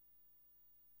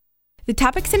The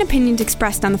topics and opinions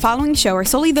expressed on the following show are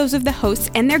solely those of the hosts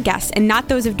and their guests and not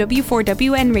those of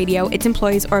W4WN Radio, its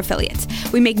employees, or affiliates.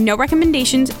 We make no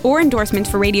recommendations or endorsements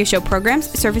for radio show programs,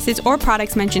 services, or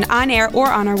products mentioned on air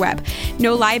or on our web.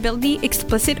 No liability,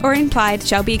 explicit or implied,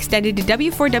 shall be extended to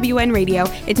W4WN Radio,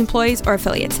 its employees, or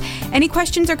affiliates. Any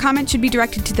questions or comments should be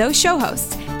directed to those show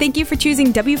hosts. Thank you for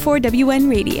choosing W4WN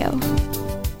Radio.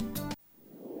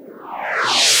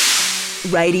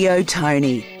 Radio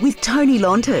Tony with Tony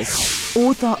Lontis,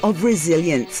 author of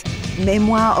Resilience,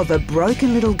 memoir of a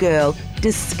broken little girl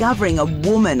discovering a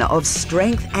woman of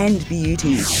strength and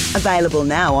beauty. Available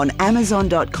now on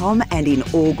Amazon.com and in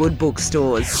all good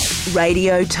bookstores.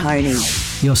 Radio Tony.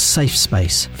 Your safe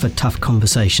space for tough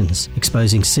conversations,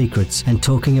 exposing secrets and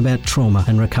talking about trauma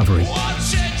and recovery.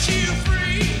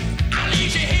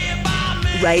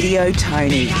 Radio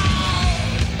Tony.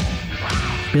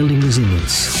 Building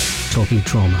resilience. Talking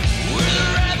trauma.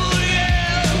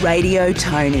 Radio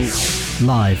Tony.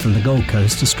 Live from the Gold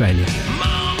Coast, Australia.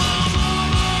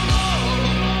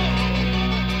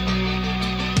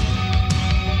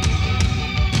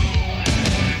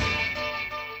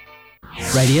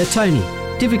 Radio Tony.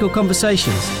 Difficult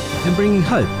conversations and bringing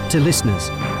hope to listeners.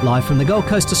 Live from the Gold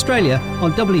Coast, Australia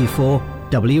on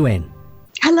W4WN.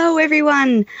 Hello,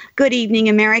 everyone. Good evening,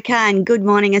 America, and good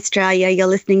morning, Australia. You're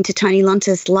listening to Tony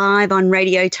Lontis live on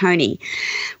Radio Tony.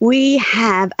 We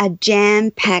have a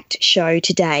jam-packed show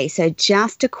today, so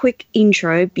just a quick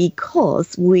intro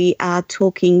because we are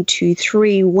talking to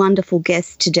three wonderful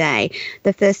guests today,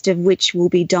 the first of which will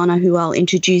be Donna, who I'll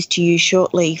introduce to you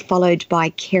shortly, followed by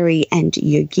Kerry and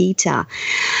Yogita.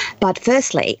 But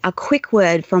firstly, a quick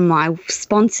word from my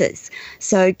sponsors.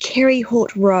 So Kerry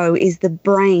Hort Rowe is the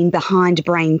brain behind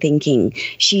Brain Thinking.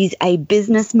 She's a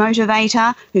business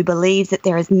motivator who believes that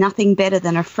there is nothing better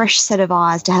than a fresh set of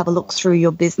eyes to have a look through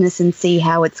your business and see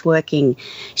how it's working.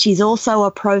 She's also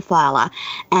a profiler,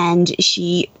 and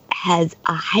she has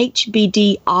a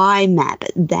HBDI map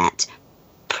that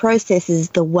processes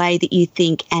the way that you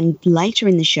think, and later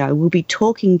in the show we'll be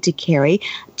talking to Kerry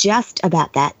just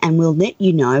about that, and we'll let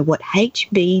you know what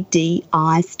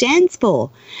HBDI stands for.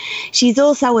 She's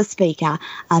also a speaker,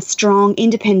 a strong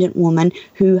independent woman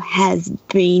who has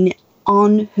been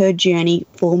on her journey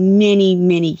for many,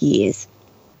 many years.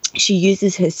 She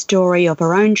uses her story of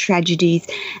her own tragedies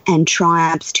and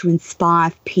triumphs to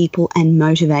inspire people and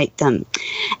motivate them.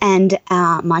 And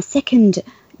my second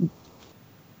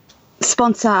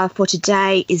sponsor for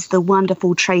today is the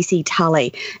wonderful Tracy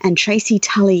Tully. And Tracy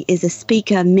Tully is a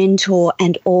speaker, mentor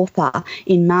and author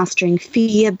in mastering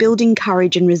fear, building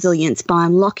courage and resilience by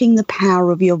unlocking the power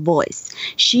of your voice.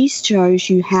 She shows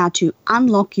you how to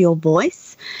unlock your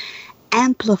voice,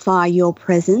 amplify your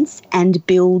presence and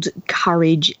build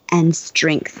courage and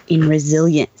strength in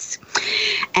resilience.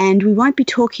 And we won't be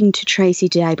talking to Tracy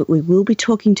today, but we will be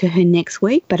talking to her next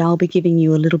week, but I'll be giving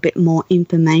you a little bit more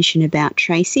information about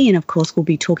Tracy, and of course we'll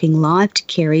be talking live to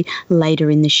Kerry later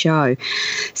in the show.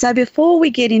 So before we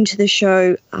get into the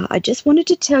show, I just wanted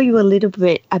to tell you a little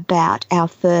bit about our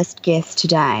first guest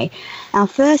today. Our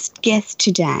first guest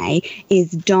today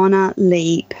is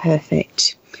Donna-Leigh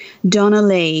Perfect.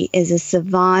 Donna-Leigh is a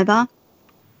survivor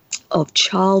of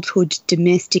childhood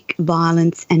domestic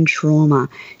violence and trauma.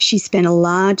 She spent a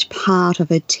large part of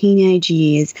her teenage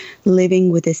years living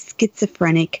with a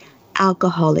schizophrenic,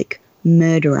 alcoholic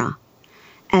murderer.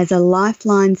 As a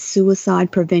Lifeline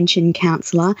suicide prevention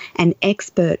counsellor and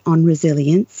expert on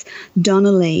resilience,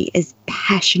 Donna-Leigh is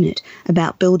passionate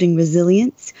about building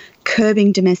resilience,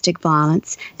 curbing domestic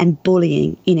violence and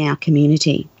bullying in our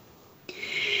community.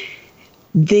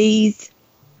 These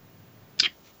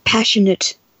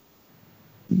passionate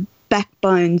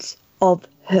backbones of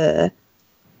her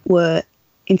were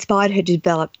inspired her to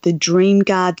develop the Dream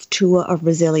Guards Tour of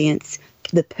Resilience,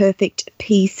 the Perfect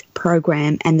Peace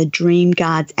Program and the Dream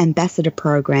Guards Ambassador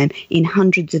Program in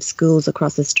hundreds of schools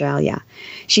across Australia.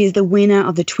 She is the winner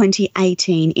of the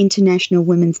 2018 International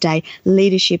Women's Day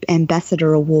Leadership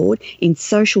Ambassador Award in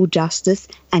Social Justice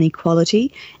and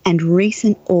Equality, and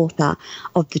recent author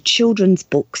of the children's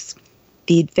books,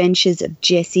 The Adventures of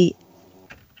Jessie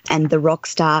and the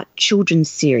Rockstar children's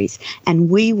series. And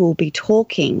we will be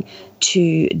talking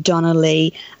to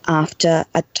Donna-Leigh after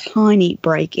a tiny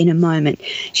break in a moment.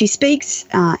 She speaks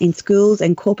in schools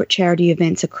and corporate charity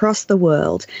events across the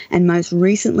world, and most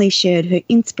recently shared her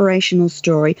inspirational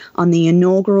story on the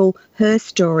inaugural Her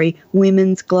Story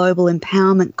Women's Global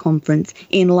Empowerment Conference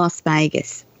in Las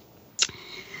Vegas.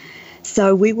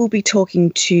 So we will be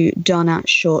talking to Donna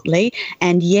shortly.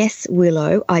 And yes,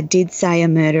 Willow, I did say a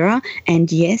murderer. And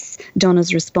yes,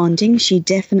 Donna's responding. She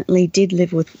definitely did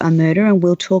live with a murderer, and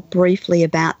we'll talk briefly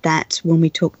about that when we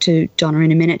talk to Donna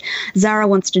in a minute. Zara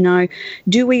wants to know,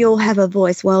 do we all have a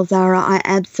voice? Well, Zara, I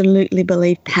absolutely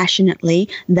believe passionately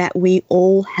that we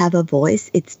all have a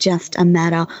voice. It's just a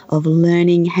matter of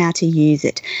learning how to use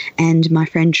it. And my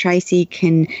friend Tracy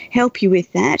can help you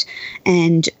with that.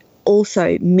 And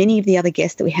also, many of the other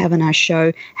guests that we have on our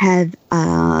show have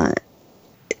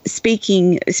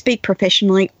speak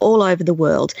professionally all over the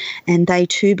world, and they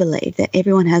too believe that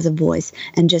everyone has a voice,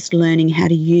 and just learning how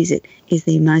to use it is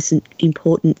the most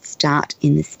important start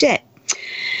in the step.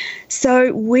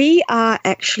 So we are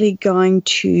actually going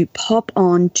to pop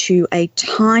on to a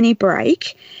tiny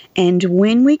break, and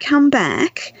when we come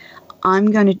back,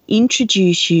 I'm going to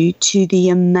introduce you to the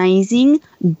amazing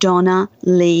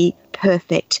Donna-Leigh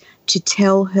Perfect to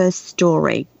tell her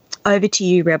story. Over to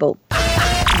you, Rebel.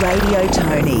 Radio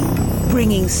Tony,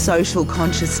 bringing social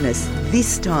consciousness,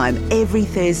 this time every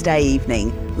Thursday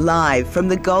evening, live from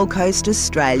the Gold Coast,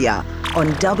 Australia, on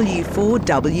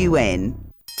W4WN.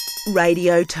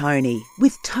 Radio Tony,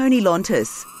 with Tony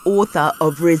Lontis, author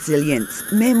of Resilience,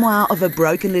 memoir of a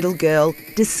broken little girl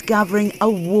discovering a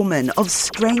woman of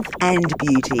strength and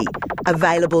beauty.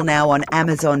 Available now on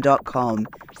Amazon.com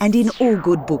and in all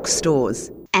good bookstores.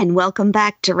 And welcome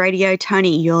back to Radio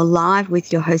Tony. You're live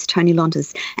with your host, Tony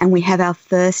Lontis, and we have our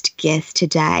first guest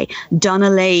today,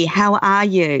 Donna-Leigh. How are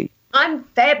you? I'm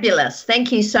fabulous.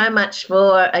 Thank you so much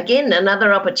for, again,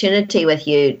 another opportunity with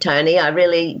you, Tony. I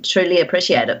really, truly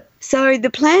appreciate it. So the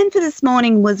plan for this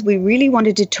morning was we really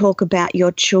wanted to talk about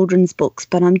your children's books,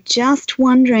 but I'm just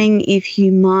wondering if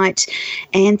you might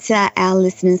answer our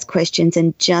listeners' questions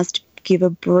and just give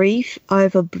a brief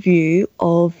overview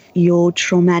of your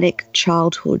traumatic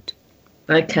childhood.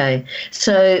 Okay.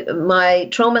 So my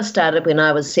trauma started when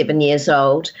I was 7 years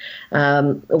old,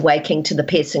 waking to the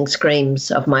piercing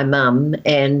screams of my mum,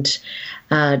 and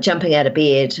jumping out of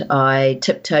bed, I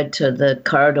tiptoed to the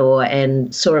corridor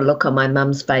and saw a look on my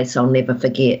mum's face I'll never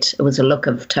forget. It was a look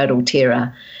of total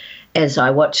terror as I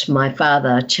watched my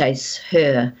father chase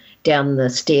her down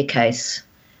the staircase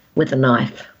with a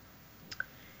knife.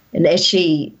 And as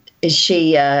she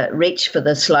reached for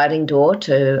the sliding door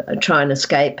to try and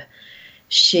escape,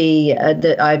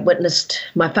 I witnessed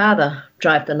my father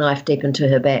drive the knife deep into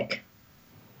her back.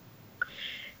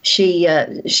 She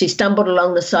stumbled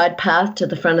along the side path to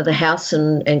the front of the house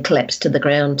and collapsed to the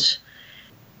ground.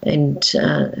 And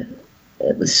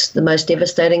it was the most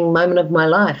devastating moment of my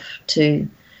life to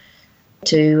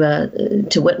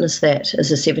witness that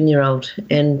as a 7-year-old.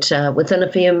 And within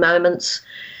a few moments,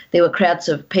 there were crowds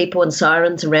of people and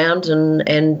sirens around,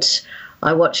 and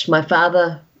I watched my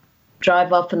father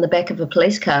drive off in the back of a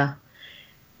police car.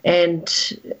 And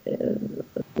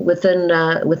within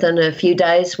a few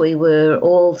days, we were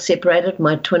all separated,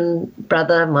 my twin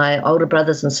brother, my older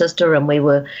brothers and sister, and we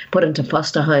were put into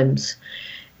foster homes.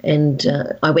 And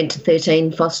I went to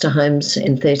 13 foster homes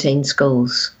and 13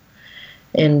 schools.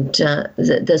 And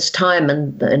this time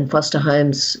in foster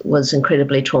homes was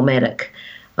incredibly traumatic.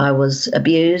 I was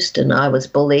abused and I was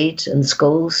bullied in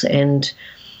schools, and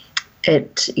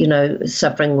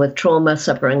suffering with trauma,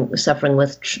 suffering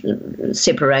with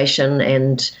separation,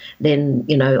 and then,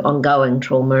 ongoing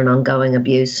trauma and ongoing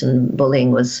abuse and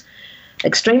bullying was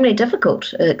extremely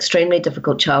difficult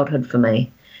childhood for me.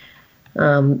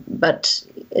 But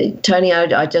Tony,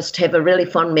 I just have a really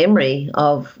fond memory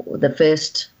of the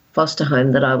first foster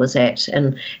home that I was at,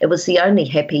 and it was the only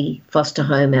happy foster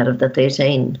home out of the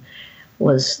 13.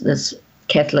 Was this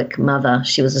Catholic mother.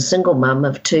 She was a single mum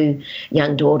of 2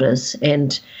 young daughters,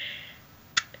 and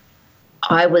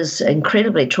I was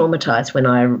incredibly traumatized when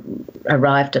I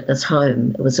arrived at this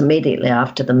home. It was immediately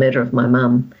after the murder of my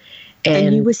mum.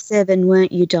 And you were 7,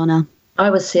 weren't you, Donna? I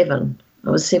was 7. I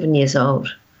was 7 years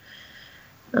old.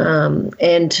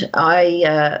 And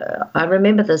I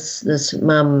remember this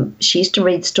mum, she used to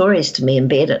read stories to me in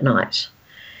bed at night.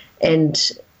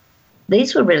 And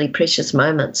these were really precious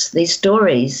moments. These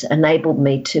stories enabled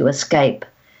me to escape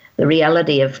the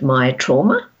reality of my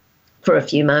trauma for a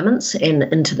few moments and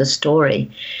into the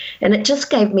story. And it just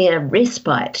gave me a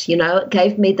respite, it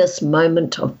gave me this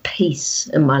moment of peace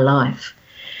in my life.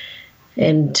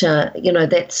 And,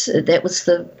 that was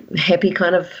the happy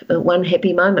kind of one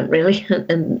happy moment, really,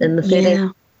 in the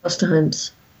 13 foster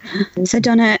homes. So,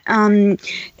 Donna,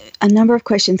 a number of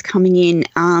questions coming in.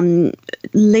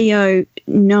 Leo,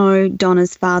 no,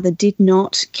 Donna's father did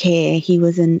not care. He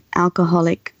was an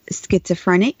alcoholic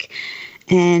schizophrenic,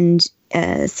 and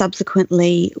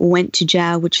subsequently went to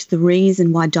jail, which is the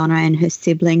reason why Donna and her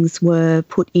siblings were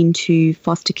put into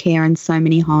foster care in so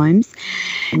many homes.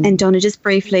 And Donna, just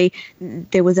briefly,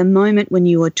 there was a moment when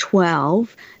you were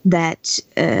 12 that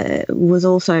was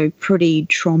also pretty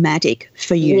traumatic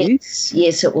for you.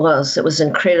 Yes, it was. It was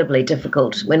incredibly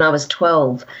difficult. When I was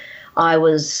 12, I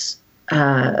was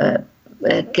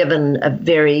given a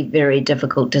very, very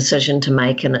difficult decision to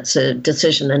make, and it's a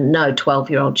decision that no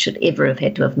 12-year-old should ever have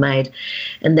had to have made.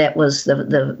 And that was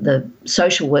the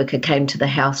social worker came to the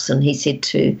house and he said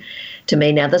to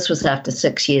me, now this was after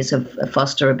 6 years of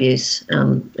foster abuse,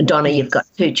 Donna, you've got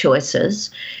two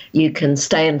choices. You can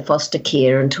stay in foster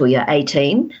care until you're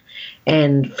 18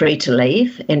 and free to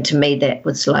leave. And to me, that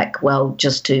was like, well,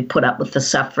 just to put up with the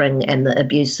suffering and the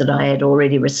abuse that I had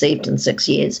already received in 6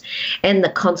 years and the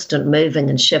constant moving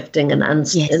and shifting and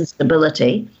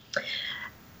instability,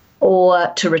 or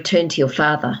to return to your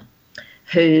father,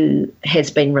 who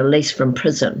has been released from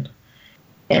prison.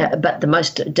 But the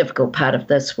most difficult part of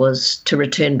this was to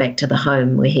return back to the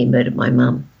home where he murdered my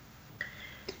mum.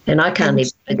 And I can't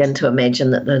even begin to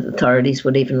imagine that the authorities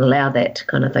would even allow that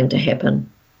kind of thing to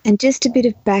happen. And just a bit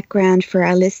of background for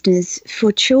our listeners,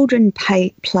 for children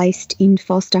placed in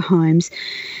foster homes,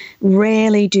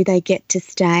 rarely do they get to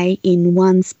stay in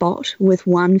one spot with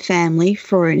one family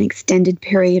for an extended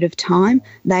period of time.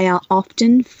 They are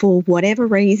often, for whatever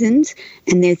reasons,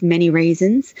 and there's many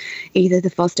reasons, either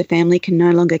the foster family can no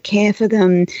longer care for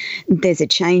them, there's a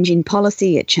change in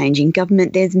policy, a change in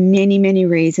government, there's many, many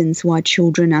reasons why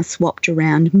children are swapped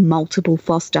around multiple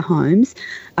foster homes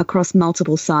across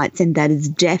multiple sites, and that is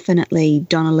definitely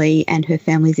Donna-Leigh and her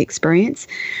family's experience.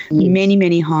 Yes. Many,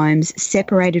 many homes,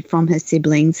 separated from her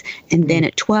siblings, and then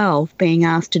at 12 being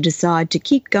asked to decide to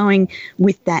keep going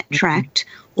with that tract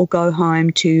or go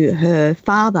home to her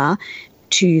father,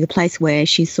 to the place where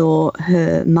she saw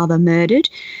her mother murdered,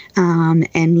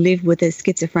 and live with a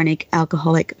schizophrenic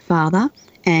alcoholic father.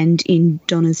 And in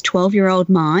Donna's 12-year-old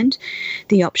mind,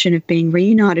 the option of being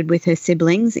reunited with her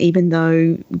siblings, even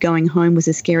though going home was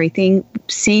a scary thing,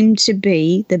 seemed to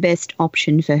be the best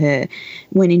option for her,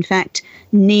 when in fact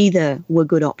neither were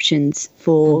good options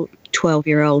for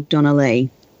 12-year-old Donna-Leigh.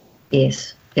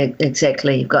 Yes,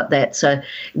 exactly. You've got that. So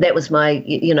that was my,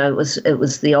 it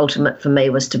was the ultimate for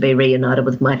me, was to be reunited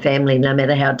with my family, no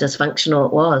matter how dysfunctional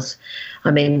it was.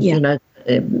 I mean,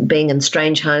 being in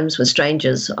strange homes with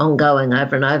strangers ongoing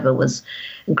over and over was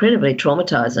incredibly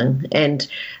traumatizing. And,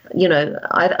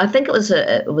 I think it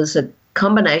was a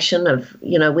combination of,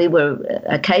 we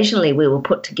were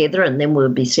put together and then we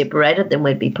would be separated, then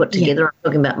we'd be put together. I'm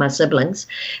talking about my siblings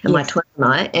and my twin and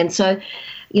I. And so,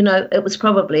 it was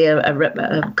probably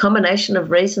a combination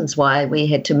of reasons why we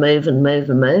had to move and move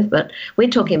and move. But we're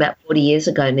talking about 40 years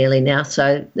ago nearly now.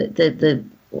 So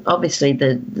obviously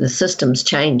the system's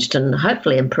changed and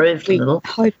hopefully improved a little.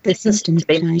 Hope the system's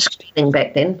changed.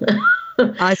 Back then.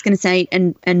 I was going to say,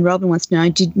 and Robin wants to know,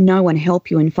 did no one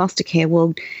help you in foster care?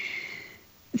 Well,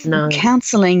 no.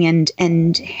 Counselling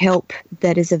and help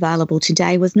that is available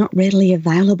today was not readily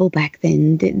available back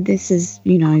then. This is,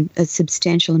 a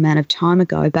substantial amount of time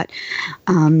ago. But,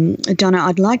 Donna,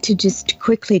 I'd like to just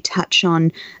quickly touch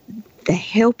on the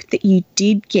help that you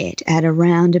did get at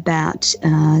around about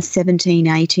 17,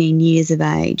 18 years of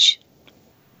age.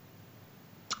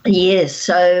 Yes,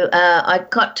 so I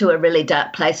got to a really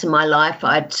dark place in my life.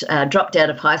 I'd dropped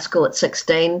out of high school at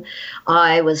 16.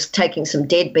 I was taking some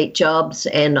deadbeat jobs,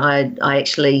 and I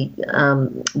actually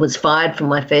was fired from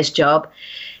my first job.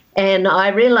 And I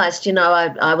realised,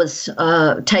 I was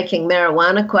taking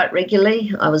marijuana quite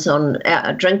regularly. I was on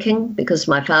drinking because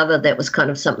my father, that was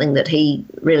kind of something that he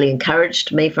really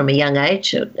encouraged me from a young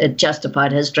age. It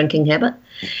justified his drinking habit.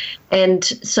 And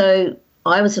so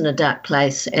I was in a dark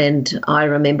place, and I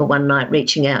remember one night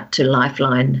reaching out to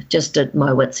Lifeline just at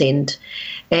my wit's end.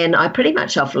 And I pretty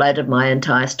much offloaded my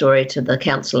entire story to the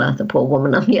counsellor, the poor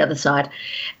woman on the other side.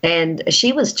 And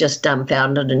she was just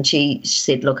dumbfounded, and she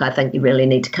said, look, I think you really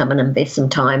need to come and invest some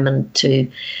time into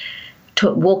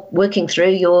working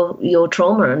through your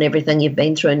trauma and everything you've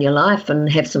been through in your life,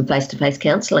 and have some face-to-face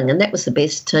counselling. And that was the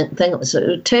best thing. It was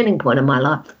a turning point in my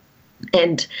life.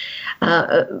 And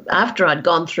after I'd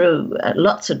gone through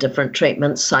lots of different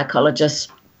treatments, psychologists,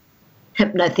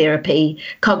 hypnotherapy,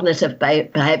 cognitive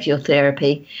behavioural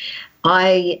therapy,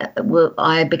 I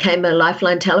became a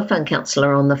Lifeline telephone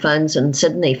counsellor on the phones in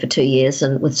Sydney for 2 years,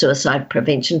 and with suicide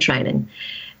prevention training.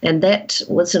 And that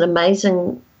was an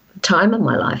amazing time in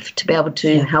my life to be able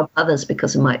to help others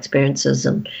because of my experiences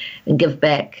and give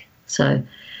back. So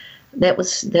that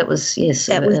was yes.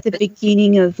 That was the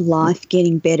beginning of life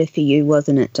getting better for you,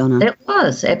 wasn't it, Donna? It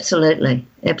was, absolutely.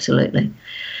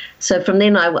 So from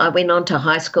then I went on to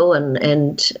high school and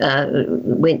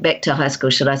went back to high school,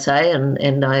 should I say,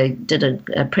 and I did an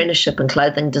apprenticeship in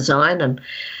clothing design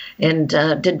and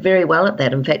did very well at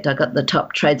that. In fact, I got the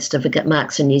top trade certificate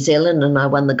marks in New Zealand, and I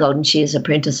won the Golden Shears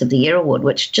Apprentice of the Year award,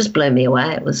 which just blew me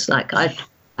away. It was like I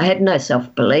had no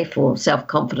self-belief or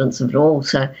self-confidence at all.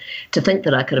 So to think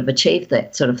that I could have achieved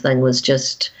that sort of thing was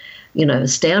just,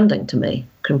 astounding to me,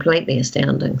 completely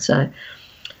astounding. So,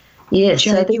 yeah.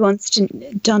 Joby wants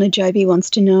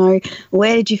to know,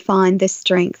 where did you find this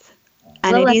strength?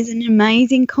 And it is an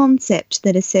amazing concept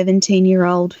that a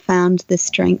 17-year-old found the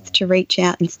strength to reach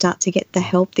out and start to get the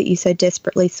help that you so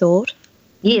desperately sought.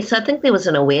 Yes, I think there was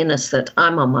an awareness that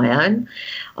I'm on my own.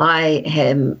 I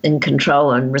am in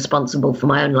control and responsible for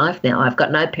my own life now. I've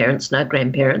got no parents, no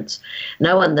grandparents,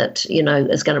 no one that,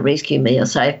 is going to rescue me or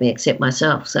save me except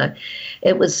myself. So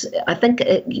it was, I think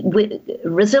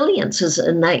resilience is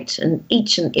innate in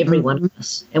each and every one of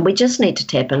us. And we just need to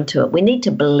tap into it. We need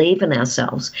to believe in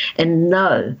ourselves and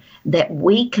know that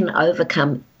we can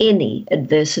overcome any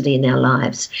adversity in our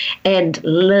lives and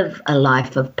live a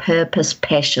life of purpose,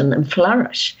 passion, and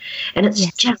flourish. And it's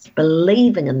just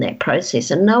believing in that process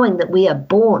and knowing that we are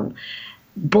born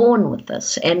with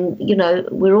this. And,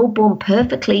 we're all born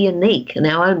perfectly unique in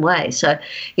our own way. So,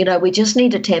 we just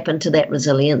need to tap into that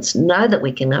resilience, know that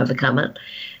we can overcome it.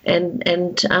 And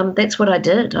that's what I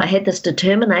did. I had this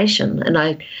determination, and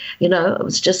it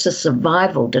was just a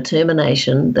survival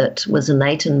determination that was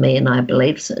innate in me, and I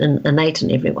believe innate in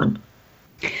everyone.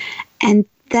 And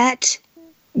that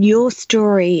your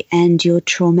story and your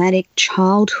traumatic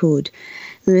childhood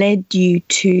led you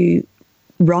to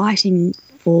writing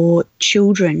for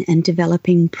children and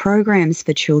developing programs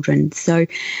for children. So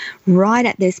right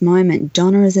at this moment,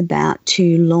 Donna is about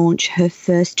to launch her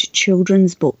first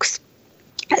children's books.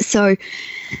 So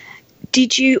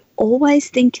did you always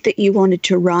think that you wanted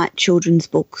to write children's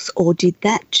books, or did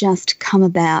that just come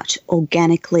about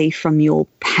organically from your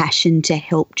passion to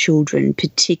help children,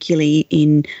 particularly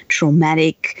in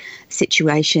traumatic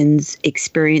situations,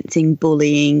 experiencing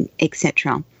bullying,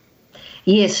 etc.?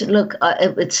 Yes, look,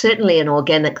 it's certainly an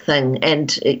organic thing,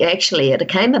 and it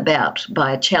came about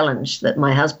by a challenge that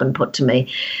my husband put to me.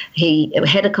 He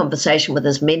had a conversation with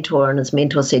his mentor, and his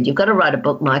mentor said, "You've got to write a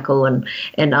book, Michael, and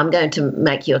I'm going to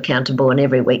make you accountable, and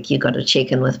every week you've got to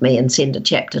check in with me and send a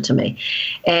chapter to me."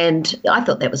 And I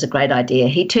thought that was a great idea.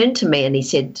 He turned to me and he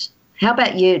said, "How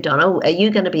about you, Donna? Are you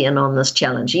going to be in on this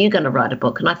challenge? Are you going to write a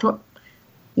book?" And I thought,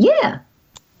 yeah.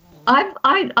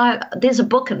 There's a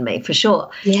book in me for sure.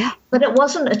 Yeah. But it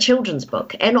wasn't a children's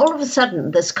book. And all of a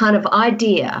sudden, this kind of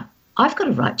idea, I've got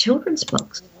to write children's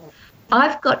books.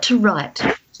 I've got to write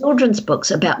children's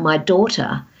books about my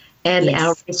daughter and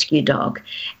our rescue dog.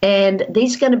 And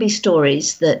these are going to be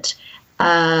stories that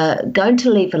are going to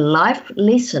leave a life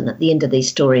lesson at the end of these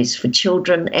stories for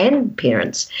children and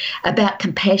parents about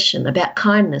compassion, about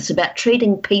kindness, about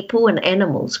treating people and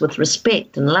animals with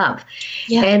respect and love.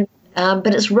 Yeah. And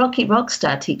but it's Rocky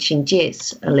Rockstar teaching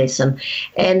Jess a lesson,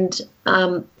 and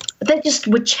they just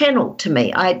were channeled to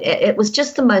me. It was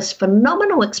just the most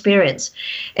phenomenal experience,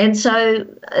 and so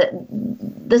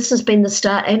this has been the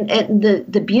start, and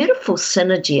the beautiful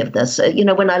synergy of this.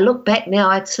 When I look back now,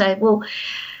 I'd say, well,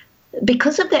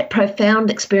 because of that profound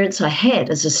experience I had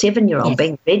as a 7-year-old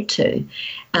being read to.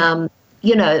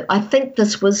 I think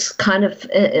this was kind of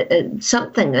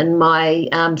something in my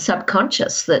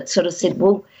subconscious that sort of said,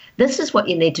 well, this is what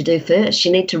you need to do first.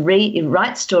 You need to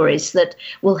write stories that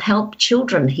will help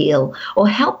children heal or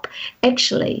help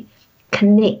actually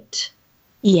connect.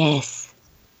 Yes.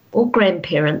 Or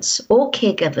grandparents or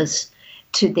caregivers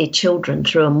to their children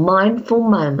through a mindful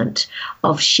moment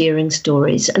of sharing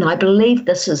stories. And I believe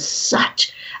this is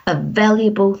such a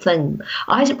valuable thing.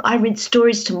 I read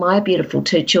stories to my beautiful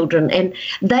 2 children, and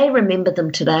they remember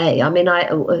them today. I mean,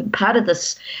 part of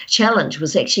this challenge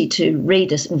was actually to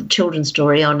read a children's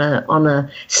story on a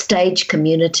stage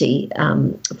community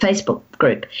Facebook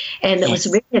group, and it was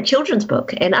reading a children's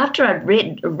book. And after I'd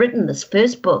written this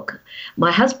first book,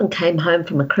 my husband came home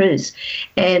from a cruise,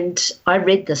 and I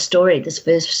read this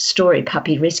first story,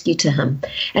 Puppy Rescue, to him,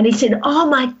 and he said, "Oh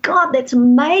my God, that's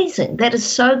amazing! That is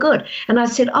so good." And I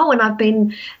said, "Oh, and I've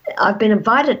been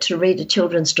invited to read a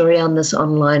children's story on this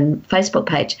online Facebook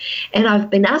page, and I've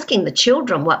been asking the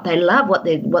children what they love, what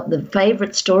the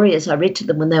favourite story is I read to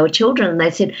them when they were children, and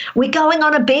they said, 'We're going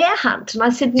on a bear hunt.'" And I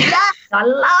said, "Yeah, I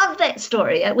love that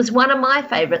story. It was one of my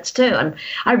favourites too." And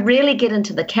I really get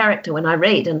into the character when I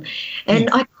read, and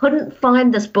I couldn't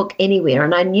find this book anywhere,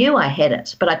 and I knew I had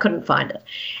it, but I couldn't find it.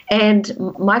 And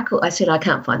Michael, I said, "I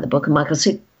can't find the book," and Michael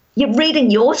said, "You're reading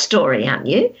your story, aren't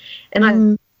you?" And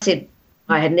I said,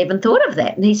 I hadn't even thought of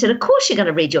that. And he said, of course you're going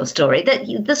to read your story.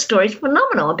 This story's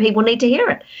phenomenal and people need to hear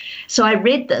it. So I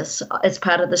read this as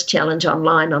part of this challenge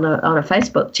online on a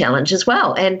Facebook challenge as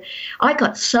well. And I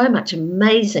got so much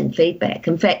amazing feedback.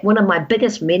 In fact, one of my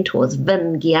biggest mentors,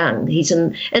 Vin Giang, he's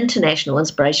an international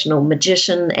inspirational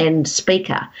magician and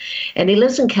speaker. And he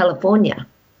lives in California.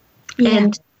 Yeah.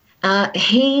 And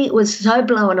he was so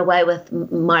blown away with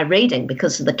my reading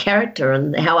because of the character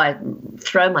and how I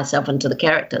throw myself into the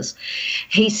characters.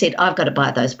 He said, I've got to buy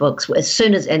those books as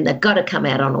soon as, and they've got to come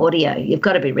out on audio. You've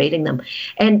got to be reading them.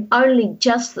 And only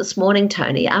just this morning,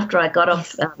 Tony, after I got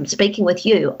off speaking with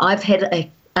you, I've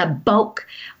had a bulk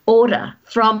order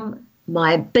from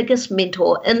my biggest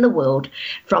mentor in the world,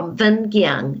 from Vin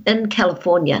Giang in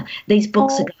California. These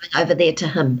books are going over there to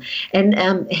him.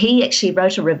 And he actually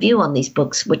wrote a review on these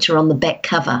books, which are on the back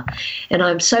cover. And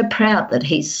I'm so proud that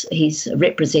he's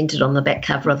represented on the back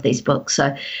cover of these books.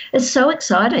 So it's so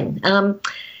exciting.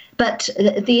 But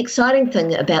the exciting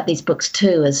thing about these books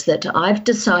too is that I've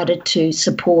decided to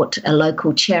support a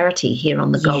local charity here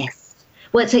on the Gold Coast.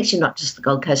 Well, it's actually not just the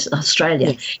Gold Coast,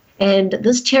 Australia. Yes. And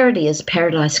this charity is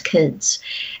Paradise Kids.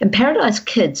 And Paradise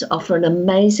Kids offer an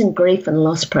amazing grief and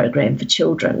loss program for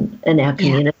children in our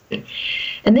community. Yeah.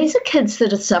 And these are kids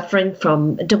that are suffering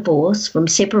from divorce, from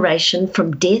separation,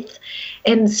 from death,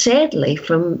 and sadly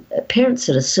from parents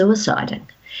that are suiciding.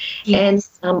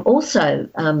 Yes. And also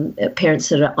parents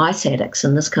that are ice addicts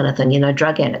and this kind of thing,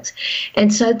 drug addicts.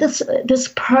 And so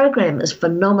this program is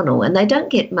phenomenal, and they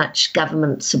don't get much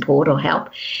government support or help.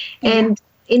 Yeah. And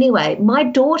anyway, my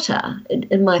daughter,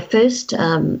 in my first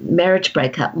marriage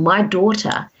breakup, my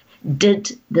daughter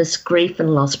did this grief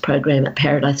and loss program at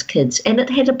Paradise Kids, and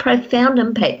it had a profound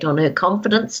impact on her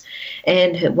confidence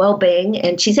and her well-being.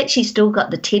 And she's actually still got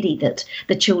the teddy that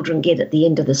the children get at the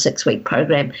end of the 6-week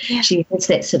program. Yeah. She has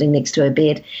that sitting next to her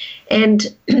bed.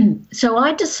 And so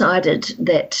I decided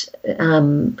that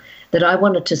that I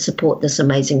wanted to support this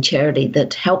amazing charity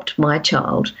that helped my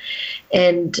child.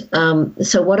 And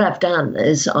so what I've done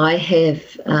is I have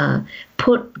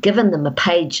given them a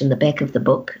page in the back of the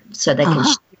book so they can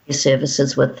share their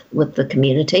services with the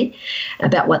community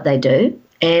about what they do.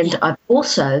 And I've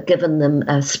also given them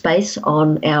a space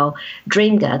on our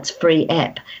Dream Guards free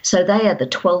app. So they are the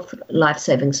 12th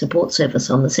life-saving support service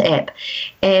on this app.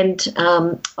 And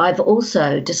I've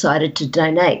also decided to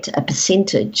donate a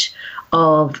percentage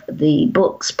of the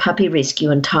books Puppy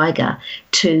Rescue and Tiger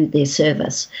to their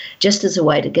service, just as a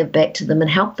way to give back to them and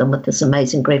help them with this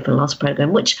amazing grief and loss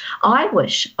program, which I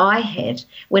wish I had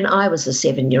when I was a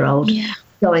 7-year-old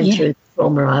going through the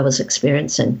trauma I was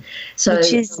experiencing. So,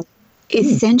 which is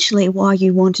essentially why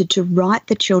you wanted to write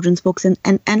the children's books.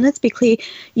 And let's be clear,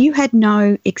 you had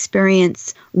no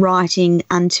experience writing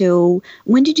until,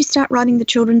 when did you start writing the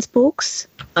children's books?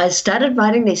 I started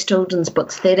writing these children's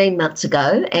books 13 months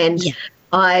ago, and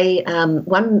I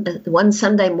one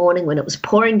Sunday morning when it was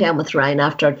pouring down with rain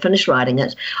after I'd finished writing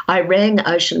it, I rang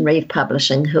Ocean Reeve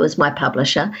Publishing, who is my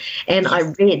publisher, and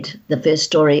I read the first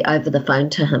story over the phone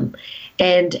to him.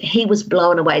 And he was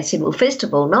blown away. He said, well, first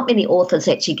of all, not many authors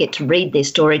actually get to read their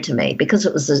story to me because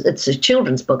it's a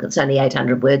children's book. It's only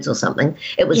 800 words or something.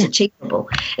 It was achievable.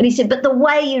 And he said, but the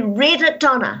way you read it,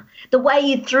 Donna, the way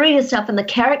you threw yourself in the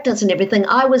characters and everything,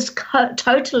 I was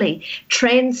totally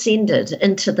transcended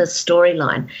into this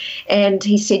storyline. And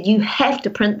he said, you have to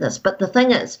print this. But the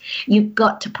thing is, you've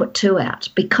got to put 2 out,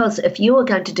 because if you are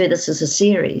going to do this as a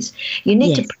series, you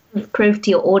need to prove to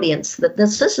your audience that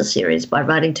this is a series by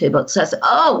writing 2 books. So I said,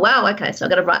 oh, wow, okay, so I've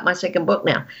got to write my second book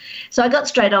now. So I got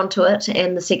straight onto it,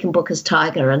 and the second book is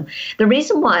Tiger. And the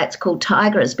reason why it's called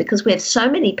Tiger is because we have so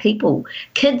many people,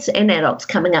 kids and adults,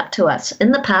 coming up to us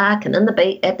in the park and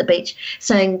at the beach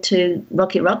saying to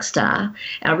Rocky Rockstar,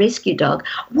 our rescue dog,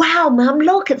 wow, Mum,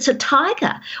 look, it's a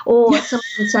tiger. Or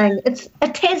someone saying, it's a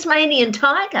Tasmanian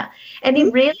tiger. And he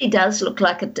really does look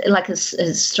like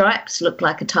his stripes look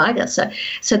like a tiger. So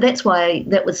that's why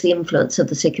that was the influence of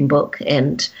the second book,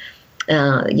 and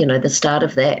the start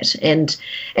of that. And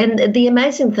the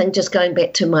amazing thing, just going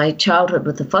back to my childhood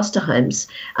with the foster homes,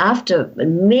 after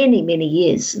many, many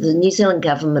years, the New Zealand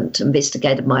government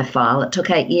investigated my file. It took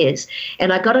 8 years,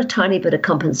 and I got a tiny bit of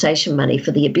compensation money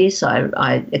for the abuse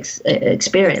I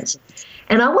experienced.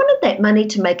 And I wanted that money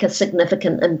to make a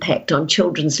significant impact on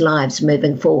children's lives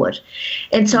moving forward.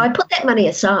 And so I put that money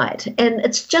aside, and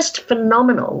it's just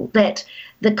phenomenal that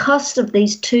the cost of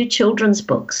these 2 children's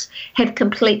books have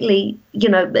completely,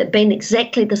 been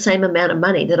exactly the same amount of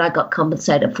money that I got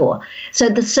compensated for. So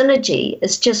the synergy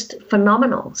is just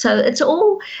phenomenal. So it's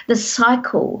all the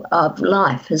cycle of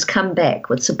life has come back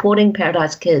with supporting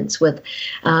Paradise Kids with,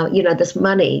 this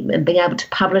money and being able to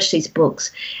publish these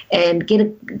books and get a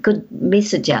good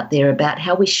message out there about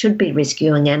how we should be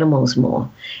rescuing animals more.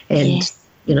 And, Yes.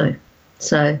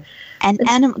 So... And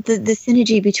the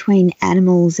synergy between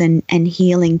animals and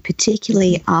healing,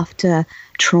 particularly after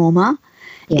trauma,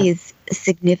 is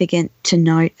significant to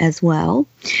note as well.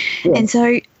 Yes. And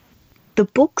so the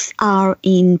books are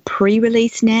in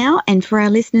pre-release now. And for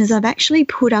our listeners, I've actually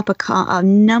put up a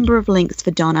number of links for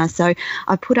Donna. So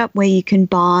I put up where you can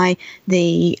buy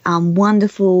the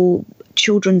wonderful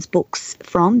children's books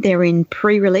from. They're in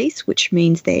pre-release, which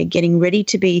means they're getting ready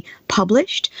to be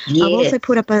published. Yes. I've also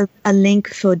put up a link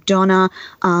for Donna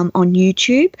on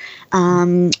YouTube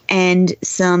and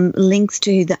some links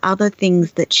to the other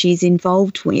things that she's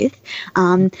involved with.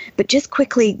 But just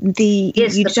quickly, the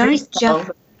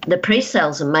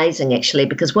pre-sale's amazing, actually,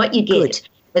 because what you get...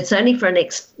 It's only for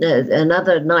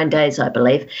another 9 days, I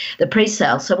believe, the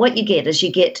pre-sale. So what you get is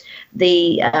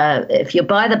the if you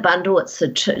buy the bundle, it's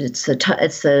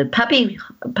the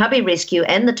puppy rescue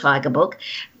and the tiger book,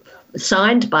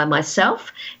 signed by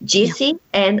myself, Jessie,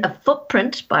 and a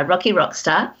footprint by Rocky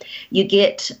Rockstar. You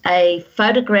get a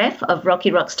photograph of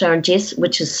Rocky Rockstar and Jess,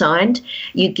 which is signed.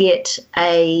 You get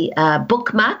a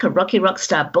bookmark, a Rocky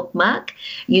Rockstar bookmark.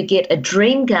 You get a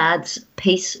Dream Guards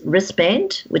Peace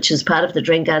wristband, which is part of the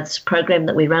Dream Guards program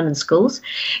that we run in schools.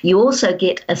 You also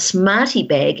get a Smarty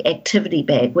bag, activity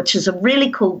bag, which is a really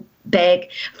cool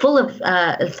bag full of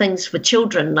things for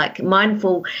children, like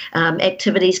mindful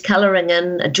activities, colouring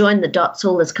in, join the dots,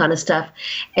 all this kind of stuff.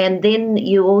 And then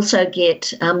you also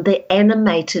get the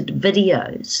animated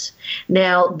videos.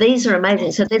 Now, these are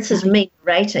amazing. So this is me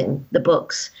rating the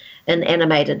books in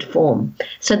animated form.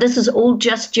 So this is all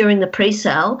just during the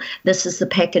pre-sale. This is the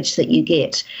package that you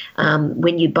get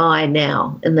when you buy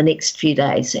now in the next few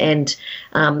days. And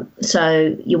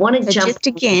so you want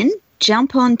to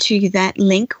jump onto that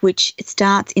link, which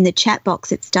starts in the chat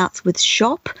box. It starts with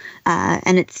shop,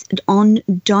 and it's on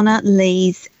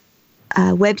Donna-Leigh's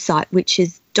website, which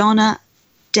is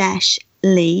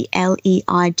Donna-Leigh, Leigh,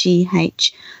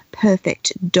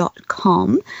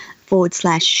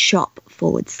 perfect.com/shop/.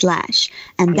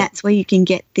 And that's where you can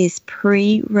get this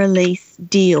pre-release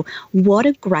deal. What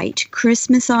a great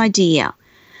Christmas idea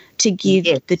to give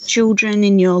the children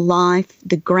in your life,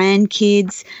 the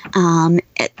grandkids, an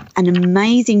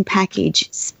amazing package,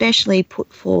 especially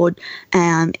put forward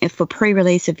for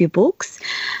pre-release of your books.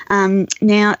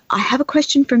 Now, I have a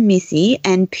question from Missy,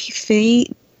 and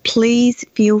please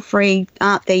feel free.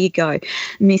 There you go,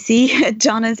 Missy.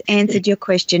 Donna's answered your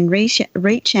question.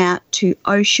 Reach out to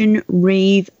Ocean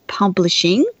Reeve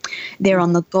Publishing. They're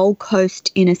on the Gold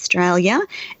Coast in Australia.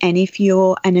 And if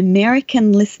you're an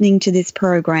American listening to this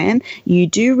program, you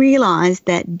do realise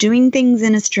that doing things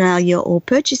in Australia or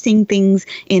purchasing things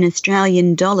in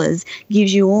Australian dollars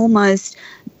gives you almost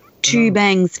 2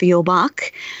 bangs for your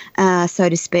buck, so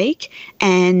to speak.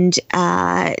 And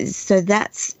so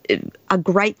that's a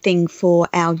great thing for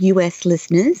our US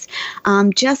listeners.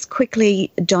 Just quickly,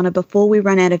 Donna, before we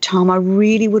run out of time, I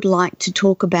really would like to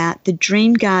talk about the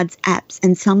Dream Guards apps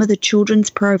and some of the children's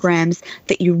programs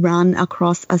that you run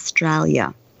across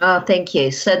Australia. Oh, thank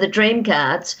you. So the Dream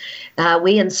Guards,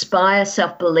 we inspire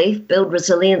self-belief, build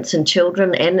resilience in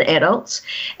children and adults,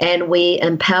 and we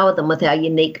empower them with our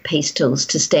unique peace tools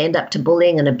to stand up to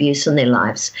bullying and abuse in their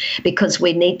lives, because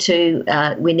we need to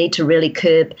really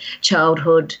curb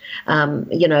childhood,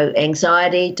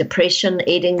 anxiety, depression,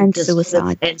 eating and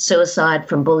suicide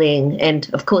from bullying, and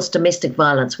of course domestic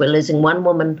violence. We're losing 1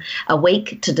 woman a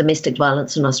week to domestic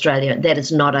violence in Australia. That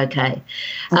is not okay.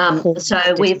 So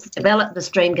we've developed this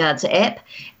Dream Guards app,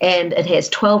 and it has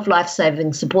 12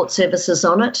 life-saving support services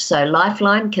on it. So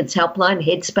Lifeline, Kids Helpline,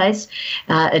 Headspace,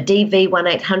 a DV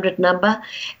 1800 number.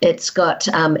 It's got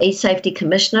eSafety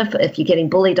Commissioner if you're getting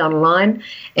bullied online,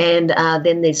 and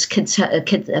then there's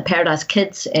Paradise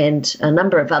Kids and a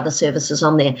number of other services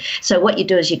on there. So what you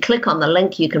do is you click on the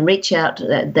link, you can reach out.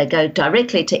 They go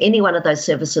directly to any one of those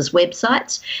services'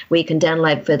 websites where you can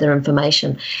download further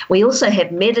information. We also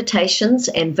have meditations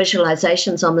and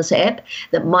visualizations on this app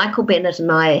that that Michael Bennett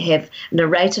and I have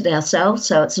narrated ourselves.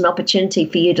 So it's an opportunity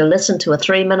for you to listen to a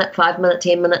 3-minute, 5-minute,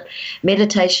 10-minute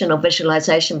meditation or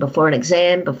visualization before an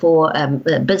exam, before a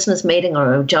business meeting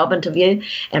or a job interview,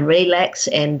 and relax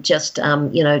and just,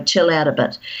 chill out a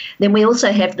bit. Then we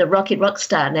also have the Rocky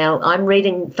Rockstar. Now, I'm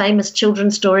reading famous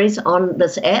children's stories on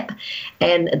this app,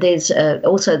 and there's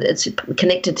also, it's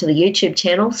connected to the YouTube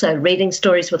channel, so Reading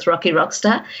Stories with Rocky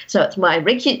Rockstar. So it's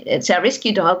our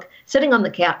rescue dog sitting on the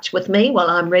couch with me while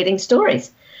I'm reading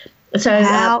stories. So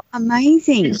how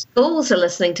amazing. Schools are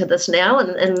listening to this now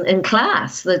in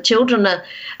class. The children are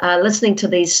listening to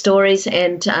these stories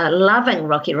and loving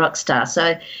Rocky Rockstar.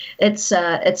 So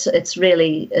it's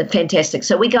really fantastic.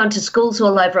 So we go into schools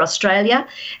all over Australia,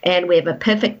 and we have a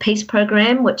Perfect Peace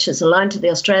program, which is aligned to the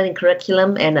Australian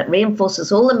curriculum, and it reinforces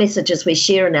all the messages we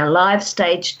share in our live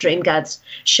stage Dream Guards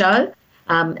show.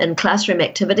 In classroom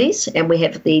activities, and we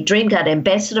have the Dream Guard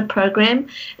Ambassador program,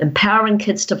 empowering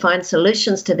kids to find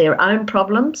solutions to their own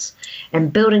problems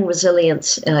and building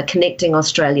resilience, connecting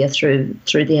Australia through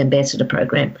the Ambassador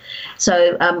program.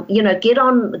 So, get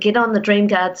on the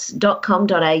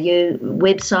dreamguards.com.au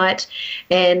website,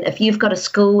 and if you've got a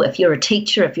school, if you're a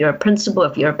teacher, if you're a principal,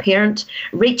 if you're a parent,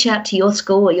 reach out to your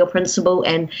school or your principal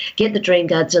and get the Dream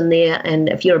Guards in there. And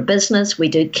if you're a business, we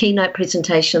do keynote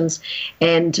presentations,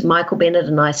 and Michael Bennett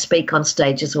and I speak on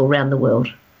stages all around the world.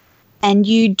 And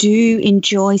you do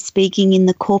enjoy speaking in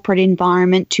the corporate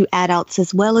environment to adults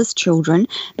as well as children,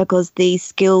 because these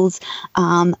skills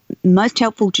are most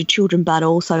helpful to children but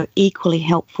also equally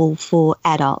helpful for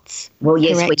adults. Well,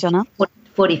 yes, correct, Donna?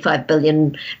 $45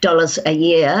 billion a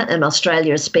year in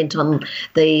Australia is spent on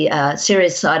the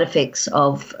serious side effects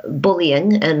of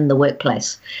bullying in the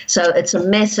workplace. So it's a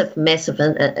massive, massive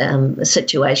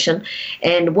situation.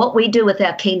 And what we do with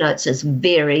our keynotes is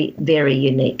very, very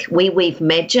unique. We weave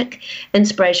magic,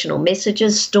 inspirational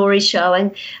messages, story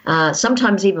showing,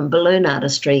 sometimes even balloon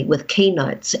artistry with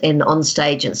keynotes and on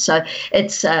stages. So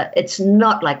it's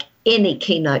not like any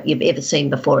keynote you've ever seen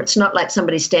before. It's not like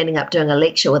somebody standing up doing a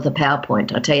lecture with a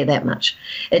PowerPoint, I'll tell you that much.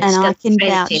 And I can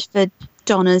vouch for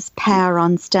Donna's power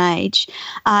on stage.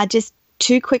 Just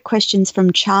 2 quick questions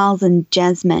from Charles and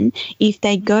Jasmine. If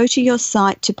they go to your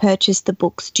site to purchase the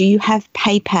books, do you have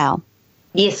PayPal?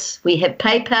 Yes, we have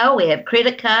PayPal, we have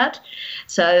credit card,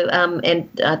 so and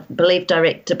I believe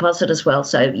direct deposit as well.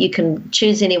 So you can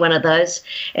choose any one of those,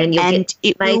 and you'll get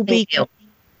it will be deal.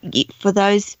 For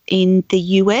those in the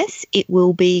US, it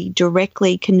will be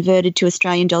directly converted to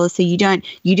Australian dollars, so you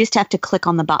just have to click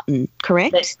on the button,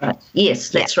 correct? That's right. Yes,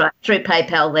 that's right. Through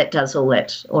PayPal, that does all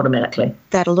that automatically.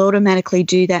 That'll automatically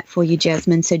do that for you,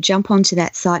 Jasmine. So jump onto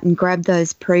that site and grab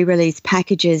those pre-release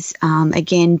packages.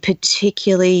 Again,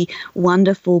 particularly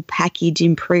wonderful package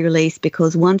in pre-release,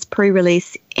 because once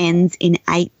pre-release ends in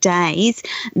 8 days,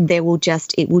 it will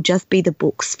just be the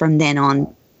books from then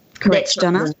on. Correct,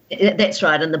 Donna? That's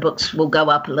right, and the books will go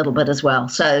up a little bit as well.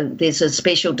 So there's a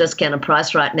special discounted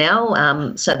price right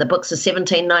now. So the books are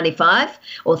 $17.95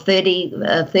 or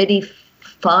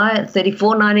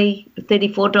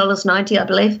 $34.90, I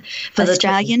believe. For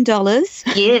Australian dollars.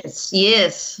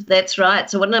 Yes, that's right.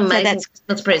 So what an amazing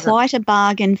Christmas present. Quite a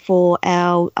bargain for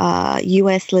our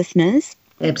US listeners.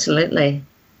 Absolutely.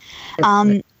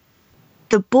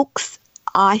 The books,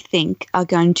 I think, are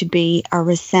going to be a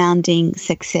resounding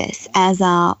success, as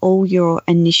are all your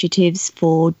initiatives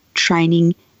for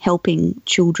training, helping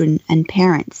children and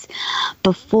parents.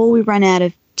 Before we run out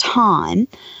of time,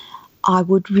 I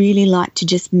would really like to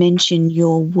just mention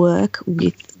your work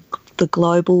with the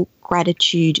Global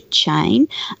Gratitude Chain.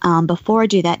 Before I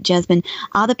do that, Jasmine,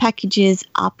 are the packages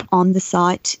up on the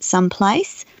site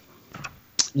someplace?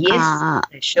 Yes,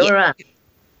 they sure are.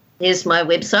 Here's my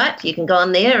website. You can go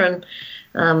on there and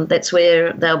that's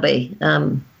where they'll be.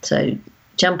 So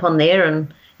jump on there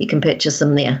and you can purchase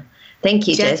them there. Thank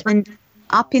you, Jasmine.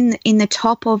 Up in the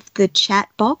top of the chat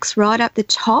box, right up the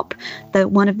top,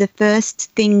 one of the first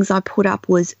things I put up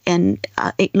was, and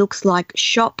it looks like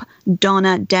shop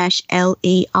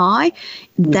Donna-Leigh.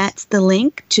 That's the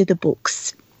link to the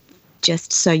books,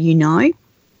 just so you know.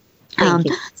 Thank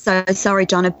you. So sorry,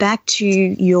 Donna, back to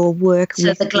your work.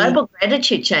 So the Global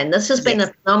Gratitude Chain, this has been a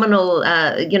phenomenal,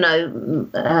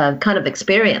 kind of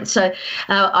experience. So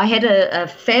I had a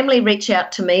family reach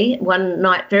out to me one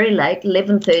night very late,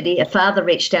 11:30. A father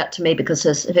reached out to me because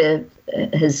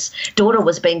his daughter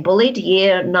was being bullied,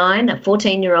 year 9, a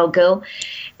 14-year-old girl,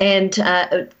 and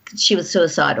she was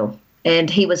suicidal. And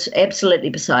he was absolutely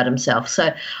beside himself.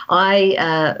 So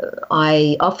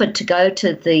I offered to go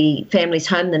to the family's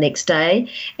home the next day,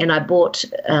 and I brought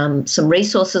some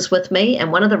resources with me.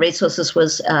 And one of the resources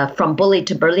was From Bullied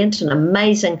to Brilliant, an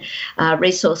amazing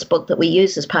resource book that we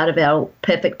use as part of our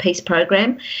Perfect Peace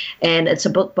program. And it's a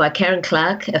book by Karen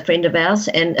Clark, a friend of ours,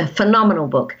 and a phenomenal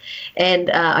book.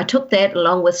 And I took that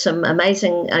along with some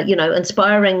amazing,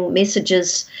 inspiring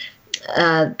messages,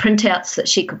 printouts that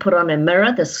she could put on her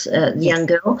mirror, this young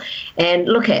girl, and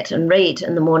look at and read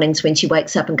in the mornings when she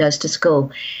wakes up and goes to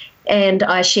school. And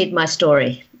I shared my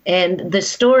story. And the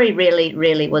story really,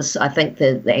 really was, I think,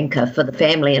 the anchor for the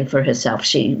family and for herself.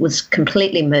 She was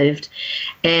completely moved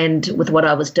and with what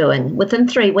I was doing. Within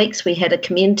 3 weeks, we had a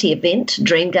community event,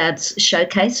 Dream Guards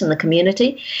Showcase in the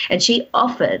community, and she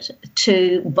offered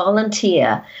to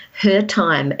volunteer her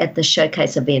time at the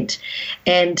showcase event.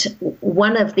 And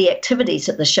one of the activities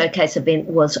at the showcase event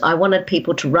was I wanted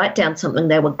people to write down something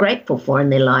they were grateful for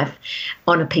in their life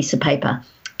on a piece of paper.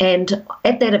 And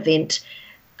at that event,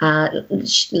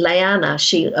 Leanna,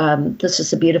 this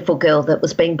is a beautiful girl that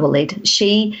was being bullied.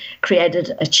 She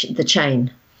created the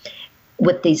chain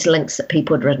with these links that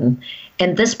people had written.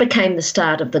 And this became the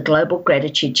start of the Global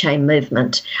Gratitude Chain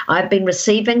movement. I've been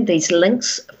receiving these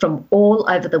links from all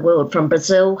over the world, from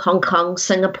Brazil, Hong Kong,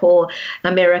 Singapore,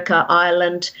 America,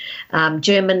 Ireland,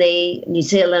 Germany, New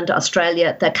Zealand,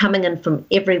 Australia. They're coming in from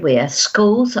everywhere.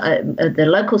 Schools, the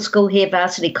local school here,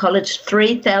 Varsity College,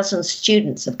 3,000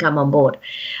 students have come on board.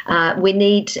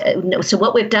 So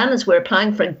what we've done is we're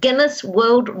applying for a Guinness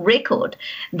World Record.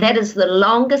 That is the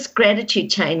longest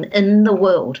gratitude chain in the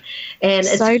world. And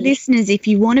so listeners, if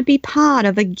you want to be part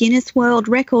of a Guinness World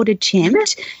Record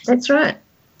attempt, that's right.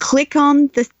 Click on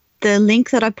the link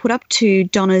that I put up to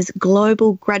Donna's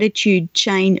Global Gratitude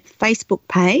Chain Facebook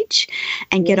page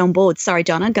and get on board. Sorry,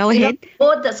 Donna, go ahead. Get on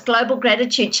board this Global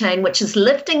Gratitude Chain, which is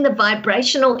lifting the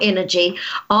vibrational energy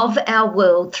of our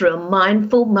world through a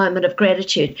mindful moment of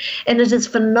gratitude. And it is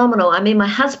phenomenal. I mean, my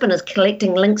husband is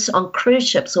collecting links on cruise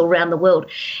ships all around the world,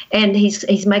 and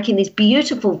he's making these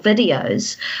beautiful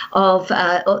videos of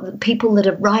people that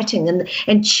are writing,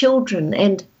 and children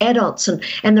and adults,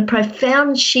 and the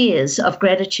profound shares of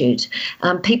gratitude.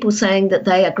 People saying that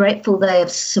they are grateful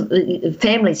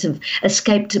families have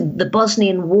escaped the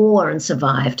Bosnian War and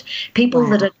survived. People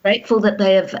that are grateful that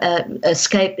they have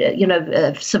escaped,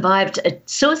 survived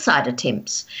suicide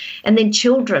attempts. And then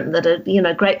children that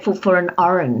are, grateful for an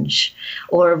orange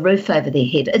or a roof over their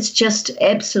head. It's just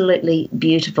absolutely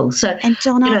beautiful. So, and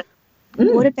Donna,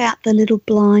 what about the little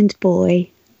blind boy?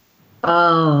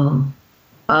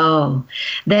 Oh,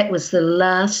 that was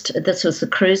this was the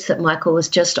cruise that Michael was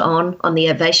just on the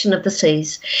Ovation of the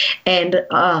Seas. And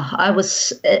I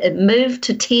was moved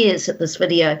to tears at this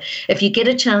video. If you get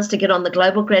a chance to get on the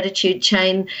Global Gratitude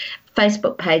Chain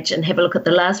Facebook page and have a look at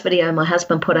the last video my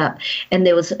husband put up, and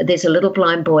there's a little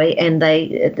blind boy, and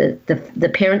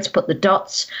the parents put the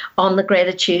dots on the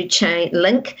gratitude chain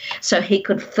link so he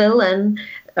could fill in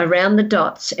around the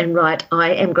dots and write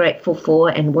I am grateful for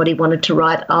and what he wanted to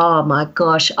write. Oh my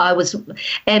gosh, I was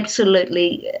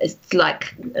absolutely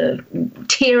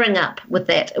tearing up with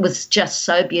that. It was just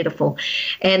so beautiful.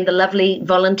 And the lovely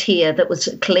volunteer that was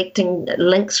collecting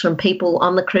links from people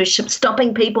on the cruise ship,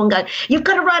 stopping people and going, you've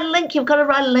got to write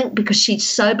a link, because she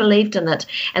so believed in it.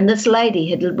 And this lady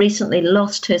had recently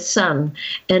lost her son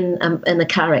in a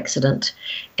car accident,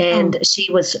 and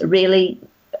she was really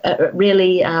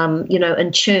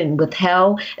in tune with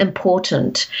how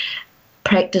important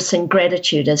practicing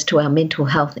gratitude is to our mental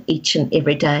health each and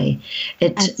every day.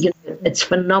 It's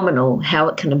phenomenal how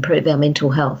it can improve our mental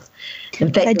health.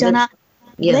 In fact, so Donna,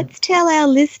 let's tell our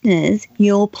listeners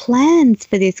your plans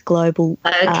for this global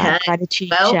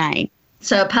gratitude chain.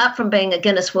 So apart from being a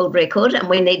Guinness World Record, and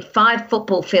we need 5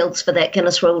 football fields for that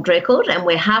Guinness World Record, and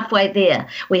we're halfway there.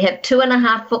 We have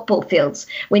 2.5 football fields.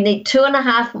 We need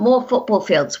 2.5 more football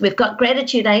fields. We've got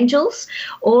gratitude angels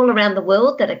all around the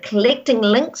world that are collecting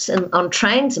links on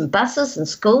trains and buses and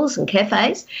schools and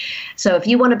cafes. So if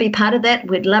you want to be part of that,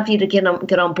 we'd love you to get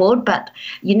on board. But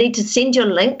you need to send your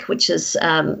link, which is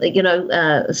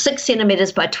 6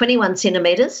 centimetres by 21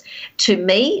 centimetres, to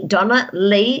me,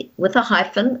 Donna-Leigh with a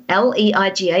hyphen, Leigh,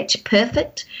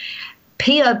 perfect,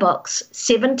 P.O. Box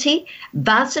 70,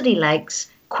 Varsity Lakes,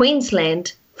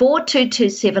 Queensland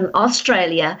 4227,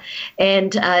 Australia,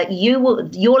 and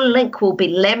your link will be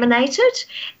laminated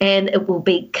and it will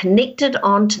be connected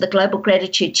onto the Global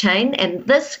Gratitude Chain. And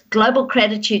this Global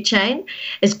Gratitude Chain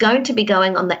is going to be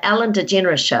going on the Ellen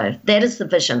DeGeneres Show. That is the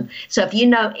vision. So if you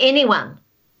know anyone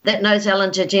that knows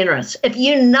Ellen DeGeneres, if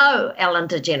you know Ellen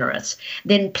DeGeneres,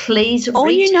 then please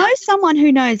you know someone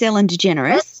who knows Ellen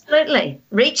DeGeneres. Absolutely.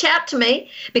 Reach out to me,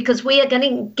 because we are going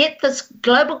to get this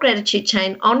global gratitude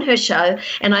chain on her show,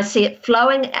 and I see it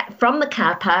flowing from the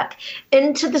car park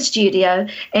into the studio,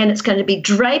 and it's going to be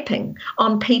draping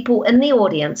on people in the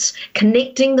audience,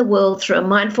 connecting the world through a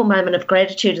mindful moment of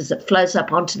gratitude as it flows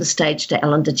up onto the stage to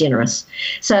Ellen DeGeneres.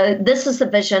 So this is the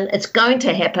vision. It's going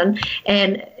to happen,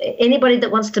 and anybody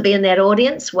that wants to be in that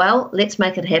audience, well, let's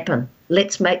make it happen.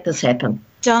 Let's make this happen.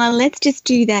 Donna, let's just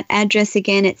do that address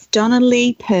again. It's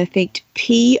Donna-Leigh Perfect,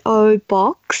 P.O.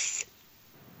 Box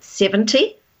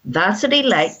 70, Varsity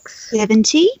Lakes.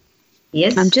 70.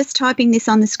 Yes. I'm just typing this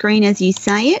on the screen as you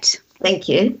say it. Thank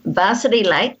you. Varsity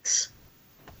Lakes.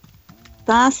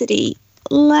 Varsity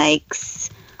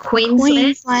Lakes,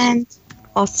 Queensland,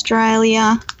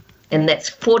 Australia. And that's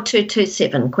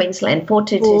 4227, Queensland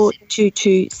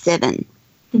 4227. 4227.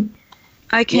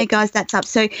 Okay, guys, that's up.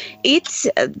 So it's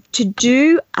to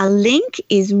do a link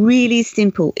is really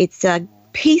simple. It's a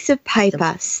piece of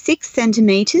paper, 6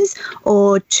 centimetres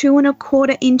or 2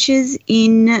 1/4 inches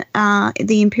in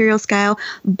the imperial scale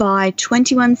by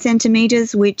 21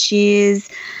 centimetres, which is,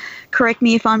 correct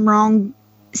me if I'm wrong,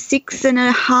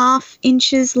 6.5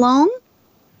 inches long.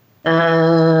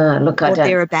 Look, I or don't.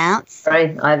 Thereabouts.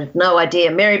 Sorry, I have no idea.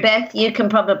 Mary Beth, you can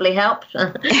probably help.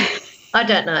 I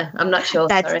don't know. I'm not sure.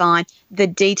 That's fine. The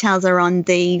details are on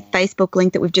the Facebook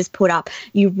link that we've just put up.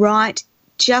 You write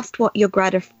just what you're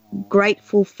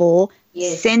grateful for.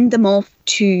 Yes. Send them off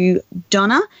to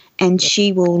Donna, and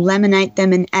she will laminate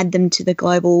them and add them to the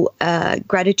global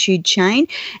gratitude chain.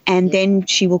 And then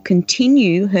she will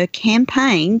continue her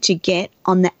campaign to get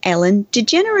on the Ellen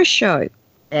DeGeneres show.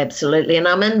 Absolutely. And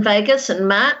I'm in Vegas in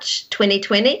March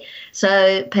 2020,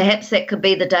 so perhaps that could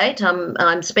be the date.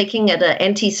 I'm speaking at an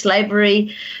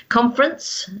anti-slavery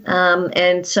conference,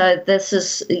 and so this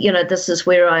is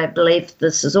where I believe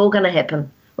this is all going to happen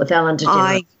with Ellen DeGeneres.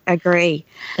 I agree.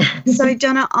 So,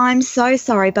 Donna, I'm so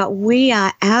sorry, but we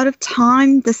are out of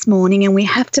time this morning and we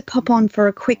have to pop on for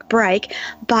a quick break.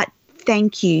 But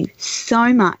thank you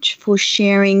so much for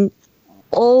sharing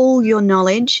all your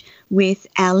knowledge with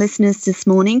our listeners this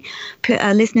morning.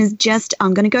 Listeners,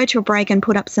 I'm going to go to a break and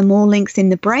put up some more links in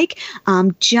the break.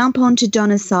 Jump onto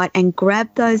Donna's site and grab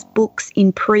those books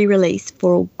in pre-release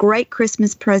for great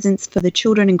Christmas presents for the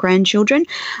children and grandchildren.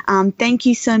 Thank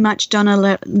you so much,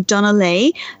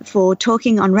 Donna-Leigh, for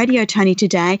talking on Radio Tony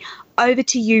today. Over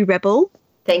to you, Rebel.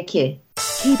 Thank you.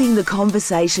 Keeping the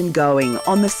conversation going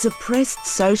on the suppressed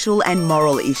social and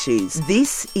moral issues.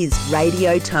 This is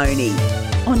Radio Tony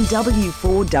on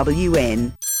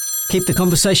W4WN. Keep the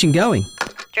conversation going.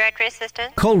 Directory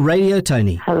assistant. Call Radio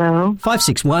Tony. Hello.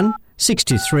 561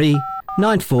 623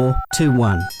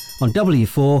 9421 on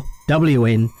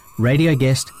W4WN Radio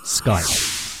Guest Skype.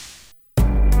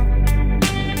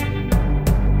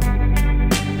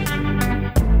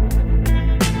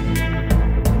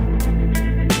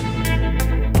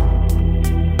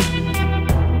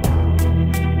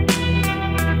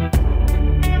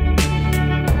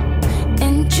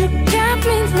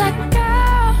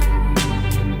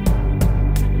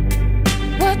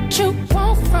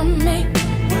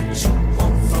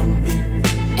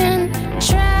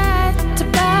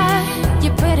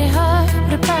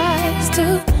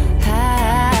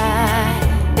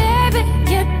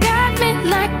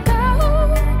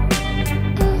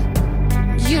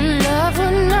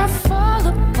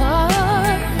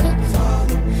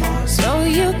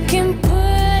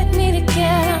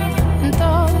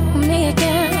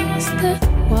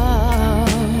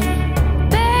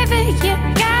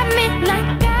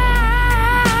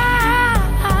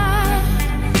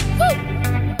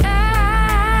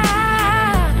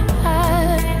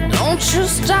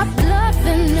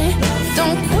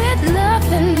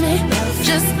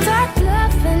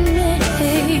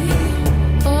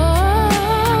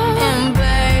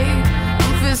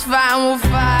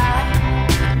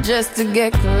 Just to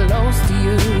get close to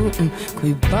you, could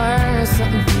we burn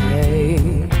something today?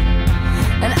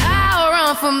 And I'll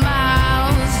run for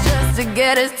miles just to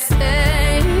get a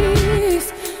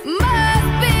taste. Must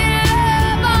be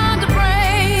love on the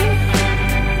brain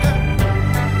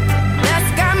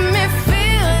that's got me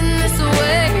feeling this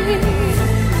way.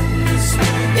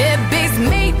 It beats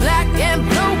me black and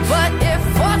blue, but it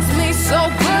fucks me so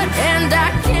good, and I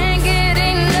can't get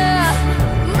enough.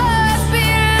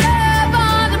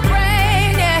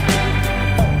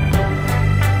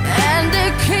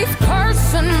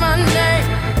 Cursing my name.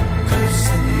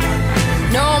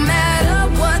 No matter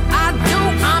what I do,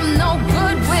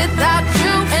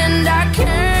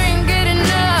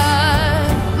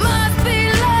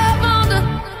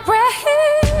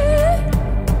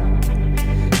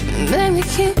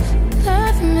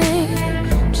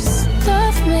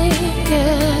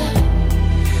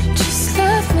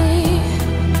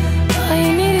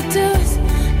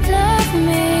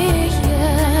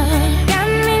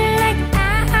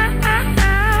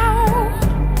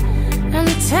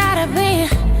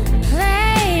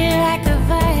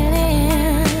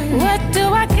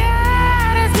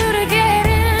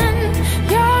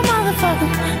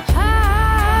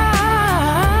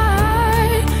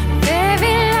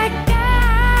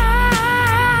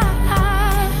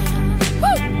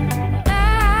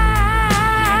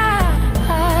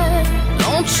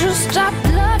 you stop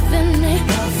loving me?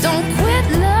 Don't quit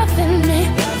loving me.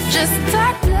 Just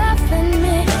start loving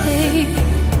me.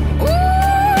 Ooh,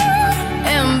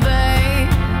 and babe,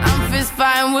 I'm fist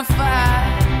fighting with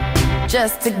fire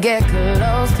just to get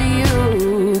close to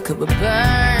you. Could we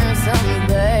burn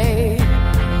someday?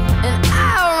 And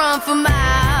I'll run for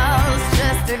miles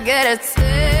just to get a taste.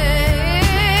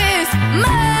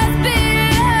 Must be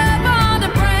love on the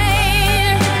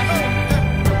brain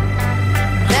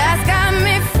that's got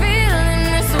me feeling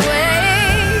this way.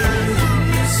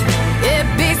 It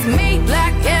beats me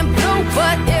black and blue,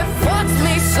 but it fucks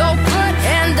me so good,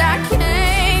 and I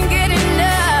can't get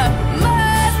enough.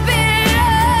 Must be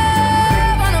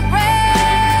love on the brain.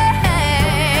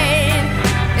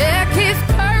 It keeps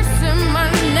cursing my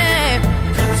name.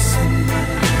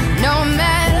 No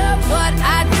matter what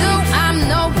I do, I'm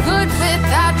no good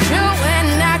without you,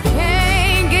 and I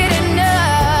can't get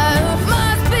enough.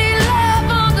 Must be love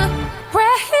on the brain.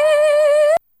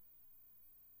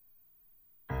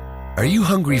 Are you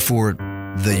hungry for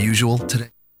the usual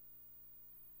today?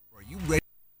 Are you ready?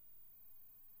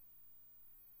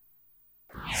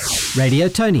 Radio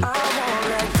Tony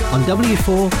on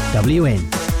W4WN,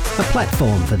 a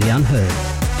platform for the unheard.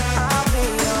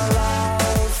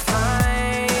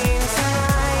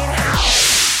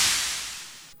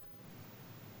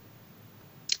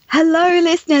 Hello,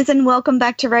 listeners, and welcome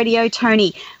back to Radio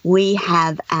Tony. We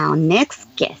have our next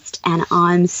guest, and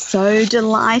I'm so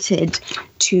delighted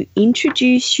to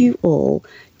introduce you all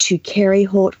to Kerry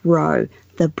Hort Rowe,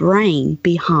 the brain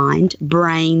behind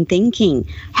brain thinking.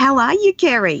 How are you,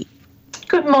 Kerry?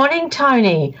 Good morning,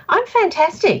 Tony. I'm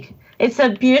fantastic. It's a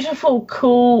beautiful,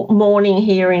 cool morning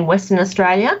here in Western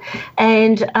Australia,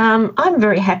 and I'm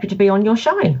very happy to be on your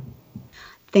show.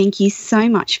 Thank you so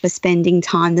much for spending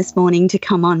time this morning to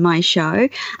come on my show.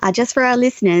 Just for our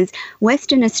listeners,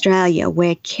 Western Australia,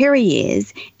 where Kerry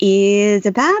is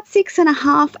about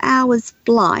 6.5 hours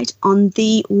flight on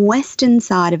the western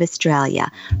side of Australia.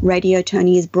 Radio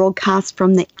Tony is broadcast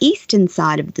from the eastern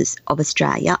side of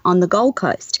Australia on the Gold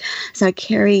Coast. So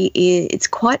Kerry, it's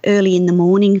quite early in the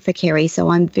morning for Kerry, so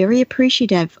I'm very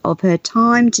appreciative of her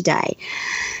time today.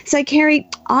 So Kerry,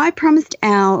 I promised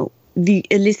the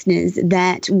listeners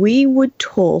that we would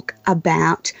talk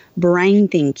about brain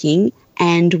thinking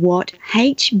and what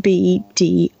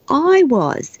HBDI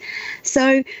was.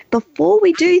 So before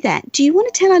we do that, do you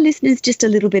want to tell our listeners just a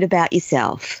little bit about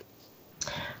yourself?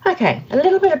 Okay, a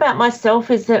little bit about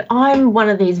myself is that I'm one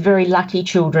of these very lucky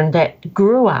children that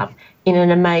grew up in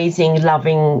an amazing,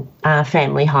 loving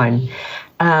family home.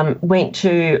 Went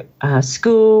to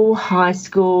school, high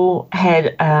school,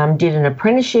 did an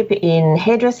apprenticeship in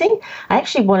hairdressing. I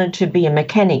actually wanted to be a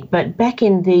mechanic, but back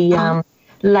in the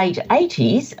late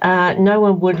 80s, no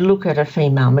one would look at a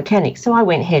female mechanic, so I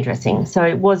went hairdressing. So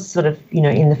it was sort of,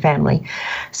 in the family.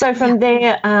 So from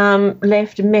there,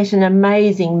 met an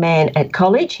amazing man at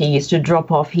college. He used to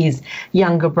drop off his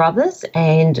younger brothers,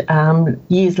 and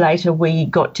years later we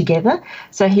got together.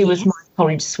 So he was my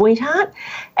college sweetheart,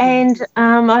 and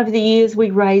over the years we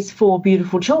raised 4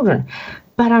 beautiful children.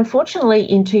 But unfortunately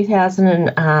in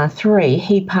 2003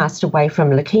 he passed away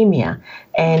from leukemia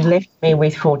and left me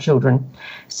with 4 children.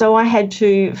 So I had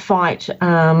to fight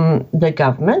the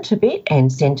government a bit and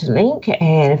Centrelink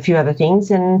and a few other things,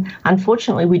 and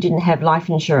unfortunately we didn't have life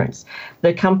insurance.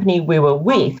 The company we were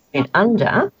with went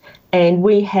under, and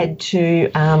we had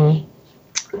to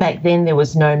back then there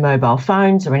was no mobile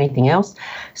phones or anything else.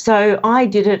 So I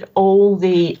did it all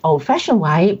the old-fashioned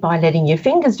way by letting your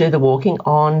fingers do the walking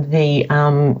on the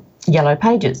yellow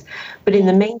pages. But in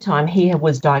the meantime, he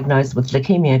was diagnosed with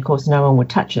leukemia. Of course, no one would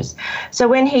touch us. So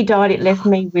when he died, it left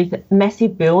me with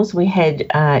massive bills. We had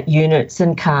units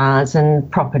and cars and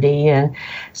property. And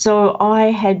so I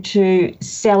had to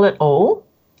sell it all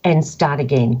and start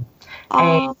again.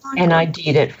 And I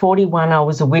did. At 41, I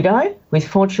was a widow with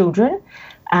 4 children.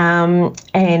 And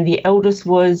the eldest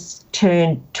was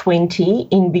turned 20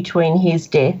 in between his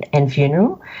death and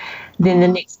funeral. Then the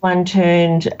next one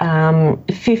turned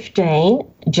 15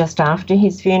 just after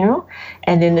his funeral.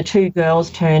 And then the 2 girls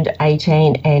turned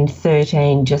 18 and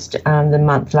 13 just the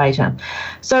month later.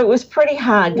 So it was pretty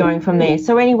hard going from there.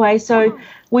 So anyway, so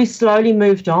we slowly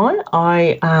moved on.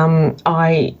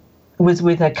 I was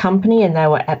with a company and they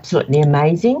were absolutely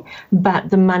amazing, but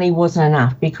the money wasn't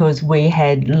enough because we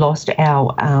had lost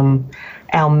our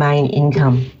main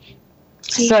income.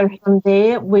 So from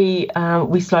there we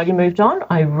slowly moved on.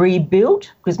 I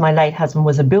rebuilt because my late husband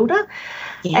was a builder.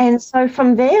 And so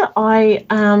from there I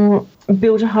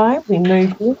built a home. We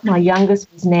moved in. My youngest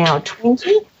was now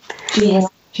 20. She went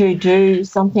to do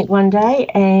something one day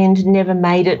and never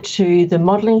made it to the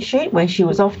modelling shoot where she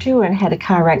was off to, and had a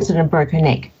car accident and broke her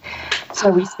neck. So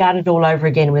we started all over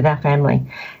again with our family.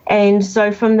 And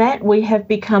so from that, we have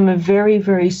become a very,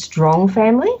 very strong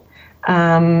family.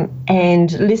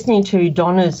 And listening to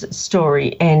Donna's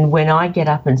story, and when I get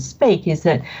up and speak, is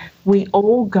that we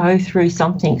all go through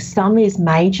something. Some is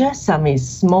major, some is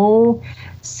small,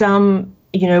 some,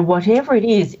 whatever it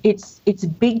is, it's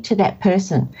big to that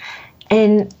person.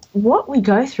 And what we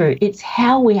go through, it's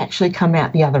how we actually come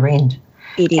out the other end.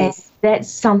 It is. And that's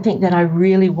something that I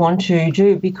really want to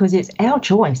do, because it's our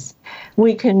choice.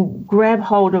 We can grab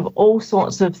hold of all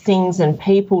sorts of things and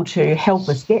people to help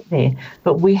us get there,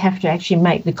 but we have to actually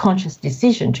make the conscious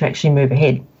decision to actually move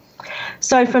ahead.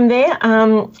 So from there,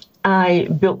 I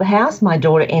built the house. My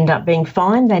daughter ended up being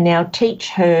fine. They now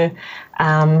teach her,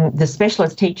 the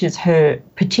specialist teaches her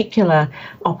particular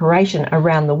operation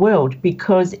around the world,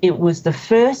 because it was the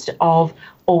first of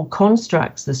all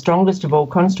constructs, the strongest of all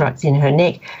constructs in her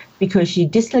neck, because she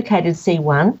dislocated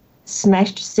C1,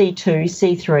 smashed C2,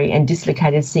 C3, and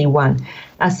dislocated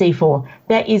C4.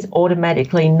 That is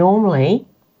automatically, normally,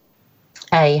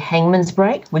 a hangman's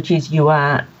break, which is you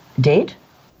are dead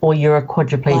or you're a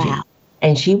quadriplegic. Wow.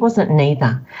 And she wasn't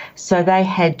neither. So they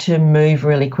had to move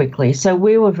really quickly. So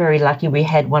we were very lucky. We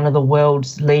had one of the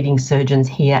world's leading surgeons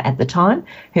here at the time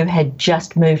who had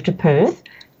just moved to Perth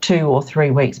 2 or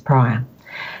 3 weeks prior.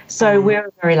 So we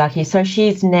were very lucky. So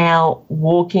she's now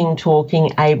walking,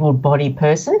 talking, able-bodied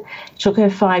person. It took her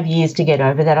 5 years to get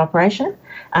over that operation,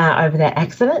 over that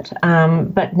accident,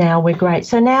 but now we're great.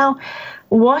 So now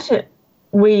what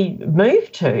we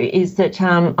moved to is that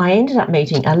I ended up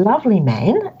meeting a lovely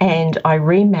man, and I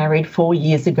remarried 4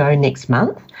 years ago next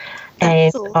month.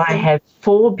 And awesome. I have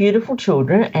 4 beautiful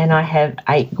children, and I have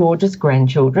 8 gorgeous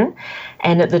grandchildren.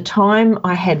 And at the time,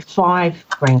 I had 5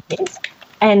 grandkids,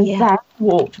 and that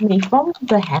walked me from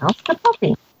the house to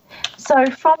puppy. So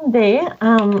from there,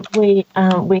 we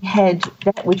had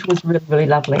that, which was really, really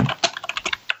lovely.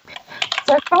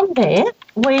 So from there,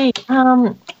 we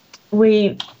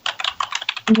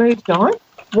moved on.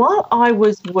 While I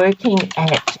was working,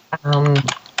 I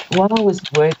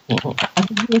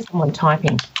can hear someone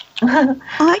typing.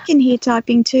 I can hear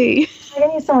typing too. I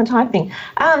can hear someone typing.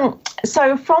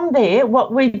 So from there,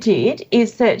 what we did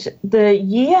is that the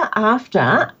year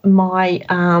after my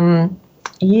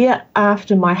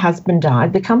husband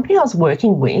died, the company I was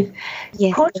working with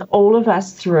put all of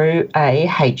us through a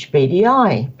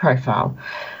HBDI profile.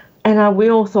 And we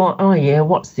all thought, oh, yeah,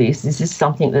 what's this? Is this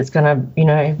something that's going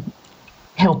to,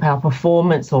 help our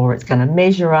performance, or it's going to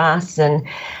measure us? And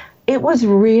it was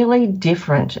really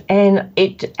different. And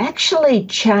it actually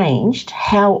changed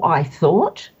how I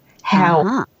thought,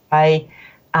 how I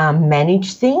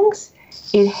managed things.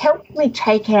 It helped me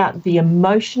take out the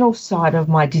emotional side of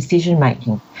my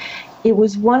decision-making. It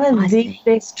was one of the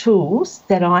best tools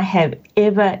that I have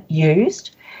ever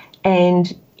used,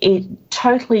 and it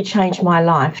totally changed my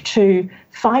life to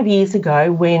 5 years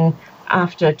ago, when,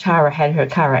 after Tara had her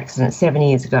car accident 7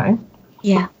 years ago,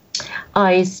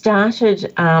 I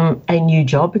started a new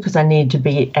job because I needed to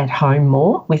be at home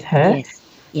more with her. Yes.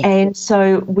 And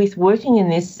so with working in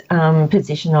this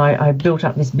position, I built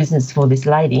up this business for this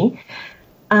lady.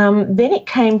 Then it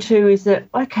came to is that,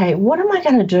 okay, what am I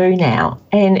going to do now?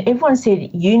 And everyone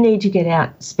said, you need to get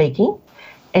out speaking,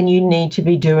 and you need to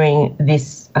be doing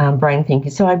this brain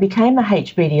thinking. So I became a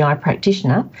HBDI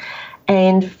practitioner,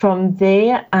 and from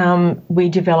there we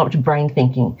developed brain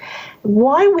thinking.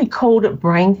 Why we called it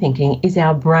brain thinking is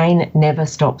our brain never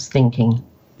stops thinking,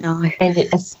 and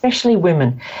especially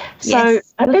women. So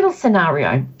a little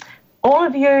scenario. All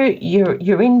of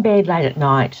you're in bed late at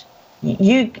night.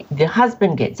 The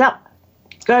husband gets up,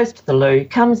 goes to the loo,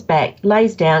 comes back,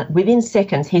 lays down. Within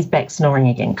seconds, he's back snoring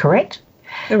again, correct?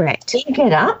 Correct.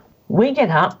 We get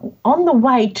up. On the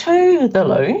way to the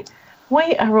loo,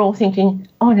 we are all thinking,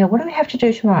 oh, now what do we have to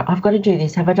do tomorrow? I've got to do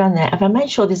this. Have I done that? Have I made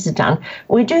sure this is done?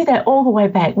 We do that all the way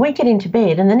back. We get into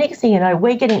bed, and the next thing you know,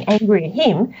 we're getting angry at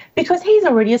him because he's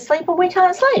already asleep and we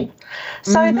can't sleep.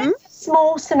 So that's a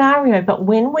small scenario, but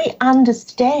when we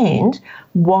understand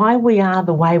why we are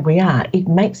the way we are, it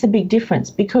makes a big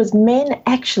difference, because men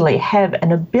actually have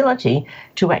an ability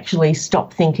to actually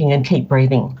stop thinking and keep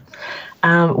breathing.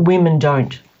 Women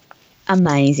don't.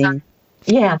 Amazing.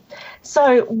 Yeah.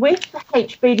 So with the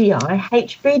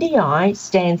HBDI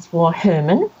stands for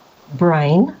Herman,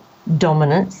 Brain,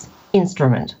 Dominance,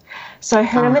 Instrument. So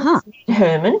Herman,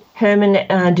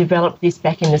 Herman developed this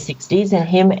back in the 60s, and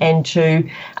him and two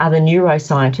other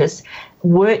neuroscientists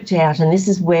worked out, and this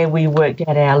is where we worked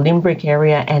out our limbic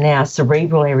area and our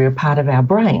cerebral area part of our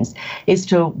brains, as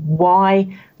to why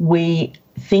we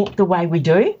think the way we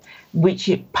do, which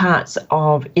parts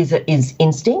of is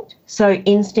instinct. So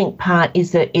instinct part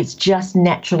is that it's just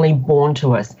naturally born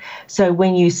to us. So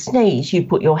when you sneeze, you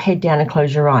put your head down and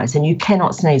close your eyes, and you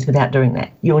cannot sneeze without doing that.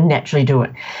 You'll naturally do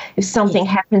it. If something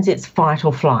happens, it's fight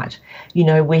or flight. You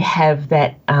know, we have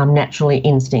that naturally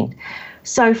instinct.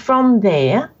 So from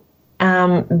there,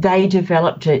 they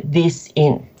developed this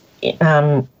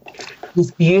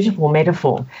this beautiful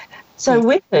metaphor. So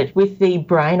with the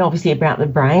brain, obviously about the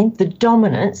brain, the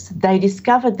dominance, they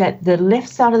discovered that the left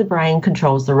side of the brain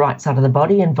controls the right side of the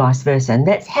body and vice versa. And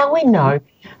that's how we know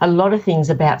a lot of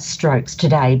things about strokes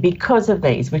today because of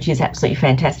these, which is absolutely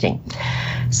fantastic.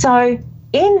 So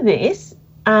in this,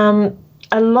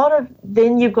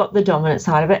 then you've got the dominant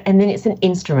side of it, and then it's an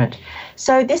instrument.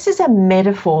 So this is a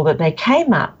metaphor that they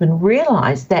came up and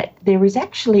realised that there is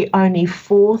actually only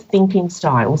 4 thinking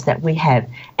styles that we have,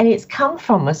 and it's come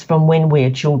from us from when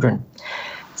we're children.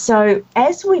 So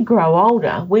as we grow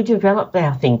older, we develop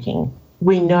our thinking.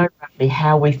 We know roughly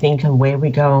how we think and where we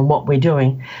go and what we're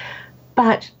doing.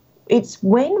 But it's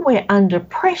when we're under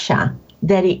pressure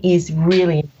that it is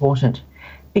really important.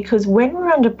 Because when we're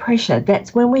under pressure,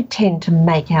 that's when we tend to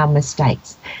make our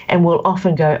mistakes. And we'll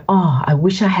often go, oh, I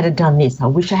wish I had done this. I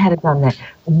wish I had done that.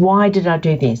 Why did I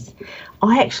do this?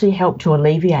 I actually helped to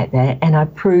alleviate that, and I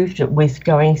proved it with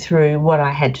going through what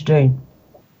I had to do.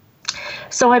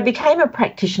 So I became a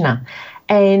practitioner,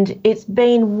 and it's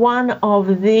been one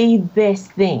of the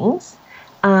best things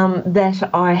that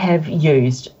I have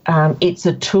used. It's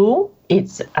a tool.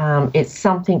 It's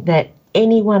something that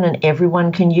anyone and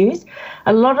everyone can use.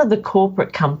 A lot of the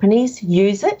corporate companies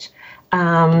use it,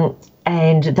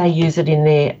 and they use it in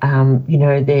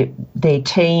their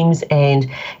teams, and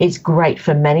it's great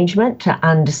for management to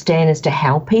understand as to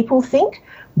how people think,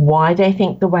 why they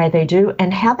think the way they do,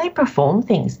 and how they perform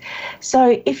things.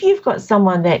 So if you've got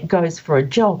someone that goes for a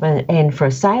job and for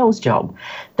a sales job,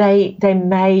 they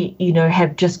may,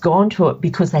 have just gone to it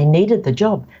because they needed the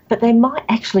job, but they might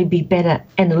actually be better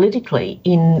analytically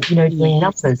in, doing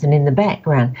numbers and in the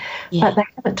background. Yeah. But they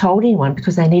haven't told anyone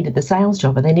because they needed the sales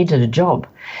job or they needed a job.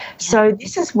 Yeah. So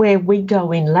this is where we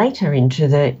go in later into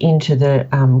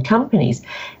the companies.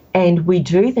 And we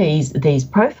do these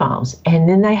profiles, and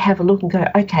then they have a look and go,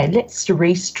 okay, let's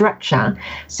restructure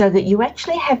so that you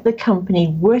actually have the company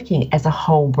working as a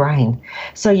whole brain.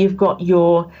 So you've got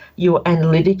your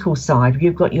analytical side,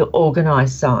 you've got your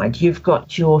organised side, you've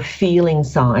got your feeling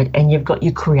side, and you've got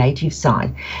your creative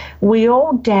side. We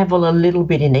all dabble a little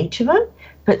bit in each of them,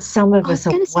 but some of us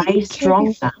are way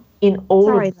stronger in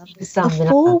all of these.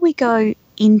 Before we go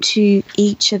into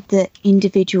each of the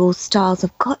individual styles,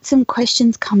 I've got some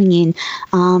questions coming in,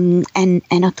 and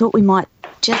I thought we might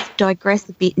just digress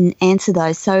a bit and answer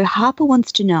those. So Harper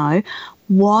wants to know,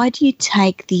 why do you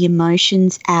take the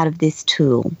emotions out of this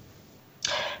tool?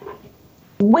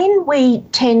 When we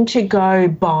tend to go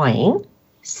buying,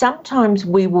 sometimes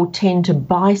we will tend to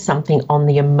buy something on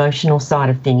the emotional side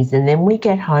of things, and then we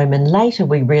get home and later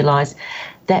we realise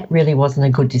that really wasn't a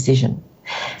good decision.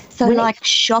 So like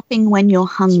shopping when you're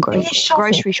hungry,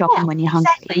 grocery shopping when you're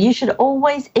hungry. Exactly. You should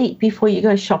always eat before you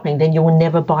go shopping, then you will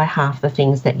never buy half the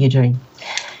things that you're doing.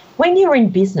 When you're in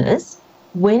business,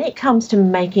 when it comes to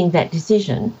making that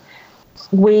decision,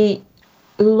 a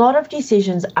lot of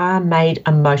decisions are made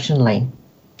emotionally,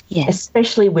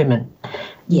 especially women.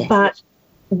 Yes. But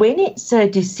when it's a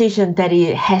decision that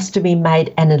it has to be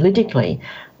made analytically,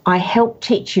 I help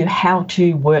teach you how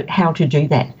to do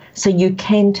that. So you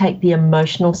can take the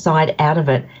emotional side out of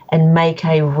it and make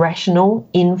a rational,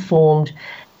 informed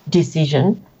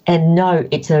decision, and know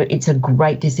it's a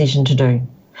great decision to do.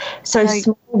 So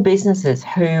small businesses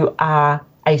who are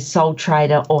a sole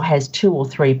trader or has 2 or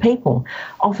 3 people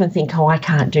often think, I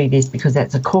can't do this because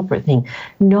that's a corporate thing.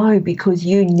 No, because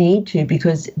you need to,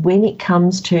 because when it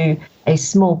comes to a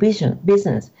small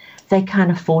business, they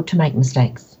can't afford to make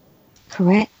mistakes.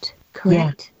 Correct.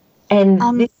 Yeah. And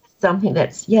this is something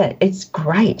that's, it's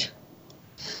great.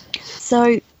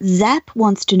 So Zap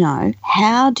wants to know,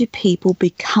 how do people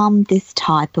become this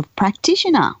type of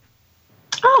practitioner?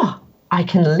 Oh, I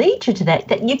can lead you to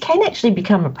that you can actually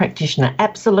become a practitioner.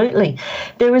 Absolutely.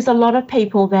 There is a lot of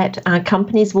people that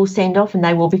companies will send off, and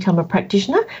they will become a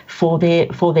practitioner for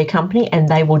their company, and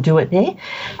they will do it there.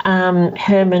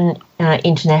 Herman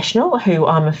International, who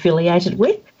I'm affiliated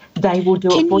with, they will do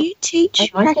it for you. Can you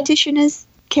teach practitioners,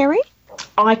 Kerry?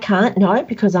 I can't, no,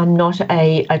 because I'm not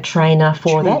a trainer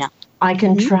for that. I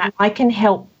can I can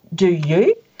help do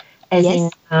you, as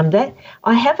Yes. in that.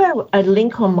 I have a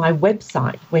link on my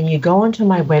website. When you go onto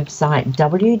my website,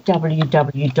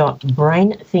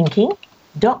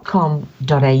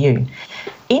 www.brainthinking.com.au,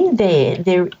 in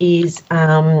there is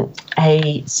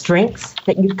a strengths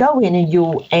that you go in and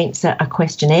you'll answer a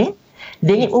questionnaire.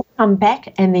 Then it will come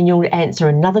back and then you'll answer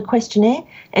another questionnaire.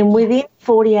 And within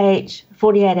 48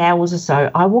 hours or so,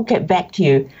 I will get back to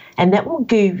you, and that will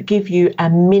give you a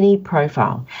mini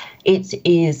profile. It's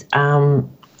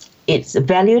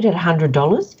valued at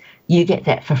 $100. You get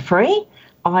that for free.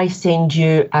 I send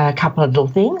you a couple of little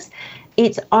things.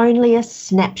 It's only a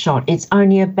snapshot. It's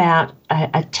only about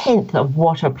a tenth of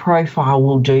what a profile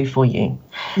will do for you.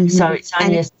 Mm-hmm. So it's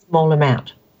only a small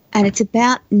amount. And it's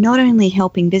about not only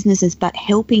helping businesses, but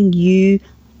helping you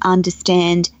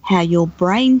understand how your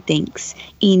brain thinks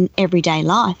in everyday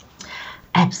life.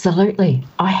 Absolutely.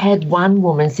 I had one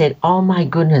woman said, oh my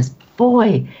goodness,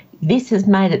 boy, this has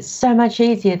made it so much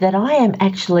easier that I am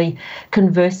actually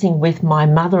conversing with my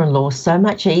mother-in-law so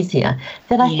much easier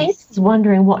that I think she's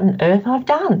wondering what on earth I've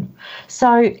done.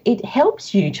 So it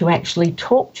helps you to actually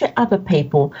talk to other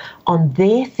people on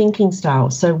their thinking style.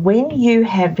 So when you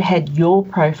have had your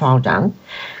profile done,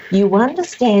 you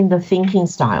understand the thinking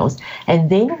styles, and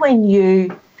then when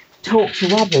you talk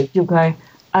to others, you'll go,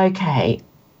 okay,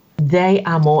 they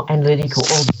are more analytical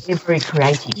or they're very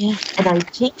creative. Yeah. And I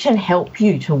teach and help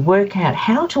you to work out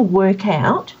how they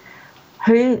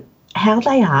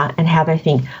are and how they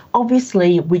think.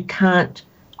 Obviously, we can't,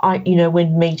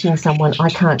 when meeting someone, I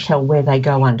can't tell where they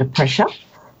go under pressure.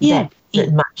 Yeah.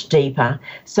 That's much deeper.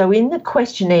 So in the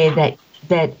questionnaire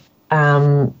that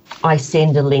I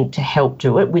send a link to help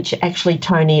do it, which actually,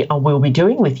 Tony, I will be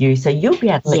doing with you. So you'll be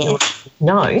able to let you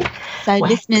know. So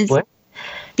listeners,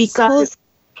 because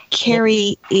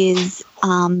Kerry is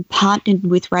partnered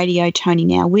with Radio Tony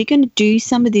now, we're going to do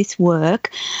some of this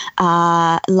work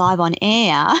live on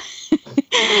air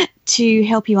to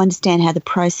help you understand how the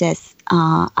process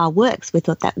works. We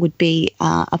thought that would be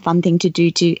a fun thing to do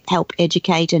to help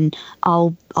educate, and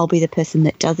I'll be the person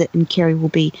that does it, and Kerry will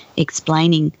be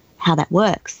explaining how that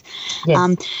works.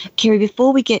 Yes. Kerry,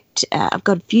 before we get, I've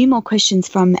got a few more questions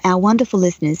from our wonderful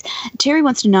listeners. Terry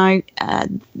wants to know,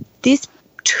 this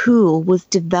tool was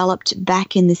developed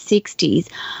back in the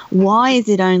 60s. Why is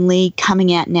it only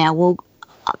coming out now? Well,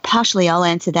 partially I'll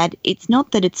answer that. It's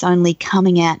not that it's only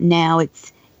coming out now.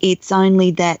 It's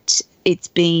only that it's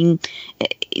being...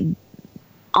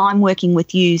 I'm working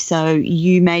with you, so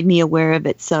you made me aware of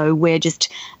it. So we're just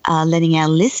letting our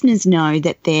listeners know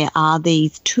that there are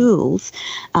these tools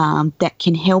that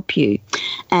can help you.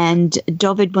 And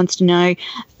David wants to know,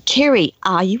 Kerry,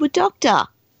 are you a doctor?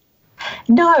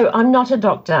 No, I'm not a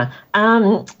doctor.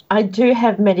 I do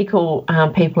have medical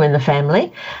people in the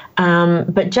family.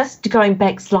 But just going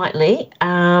back slightly,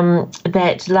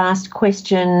 that last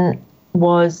question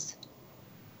was...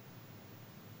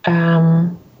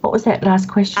 what was that last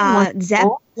question? Zap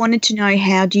wanted to know,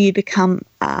 how do you become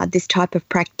this type of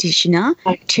practitioner?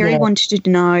 Terry wanted to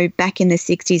know, back in the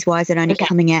 60s, why is it only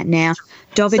coming out now?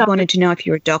 David wanted to know if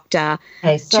you're a doctor.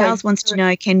 Charles wants to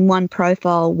know, can one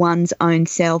profile one's own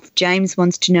self? James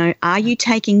wants to know, are you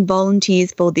taking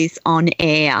volunteers for this on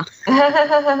air?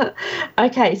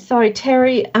 Okay, so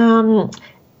Terry,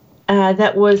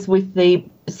 that was with the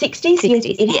 60s. Yes,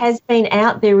 it has been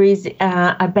out. There is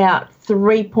about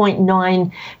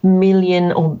 3.9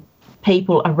 million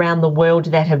people around the world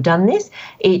that have done this.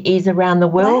 It is around the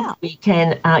world. Wow. We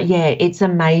can, it's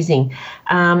amazing.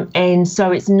 And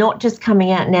so it's not just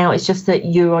coming out now. It's just that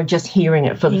you are just hearing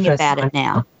it for the first time. About it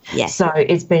now. Yes. So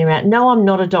it's been around. No, I'm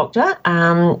not a doctor.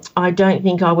 I don't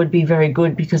think I would be very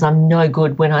good, because I'm no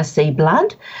good when I see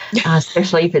blood,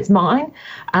 especially if it's mine.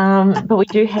 But we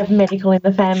do have medical in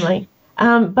the family.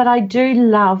 But I do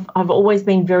love, I've always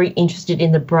been very interested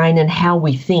in the brain and how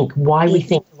we think, why we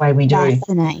think the way we do.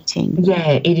 Fascinating.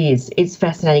 Yeah, it is. It's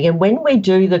fascinating. And when we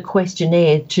do the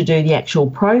questionnaire to do the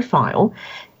actual profile,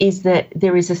 is that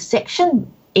there is a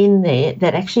section in there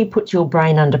that actually puts your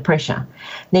brain under pressure.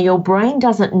 Now, your brain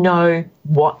doesn't know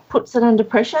what puts it under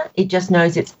pressure. It just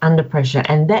knows it's under pressure.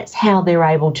 And that's how they're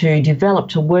able to develop,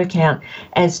 to work out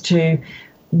as to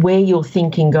where your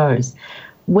thinking goes.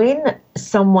 When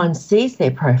someone sees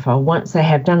their profile, once they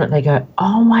have done it, they go,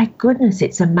 oh, my goodness,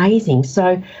 it's amazing.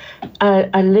 So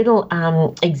a little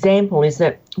example is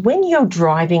that when you're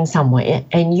driving somewhere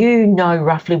and you know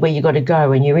roughly where you've got to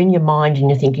go, and you're in your mind and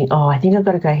you're thinking, oh, I think I've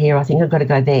got to go here, I think I've got to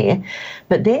go there.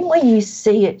 But then when you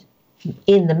see it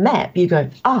in the map, you go,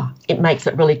 it makes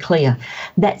it really clear.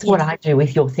 That's what I do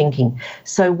with your thinking.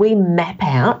 So we map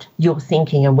out your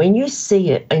thinking, and when you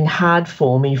see it in hard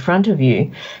form in front of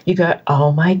you, you go,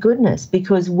 oh my goodness,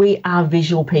 because we are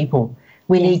visual people.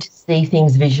 We need to see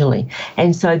things visually.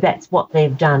 And so that's what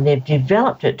they've done. They've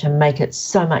developed it to make it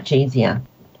so much easier.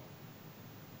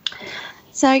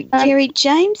 So, Kerry,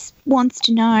 James wants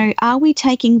to know, are we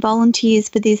taking volunteers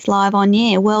for this live on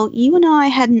air? Well, you and I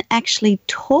hadn't actually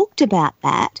talked about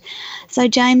that. So,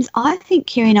 James, I think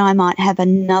Kerry and I might have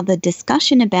another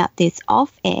discussion about this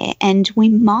off air, and we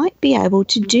might be able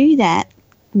to do that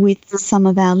with some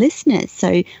of our listeners.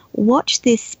 So watch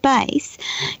this space.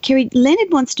 Kerry,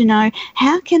 Leonard wants to know,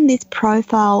 how can this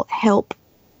profile help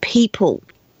people?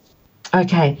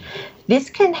 Okay, this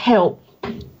can help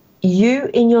you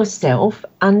in yourself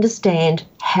understand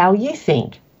how you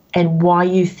think and why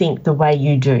you think the way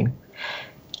you do.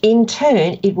 In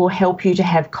turn, it will help you to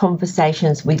have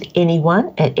conversations with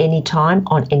anyone at any time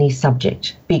on any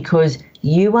subject, because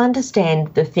you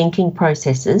understand the thinking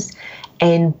processes,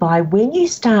 and by when you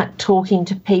start talking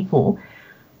to people,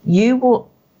 you will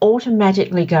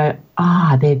automatically go,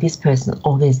 they're this person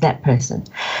or there's that person.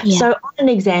 Yeah. So on an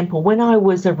example, when I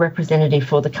was a representative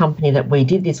for the company that we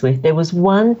did this with, there was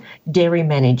one dairy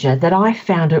manager that I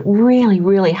found it really,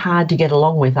 really hard to get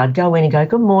along with. I'd go in and go,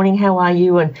 good morning, how are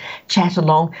you, and chat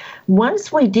along.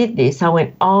 Once we did this, I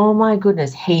went, oh my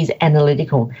goodness, he's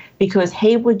analytical, because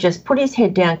he would just put his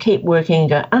head down, keep working and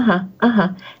go,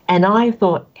 and I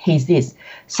thought, he's this.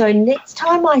 So next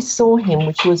time I saw him,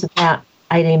 which was about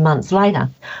 18 months later,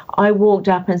 I walked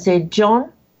up and said,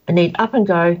 John, I need up and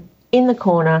go in the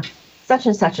corner, such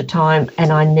and such a time,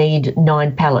 and I need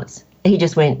 9 pallets. He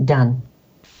just went, done.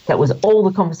 That was all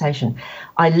the conversation.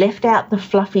 I left out the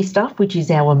fluffy stuff, which is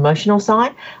our emotional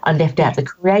side. I left out the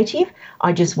creative.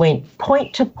 I just went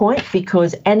point to point,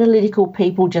 because analytical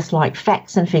people just like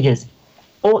facts and figures.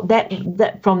 Or that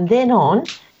from then on,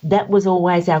 that was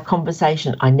always our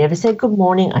conversation. I never said good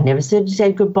morning. I never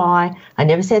said goodbye. I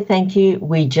never said thank you.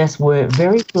 We just were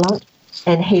very blunt,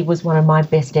 and he was one of my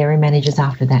best dairy managers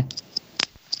after that.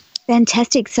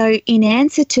 Fantastic. So in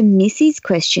answer to Missy's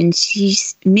question,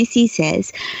 Missy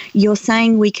says, you're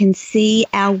saying we can see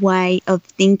our way of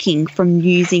thinking from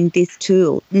using this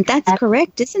tool. And that's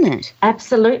correct, isn't it?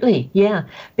 Absolutely, yeah.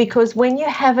 Because when you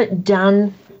have it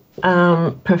done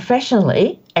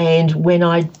professionally, and when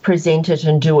I present it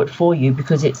and do it for you,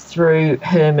 because it's through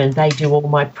Herman, they do all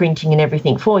my printing and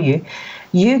everything for you,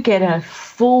 you get a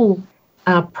full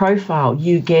profile.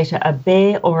 You get a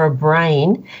bear or a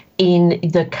brain in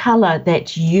the colour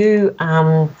that you,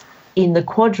 in the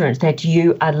quadrants that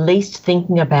you are least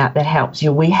thinking about, that helps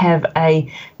you. We have a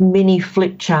mini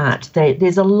flip chart.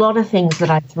 There's a lot of things that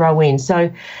I throw in. So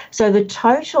the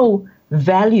total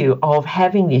value of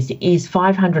having this is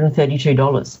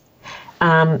 $532.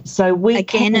 So we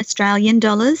again, Australian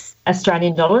dollars.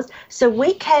 So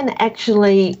we can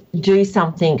actually do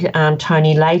something,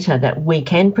 Tony, later that we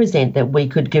can present, that we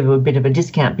could give a bit of a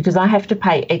discount, because I have to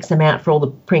pay X amount for all the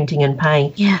printing and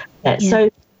paying. That. Yeah.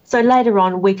 So later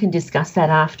on we can discuss that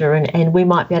after, and we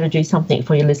might be able to do something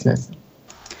for your listeners.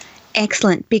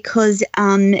 Excellent, because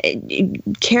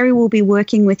Kerry will be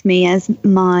working with me as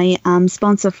my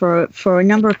sponsor for a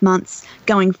number of months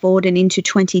going forward and into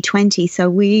 2020. So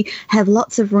we have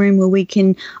lots of room where we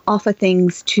can offer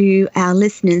things to our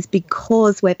listeners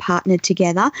because we're partnered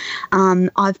together.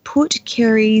 I've put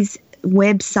Kerry's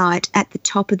website at the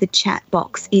top of the chat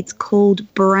box. It's called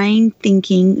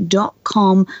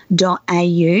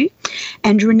brainthinking.com.au.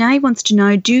 And Renee wants to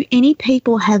know, do any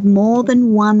people have more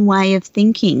than one way of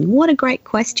thinking? What a great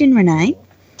question, Renee.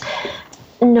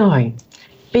 No,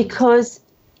 because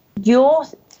your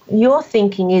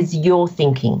thinking is your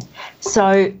thinking.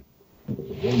 So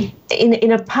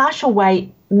in a partial way,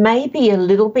 maybe a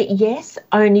little bit yes,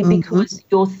 only because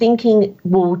your thinking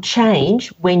will change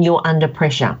when you're under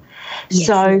pressure. Yes.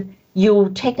 So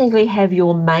you'll technically have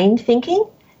your main thinking,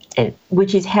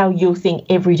 which is how you'll think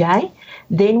every day.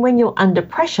 Then when you're under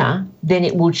pressure, then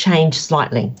it will change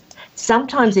slightly.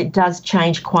 Sometimes it does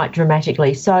change quite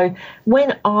dramatically. So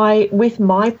with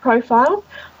my profile,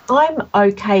 I'm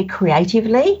okay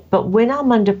creatively, but when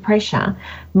I'm under pressure,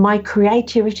 my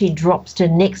creativity drops to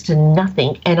next to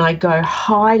nothing, and I go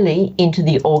highly into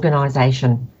the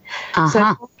organisation. So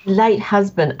my late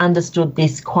husband understood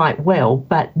this quite well,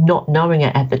 but not knowing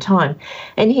it at the time.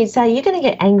 And he'd say, you're going to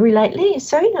get angry lately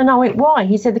soon? And I went, why?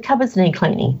 He said, the cupboards need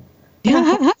cleaning.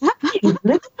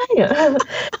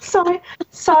 So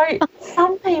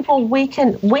some people, we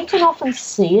can often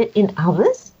see it in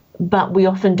others, but we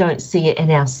often don't see it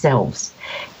in ourselves.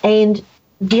 And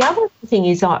the other thing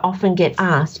is I often get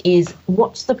asked is,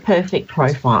 what's the perfect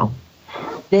profile?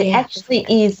 There actually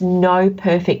is no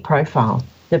perfect profile.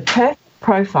 The perfect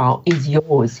profile is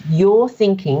yours. Your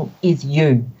thinking is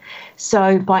you.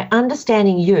 So by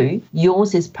understanding you,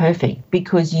 yours is perfect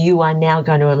because you are now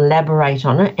going to elaborate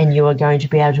on it and you are going to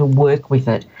be able to work with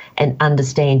it and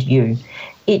understand you.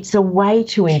 It's a way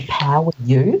to empower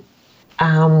you.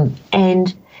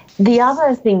 And the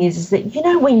other thing is that, you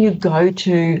know, when you go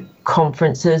to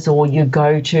conferences or you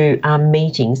go to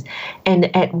meetings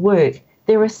and at work,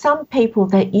 there are some people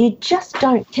that you just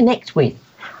don't connect with,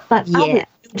 but others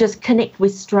you just connect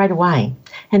with straight away.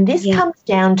 And this comes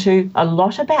down to a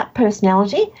lot about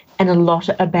personality and a lot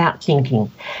about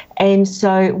thinking. And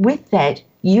so with that,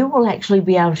 you will actually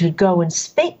be able to go and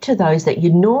speak to those that you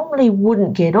normally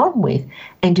wouldn't get on with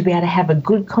and to be able to have a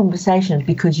good conversation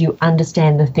because you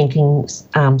understand the thinking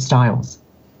styles.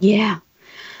 Yeah.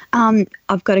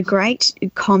 I've got a great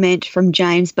comment from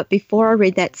James, but before I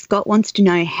read that, Scott wants to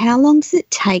know, how long does it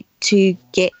take to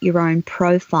get your own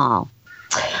profile?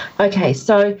 Okay,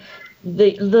 so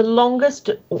the longest,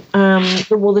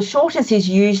 the shortest is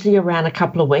usually around a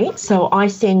couple of weeks. So I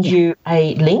send you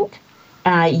a link.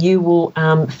 You will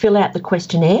fill out the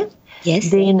questionnaire.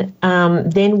 Yes. Then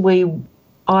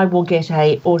I will get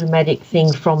a automatic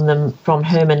thing from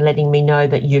Herman letting me know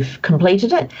that you've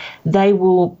completed it. They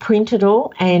will print it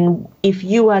all, and if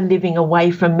you are living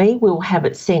away from me, we'll have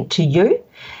it sent to you.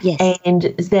 Yes. And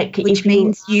that which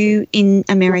means you in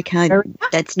America,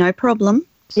 that's no problem.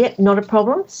 Yep, not a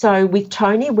problem. So with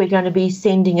Tony, we're going to be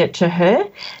sending it to her.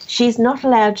 She's not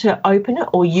allowed to open it,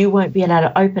 or you won't be allowed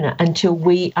to open it until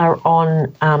we are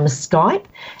on Skype,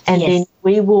 and then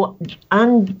we will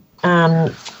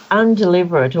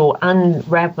undeliver it or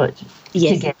unwrap it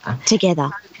together.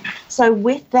 So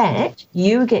with that,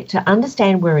 you get to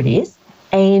understand where it is,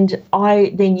 and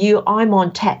I'm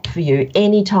on tap for you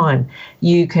anytime.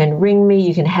 You can ring me,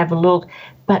 you can have a look,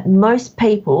 but most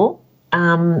people,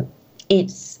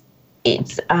 does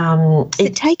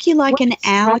it take you like an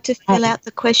hour to fill out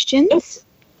the questions?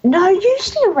 No,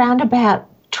 usually around about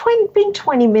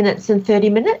 20 minutes and 30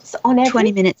 minutes on average.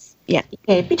 20 minutes, yeah.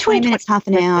 Yeah, between 20 minutes, half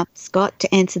an hour, Scott,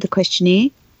 to answer the questionnaire.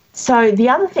 So the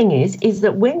other thing is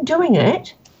that when doing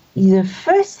it, your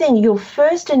first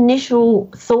initial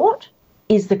thought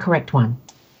is the correct one.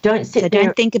 Don't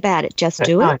think about it, just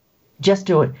do it. No, just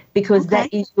do it, because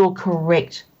that is your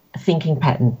correct thinking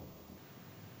pattern.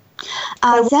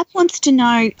 Zap wants to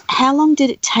know, how long did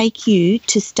it take you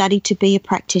to study to be a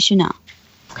practitioner?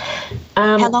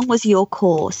 How long was your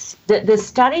course? The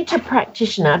study to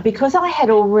practitioner, because I had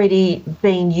already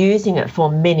been using it for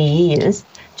many years,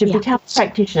 to become a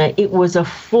practitioner, it was a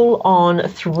full-on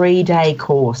 3-day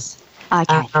course.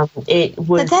 Okay.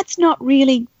 But that's not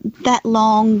really that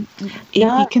long if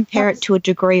you compare it to a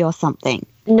degree or something.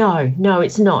 No,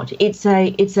 it's not. It's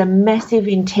a massive,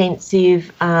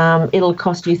 intensive. It'll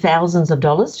cost you thousands of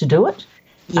dollars to do it.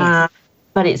 Yes.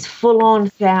 But it's full on.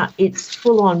 It's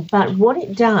full on. But what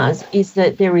it does is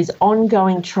that there is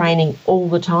ongoing training all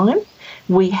the time.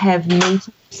 We have meetings,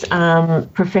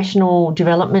 professional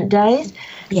development days.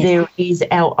 Yes. There is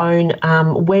our own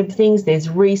web things. There's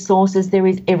resources. There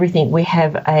is everything. We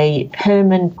have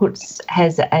Herman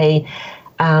has a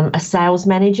sales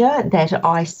manager that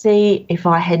I see if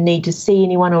I need to see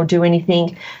anyone or do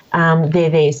anything. They're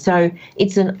there. So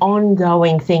it's an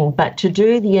ongoing thing. But to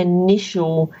do the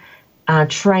initial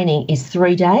training is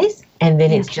 3 days, and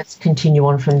then it's just continue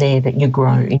on from there that you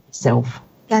grow in yourself.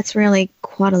 That's really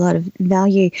quite a lot of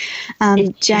value.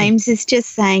 James is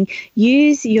just saying,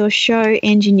 use your show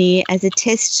engineer as a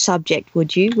test subject,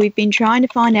 would you? We've been trying to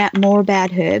find out more about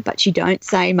her, but she don't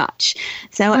say much.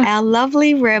 So our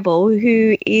lovely Rebel,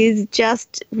 who is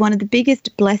just one of the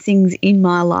biggest blessings in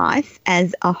my life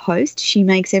as a host, she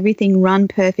makes everything run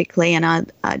perfectly, and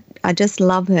I just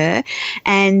love her.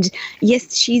 And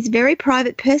yes, she's a very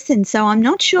private person, so I'm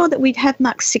not sure that we'd have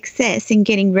much success in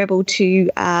getting Rebel to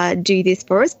do this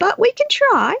for us, but we can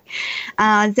try.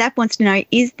 Zap wants to know,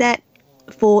 is that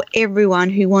for everyone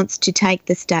who wants to take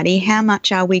the study? How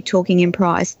much are we talking in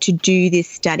price to do this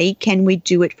study? Can we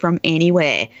do it from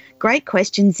anywhere? Great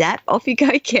question, Zap. Off you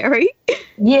go, Kerry.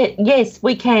 Yes,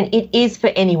 we can. It is for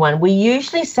anyone. We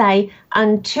usually say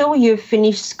until you've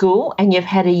finished school and you've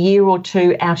had a year or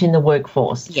two out in the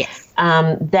workforce. Yes.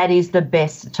 That is the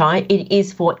best time. It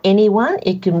is for anyone.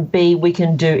 We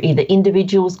can do either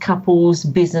individuals, couples,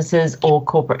 businesses, or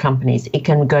corporate companies. It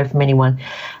can go from anyone.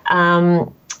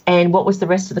 And what was the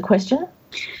rest of the question?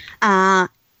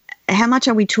 how much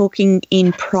are we talking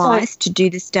in price to do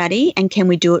the study, and can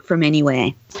we do it from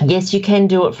anywhere? Yes, you can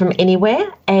do it from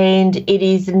anywhere, and it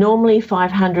is normally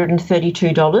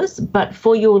 $532. But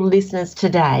for your listeners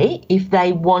today, if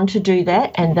they want to do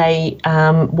that and they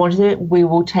want to do it, we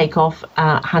will take off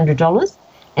 $100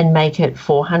 and make it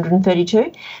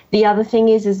 $432. The other thing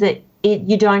is that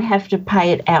you don't have to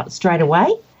pay it out straight away.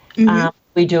 Mm-hmm.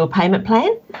 We do a payment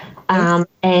plan,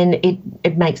 and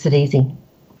it makes it easy.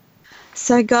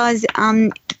 So, guys,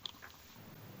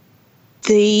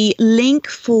 the link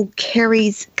for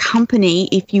Kerry's company,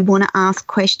 if you want to ask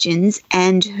questions,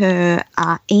 and her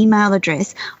email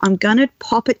address, I'm going to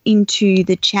pop it into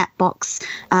the chat box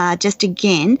just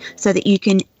again so that you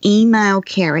can email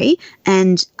Kerry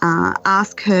and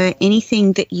ask her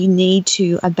anything that you need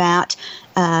to about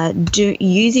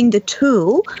using the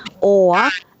tool or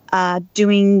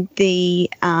doing the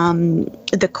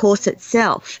course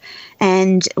itself.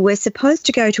 And we're supposed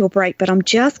to go to a break, but I'm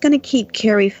just going to keep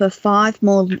Kerry for 5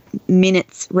 more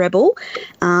minutes, Rebel.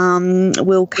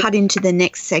 We'll cut into the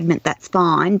next segment, that's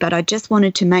fine, but I just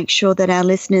wanted to make sure that our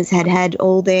listeners had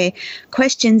all their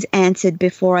questions answered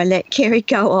before I let Kerry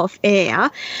go off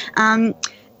air.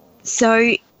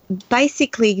 So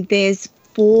basically there's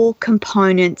 4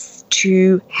 components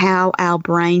to how our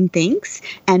brain thinks,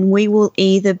 and we will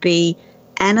either be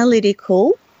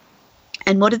analytical,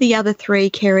 and what are the other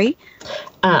 3, Kerry?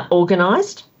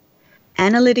 Organised.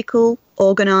 Analytical,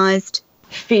 organised.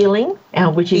 Feeling,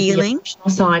 which is the emotional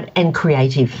side, and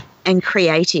creative. And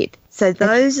creative. So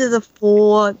those are the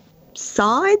 4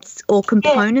 sides or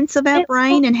components of our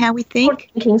brain and how we think.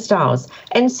 Thinking styles.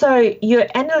 And so your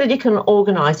analytical and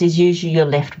organised is usually your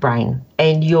left brain,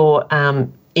 and your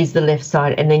is the left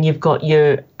side, and then you've got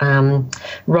your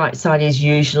right side is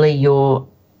usually your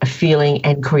feeling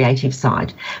and creative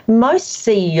side. Most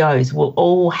CEOs will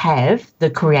all have the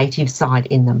creative side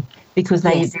in them because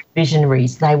they're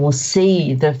visionaries. They will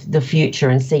see the future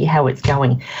and see how it's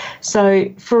going.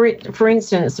 So, for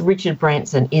instance, Richard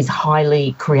Branson is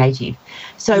highly creative.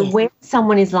 So when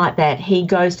someone is like that, he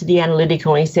goes to the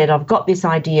analytical and he said, I've got this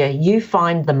idea. You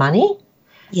find the money.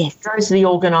 Yes. Goes to the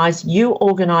organised. You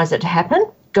organise it to happen.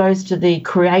 Goes to the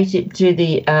creative, to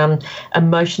the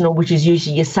emotional, which is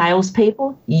usually your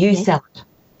salespeople. You sell it,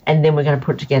 and then we're going to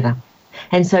put it together.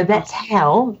 And so that's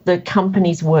how the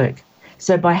companies work.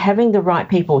 So by having the right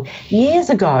people, years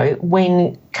ago,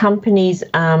 when companies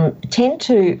tend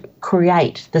to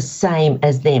create the same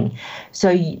as them,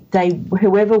 so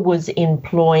whoever was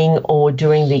employing or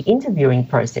doing the interviewing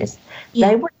process,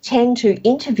 they would tend to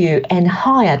interview and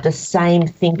hire the same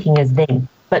thinking as them,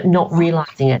 but not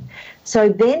realising it. So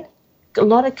then a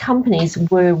lot of companies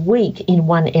were weak in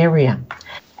one area.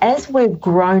 As we've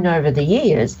grown over the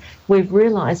years, we've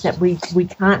realised that we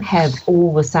can't have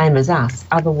all the same as us,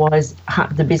 otherwise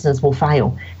the business will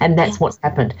fail. And that's what's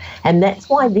happened. And that's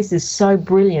why this is so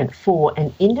brilliant for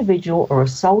an individual or a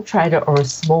sole trader or a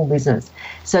small business,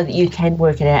 so that you can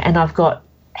work it out. And I've got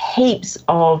heaps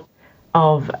of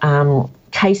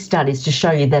case studies to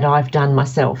show you that I've done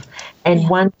myself. And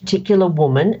one particular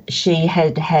woman, she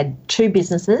had 2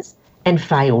 businesses and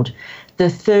failed. The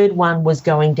third one was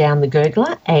going down the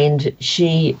gurgler, and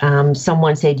she,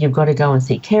 someone said, you've got to go and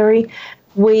see Kerry.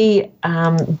 We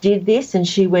did this, and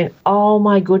she went, oh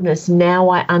my goodness, now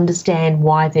I understand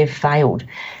why they've failed.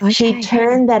 Okay. She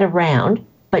turned that around,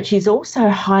 but she's also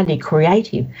highly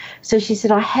creative. So she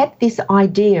said, I had this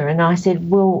idea, and I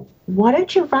said, well, why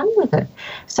don't you run with it?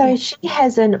 So she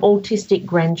has an autistic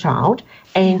grandchild,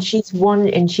 and she's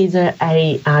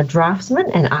a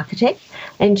draftsman and architect,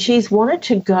 and she's wanted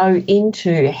to go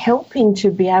into helping to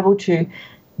be able to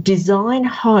design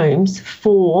homes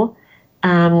for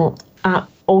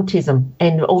autism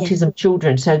and autism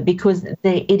children. So because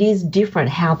it is different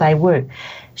how they work.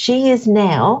 She has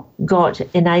now got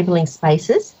enabling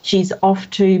spaces. She's off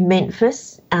to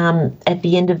Memphis at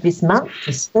the end of this month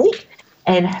to speak.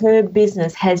 And her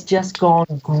business has just gone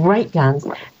great guns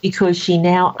because she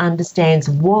now understands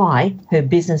why her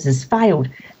business has failed,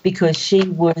 because she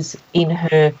was in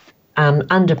her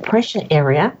under pressure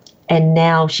area, and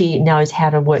now she knows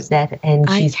how to work that. And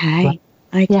she's okay.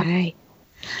 Yeah.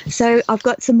 So I've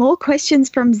got some more questions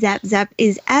from Zap. Zap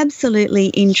is absolutely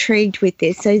intrigued with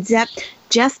this. So Zap,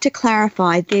 just to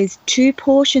clarify, there's two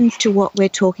portions to what we're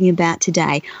talking about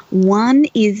today. One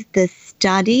is the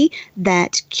study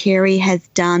that Kerry has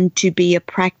done to be a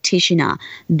practitioner.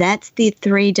 That's the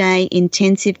 3-day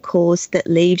intensive course that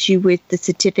leaves you with the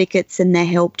certificates and the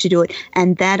help to do it.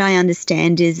 And that, I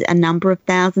understand, is a number of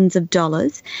thousands of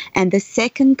dollars. And the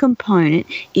second component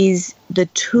is the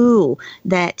tool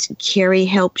that Kerry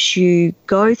helps you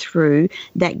go through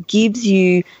that gives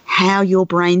you how your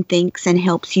brain thinks and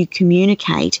helps you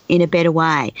communicate in a better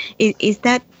way.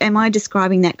 Am I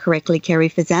describing that correctly, Kerry,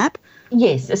 for Zap?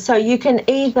 Yes, so you can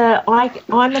either,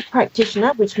 I'm a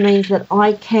practitioner, which means that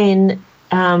I can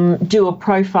do a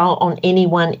profile on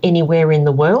anyone anywhere in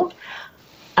the world,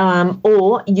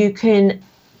 or you can,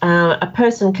 a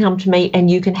person come to me and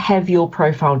you can have your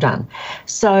profile done.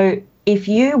 So if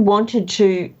you wanted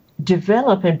to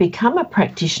develop and become a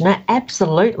practitioner,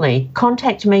 absolutely,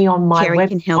 contact me on my website. Kerry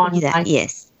can help you that,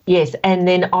 yes. Yes, and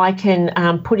then I can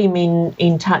put him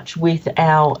in touch with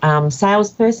our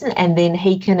salesperson, and then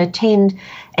he can attend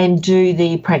and do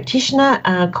the practitioner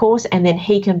course, and then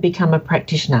he can become a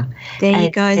practitioner. There you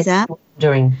go, Zap.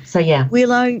 Doing so, yeah.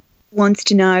 Willow wants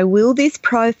to know: will this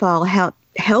profile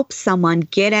help someone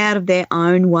get out of their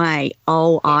own way?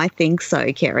 Oh, I think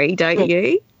so, Kerry. Don't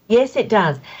you? Yes, it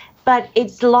does. But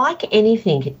it's like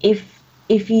anything. It's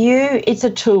a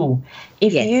tool.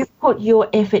 If you put your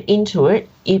effort into it,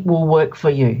 it will work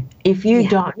for you. If you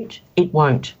don't, it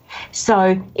won't.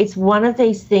 So it's one of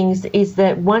these things is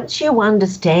that once you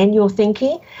understand your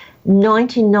thinking,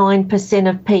 99%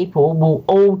 of people will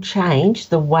all change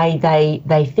the way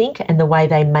they think and the way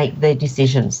they make their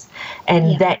decisions.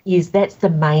 And that's the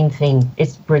main thing.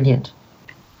 It's brilliant.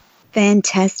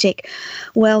 Fantastic.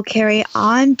 Well, Kerry,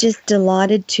 I'm just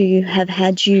delighted to have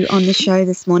had you on the show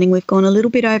this morning. We've gone a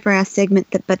little bit over our segment,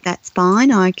 but that's fine.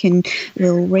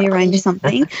 We'll rearrange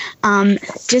something.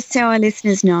 Just so our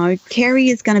listeners know,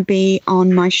 Kerry is going to be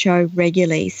on my show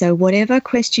regularly. So whatever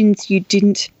questions you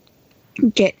didn't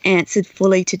get answered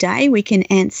fully today, we can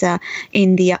answer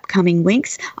in the upcoming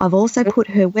weeks. I've also put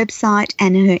her website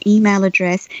and her email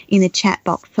address in the chat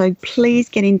box, so please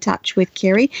get in touch with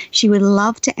Kerry. She would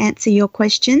love to answer your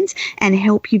questions and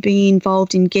help you be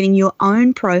involved in getting your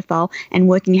own profile and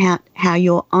working out how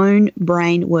your own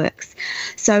brain works.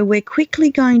 So we're quickly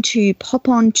going to pop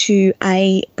on to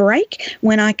a break.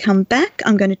 When I come back,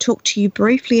 I'm going to talk to you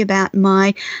briefly about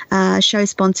my show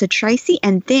sponsor, Tracy,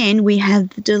 and then we have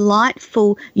the delightful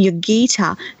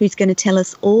Yogita, who's going to tell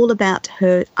us all about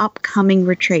her upcoming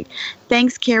retreat.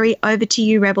 Thanks, Kerry. Over to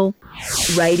you, Rebel.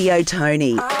 Radio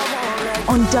Tony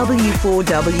on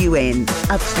W4WN,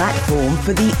 a platform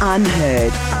for the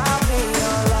unheard.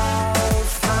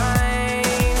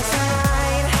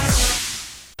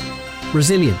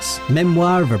 Resilience,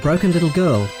 Memoir of a Broken Little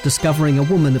Girl, Discovering a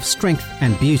Woman of Strength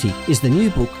and Beauty is the new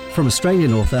book from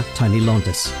Australian author Tony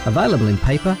Lontis. Available in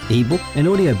paper, ebook and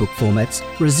audiobook formats,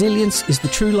 Resilience is the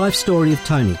true life story of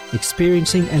Tony,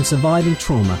 experiencing and surviving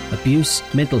trauma, abuse,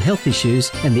 mental health issues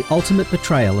and the ultimate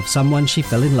betrayal of someone she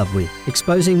fell in love with.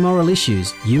 Exposing moral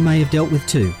issues you may have dealt with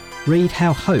too. Read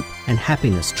how hope and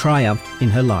happiness triumph in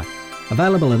her life.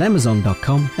 Available at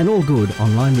Amazon.com and all good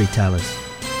online retailers.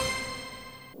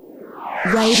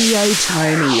 Radio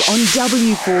Tony on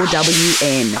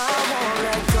W4WN.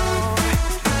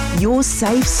 Your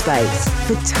safe space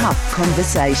for tough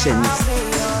conversations.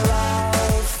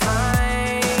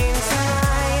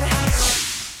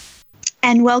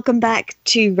 And welcome back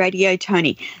to Radio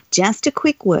Tony. Just a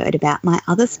quick word about my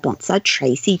other sponsor,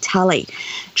 Tracy Tully.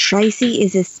 Tracy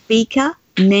is a speaker,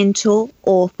 mentor,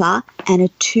 author, and a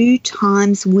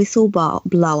 2-times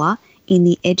whistleblower in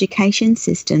the education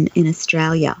system in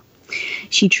Australia.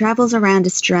 She travels around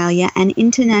Australia and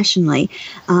internationally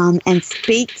and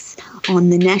speaks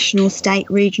on the national, state,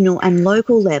 regional and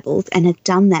local levels, and has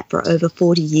done that for over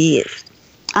 40 years.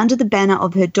 Under the banner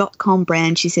of her .com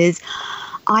brand, she says,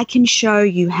 I can show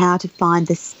you how to find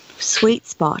the sweet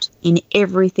spot in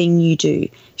everything you do.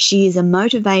 She is a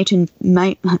motivation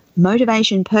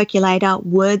percolator,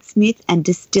 wordsmith and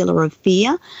distiller of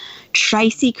fear.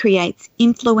 Tracy creates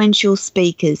influential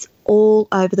speakers all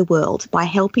over the world by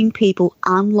helping people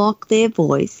unlock their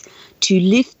voice to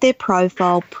lift their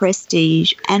profile,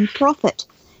 prestige and profit.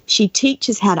 She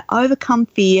teaches how to overcome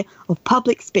fear of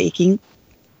public speaking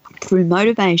through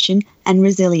motivation and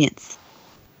resilience.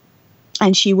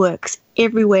 And she works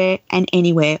everywhere and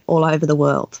anywhere all over the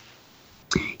world.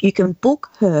 You can book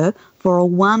her for a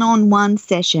one-on-one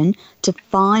session to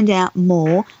find out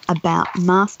more about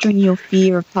mastering your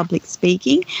fear of public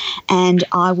speaking, and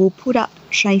I will put up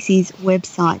Tracy's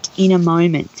website in a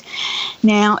moment.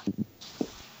 Now,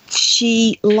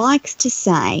 she likes to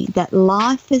say that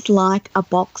life is like a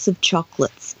box of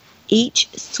chocolates. Each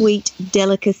sweet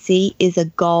delicacy is a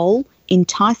goal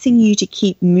enticing you to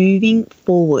keep moving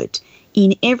forward.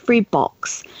 In every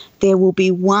box, there will be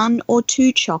 1 or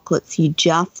 2 chocolates you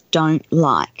just don't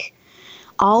like.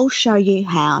 I'll show you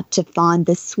how to find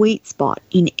the sweet spot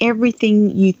in everything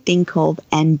you think of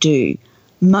and do.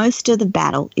 Most of the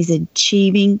battle is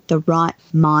achieving the right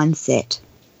mindset.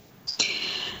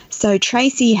 So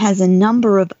Tracy has a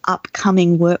number of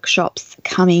upcoming workshops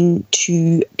coming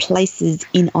to places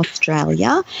in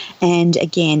Australia. And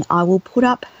again, I will put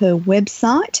up her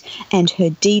website and her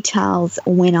details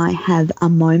when I have a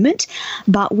moment.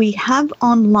 But we have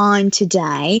online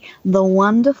today the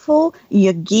wonderful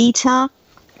Yogita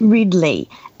Ridley.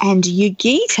 And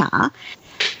Yogita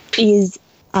is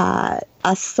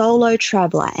a solo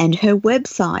traveller, and her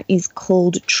website is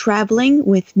called Travelling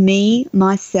with Me,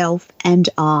 Myself and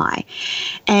I.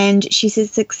 And she's a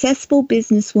successful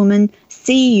businesswoman,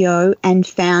 CEO and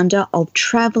founder of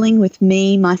Travelling with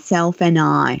Me, Myself and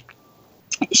I.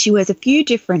 She wears a few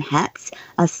different hats,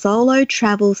 a solo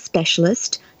travel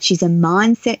specialist. She's a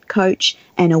mindset coach,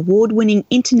 an award-winning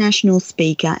international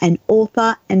speaker, an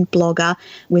author and blogger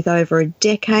with over a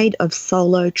decade of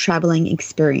solo travelling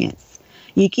experience.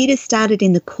 Yogita started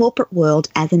in the corporate world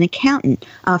as an accountant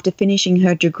after finishing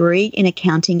her degree in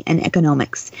accounting and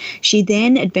economics. She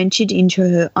then adventured into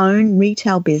her own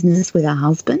retail business with her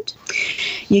husband.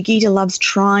 Yogita loves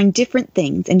trying different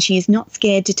things, and she is not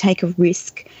scared to take a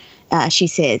risk. She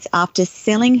says, after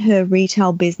selling her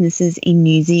retail businesses in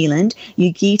New Zealand,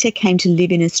 Yogita came to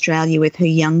live in Australia with her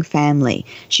young family.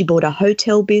 She bought a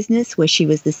hotel business where she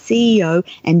was the CEO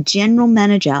and general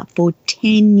manager for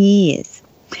 10 years.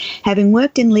 Having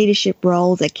worked in leadership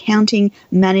roles, accounting,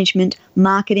 management,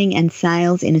 marketing and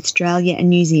sales in Australia and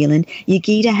New Zealand,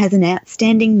 Yogita has an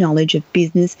outstanding knowledge of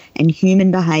business and human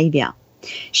behaviour.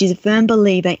 She's a firm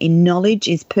believer in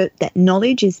that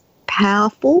knowledge is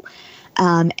powerful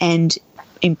and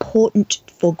important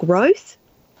for growth.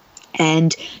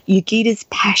 And Yogita's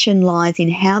passion lies in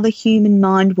how the human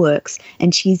mind works,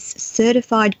 and she's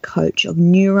certified coach of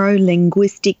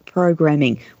neuro-linguistic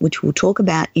programming, which we'll talk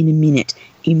about in a minute.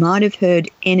 You might have heard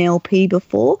NLP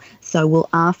before, so we'll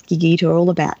ask Yogita all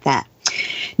about that.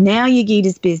 Now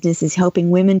Yogita's business is helping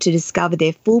women to discover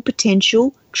their full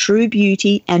potential, true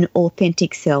beauty and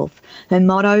authentic self. Her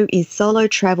motto is solo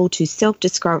travel to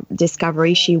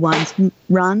self-discovery. She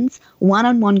runs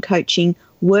one-on-one coaching,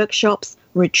 workshops,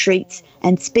 retreats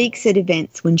and speaks at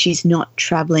events when she's not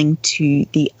travelling to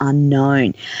the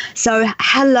unknown. So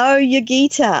hello,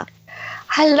 Yogita.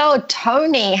 Hello,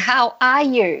 Tony. How are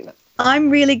you? I'm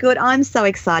really good. I'm so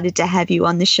excited to have you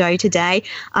on the show today.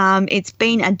 It's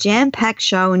been a jam-packed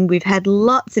show and we've had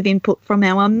lots of input from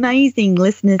our amazing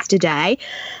listeners today.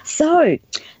 So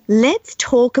let's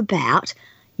talk about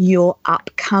your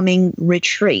upcoming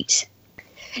retreat.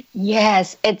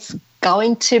 Yes, it's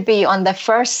going to be on the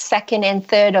 1st, 2nd and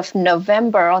 3rd of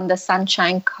November on the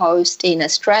Sunshine Coast in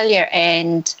Australia,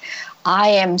 and I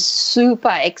am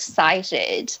super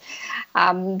excited.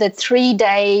 The 3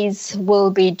 days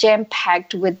will be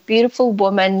jam-packed with beautiful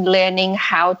women learning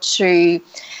how to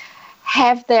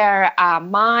have their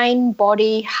mind,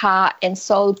 body, heart and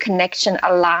soul connection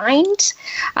aligned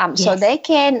so they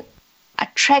can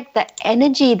attract the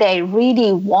energy they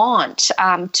really want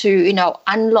to,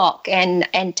 unlock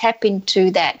and tap into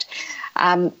that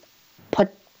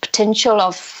potential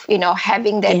of,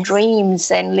 having their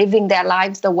dreams and living their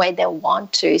lives the way they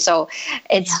want to. So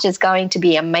it's just going to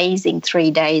be amazing 3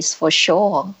 days for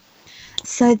sure.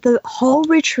 So the whole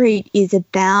retreat is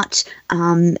about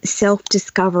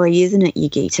self-discovery, isn't it,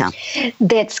 Yogita?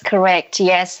 That's correct,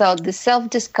 yes. So the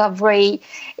self-discovery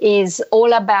is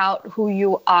all about who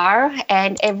you are,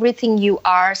 and everything you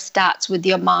are starts with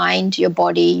your mind, your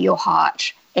body, your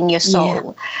heart, and your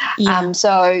soul.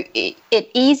 So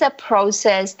it is a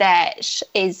process that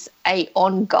is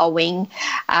ongoing.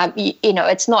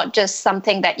 It's not just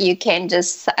something that you can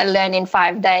just learn in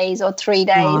 5 days or 3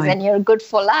 days and you're good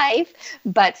for life.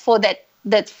 But for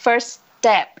that first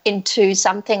step into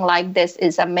something like this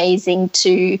is amazing,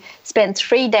 to spend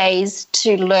 3 days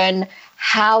to learn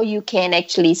how you can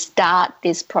actually start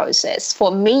this process.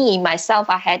 For me, myself,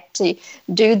 I had to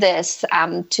do this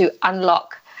to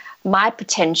unlock my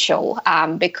potential,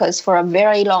 because for a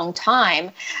very long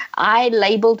time I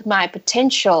labeled my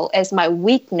potential as my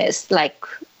weakness. Like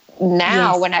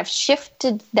now when I've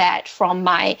shifted that from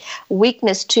my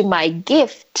weakness to my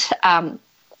gift,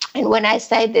 And when I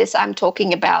say this, I'm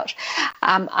talking about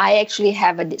I actually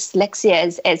have a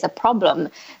dyslexia as a problem.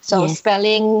 So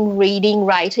spelling, reading,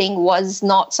 writing was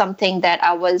not something that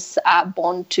I was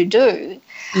born to do.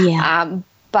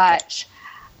 But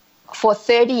for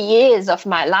 30 years of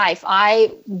my life,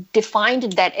 I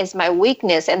defined that as my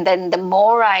weakness. And then the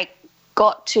more I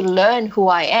got to learn who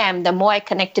I am, the more I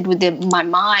connected with my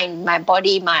mind, my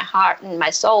body, my heart, and my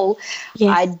soul,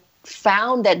 I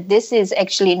found that this is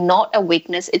actually not a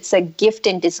weakness. It's a gift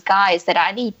in disguise that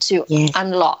I need to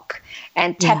unlock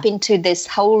and tap into this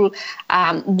whole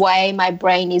way my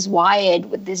brain is wired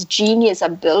with this genius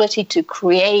ability to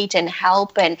create and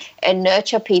help and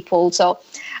nurture people. So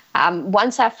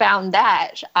once I found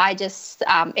that, I just,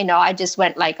 I just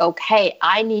went like, okay,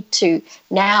 I need to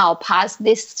now pass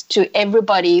this to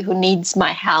everybody who needs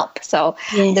my help. So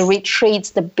the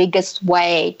retreat's the biggest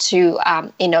way to,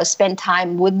 spend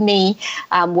time with me,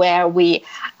 where we,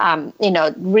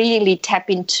 really tap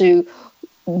into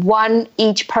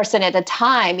each person at a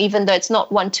time, even though it's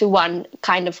not one-to-one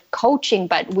kind of coaching,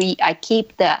 but I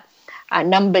keep the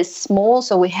numbers small,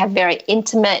 so we have very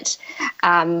intimate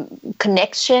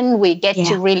connection. We get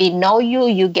to really know you,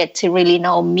 you get to really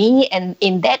know me, and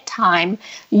in that time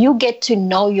you get to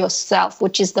know yourself,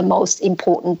 which is the most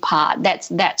important part.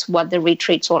 That's what the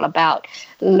retreat's all about,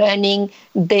 learning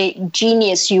the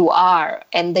genius you are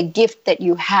and the gift that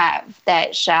you have,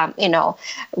 that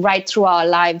right through our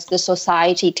lives the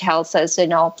society tells us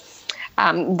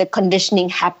the conditioning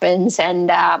happens, and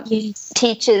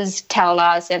teachers tell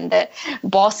us, and the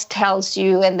boss tells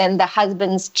you, and then the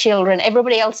husband's children,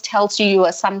 everybody else tells you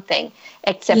are something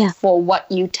except for what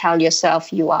you tell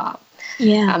yourself you are.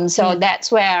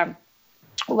 That's where,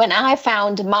 when I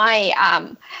found my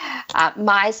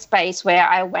space where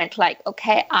I went like,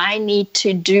 okay, I need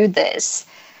to do this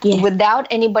without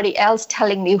anybody else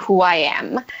telling me who I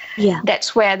am.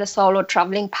 That's where the solo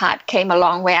traveling part came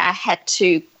along, where I had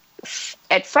to,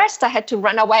 at first I had to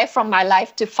run away from my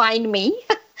life to find me,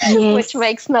 which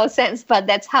makes no sense, but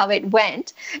that's how it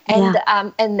went.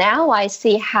 And now I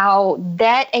see how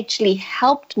that actually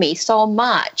helped me so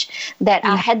much, that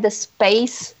I had the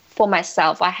space for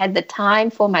myself. I had the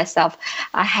time for myself.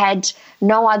 I had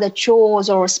no other chores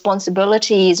or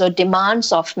responsibilities or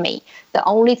demands of me. The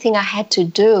only thing I had to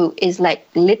do is like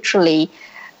literally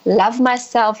love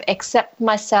myself, accept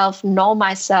myself, know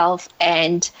myself,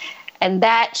 and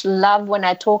that love, when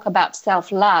I talk about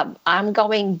self-love, I'm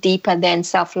going deeper than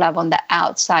self-love on the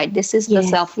outside. This is the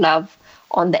self-love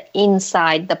on the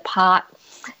inside, the part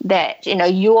that,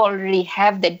 you already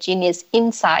have that genius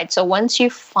inside. So once you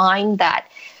find that,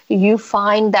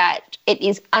 it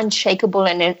is unshakable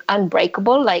and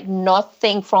unbreakable, like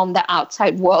nothing from the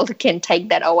outside world can take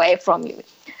that away from you.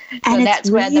 And so that's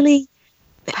where the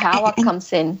power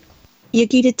comes in.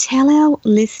 Yogi, to tell our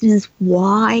listeners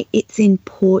why it's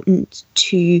important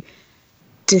to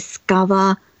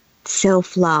discover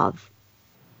self-love.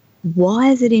 Why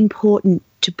is it important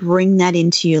to bring that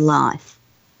into your life?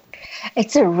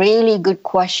 It's a really good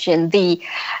question. The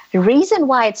reason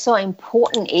why it's so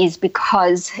important is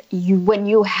because when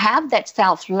you have that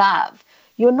self-love,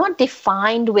 you're not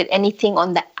defined with anything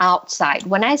on the outside.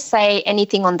 When I say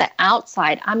anything on the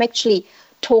outside, I'm actually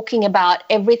talking about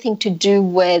everything to do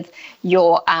with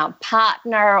your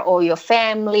partner or your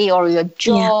family or your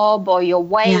job or your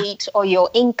weight or your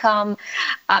income.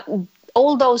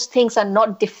 All those things are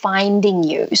not defining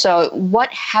you. So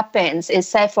what happens is,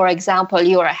 say, for example,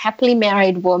 you're a happily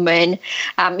married woman,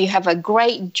 you have a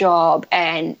great job,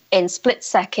 and in split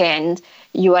second,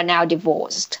 you are now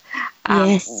divorced.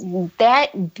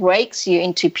 That breaks you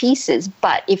into pieces.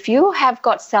 But if you have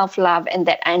got self-love and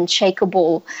that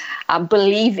unshakable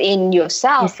belief in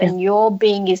yourself, and your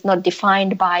being is not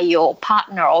defined by your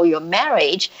partner or your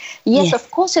marriage,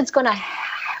 of course it's going to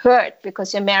hurt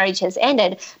because your marriage has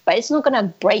ended, but it's not going to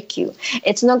break you.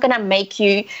 It's not going to make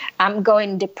you go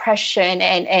in depression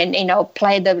and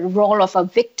play the role of a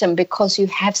victim, because you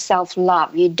have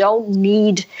self-love. You don't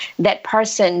need that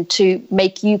person to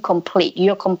make you complete.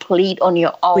 You're complete on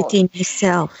your own.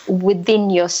 Within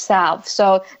yourself.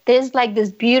 So there's like this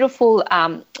beautiful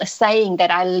saying that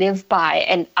I live by,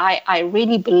 and I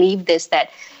really believe this,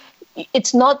 that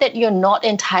it's not that you're not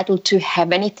entitled to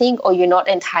have anything, or you're not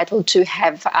entitled to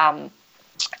have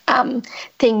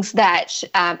things that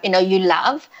you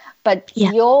love, but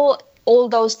all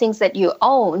those things that you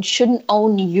own shouldn't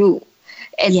own you.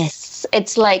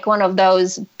 It's like one of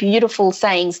those beautiful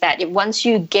sayings that once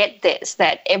you get this,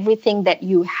 that everything that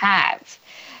you have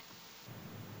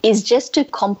is just to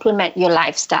complement your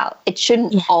lifestyle. It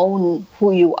shouldn't own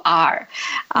who you are.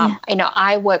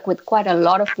 I work with quite a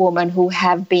lot of women who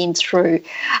have been through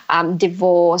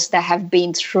divorce, that have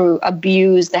been through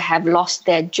abuse, that have lost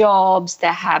their jobs,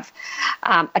 that have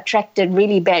attracted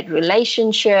really bad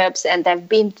relationships, and they've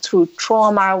been through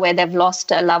trauma where they've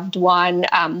lost a loved one.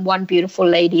 One beautiful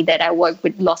lady that I work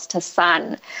with lost her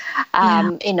son,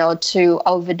 to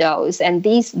overdose. And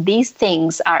these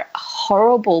things are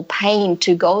horrible pain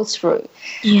to go through.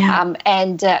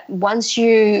 Once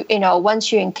you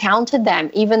encounter them,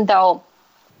 even though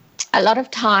a lot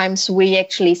of times we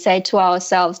actually say to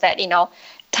ourselves that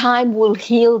time will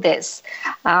heal this.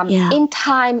 In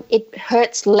time, it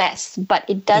hurts less, but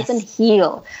it doesn't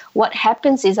heal. What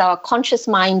happens is our conscious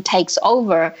mind takes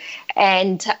over,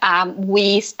 and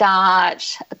we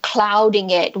start clouding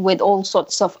it with all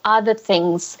sorts of other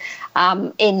things.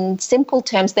 In simple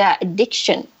terms, they are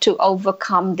addiction to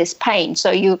overcome this pain.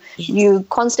 So you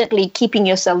constantly keeping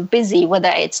yourself busy, whether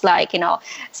it's like,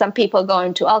 some people go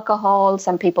into alcohol,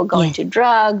 some people go into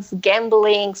drugs,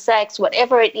 gambling, sex,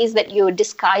 whatever it is that you're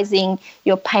disguising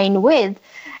your pain with.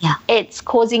 It's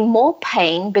causing more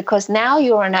pain because now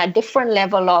you're on a different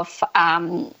level of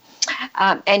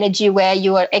energy where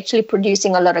you are actually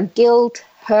producing a lot of guilt,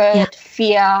 hurt,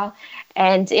 fear,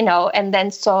 and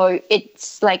then so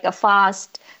it's like a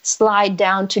fast slide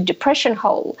down to depression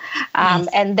hole,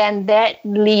 and then that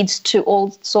leads to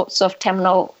all sorts of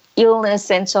terminal illness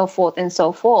and so forth and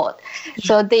so forth.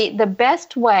 So the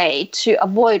best way to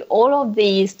avoid all of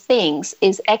these things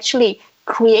is actually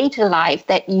create a life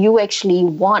that you actually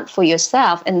want for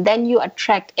yourself, and then you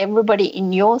attract everybody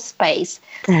in your space.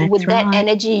 With that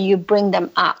energy, you bring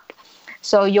them up.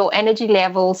 So your energy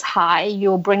level's high,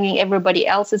 you're bringing everybody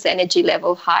else's energy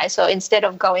level high. So instead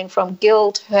of going from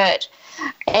guilt, hurt,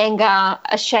 anger,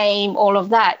 shame, all of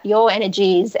that, your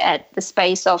energy is at the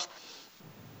space of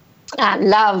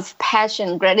love,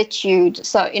 passion, gratitude.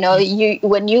 So, you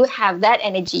when you have that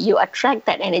energy, you attract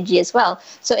that energy as well.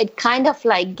 So it kind of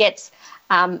like gets,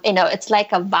 it's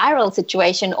like a viral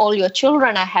situation. All your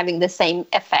children are having the same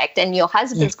effect, and your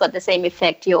husband's got the same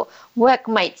effect. Your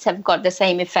workmates have got the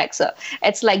same effect. So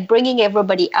it's like bringing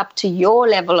everybody up to your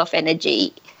level of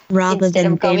energy. Rather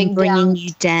than them bringing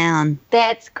you down.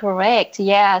 That's correct.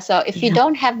 Yeah. So if you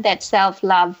don't have that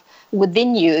self-love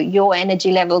within you, your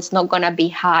energy level's not going to be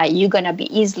high. You're going to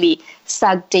be easily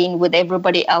sucked in with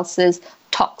everybody else's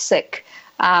toxic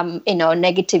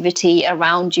negativity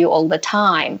around you all the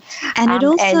time. And it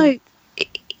also,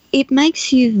 it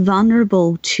makes you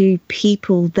vulnerable to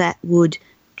people that would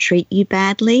treat you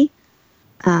badly,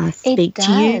 speak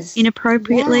to you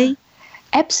inappropriately. Yeah.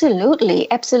 Absolutely.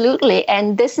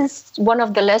 And this is one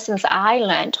of the lessons I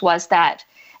learned, was that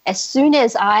as soon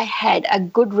as I had a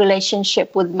good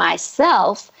relationship with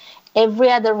myself,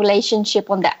 every other relationship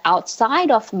on the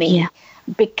outside of me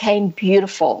became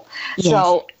beautiful.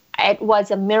 So it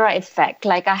was a mirror effect.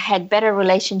 Like I had better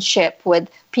relationship with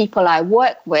people I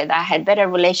work with. I had better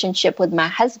relationship with my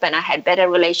husband. I had better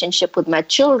relationship with my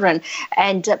children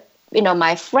and,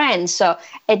 my friends. So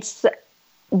it's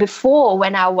before,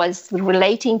 when I was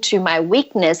relating to my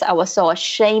weakness, I was so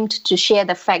ashamed to share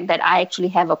the fact that I actually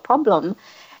have a problem.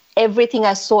 Everything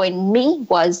I saw in me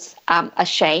was a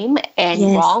shame and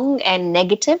wrong and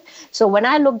negative. So when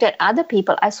I looked at other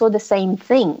people, I saw the same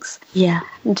things.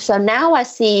 And so now I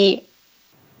see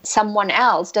someone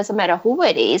else, doesn't matter who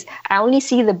it is, I only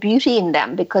see the beauty in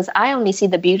them because I only see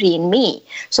the beauty in me.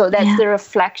 So that's the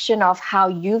reflection of how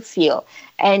you feel.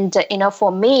 And,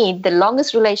 for me, the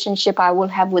longest relationship I will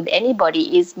have with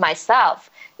anybody is myself.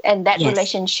 And that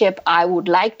relationship, I would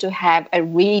like to have a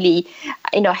really,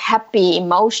 happy,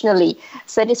 emotionally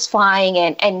satisfying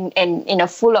and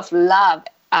full of love.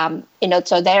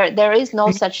 So there is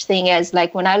no such thing as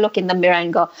like when I look in the mirror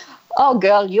and go, oh,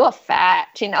 girl, you're fat,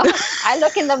 I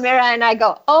look in the mirror and I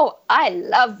go, oh, I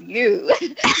love you.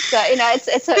 So,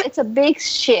 it's a big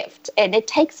shift, and it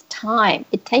takes time.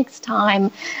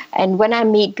 And when I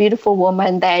meet beautiful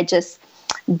women, they're just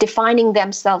defining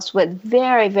themselves with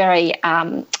very, very,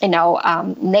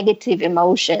 negative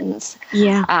emotions.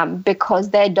 Because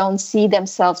they don't see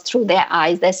themselves through their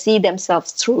eyes. They see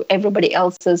themselves through everybody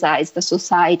else's eyes, the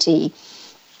society.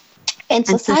 And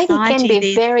society can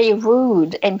be very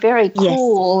rude and very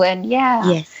cruel. And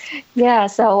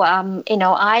so,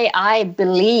 I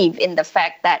believe in the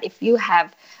fact that if you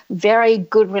have very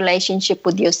good relationship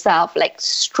with yourself, like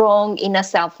strong inner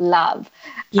self-love,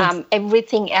 Yes.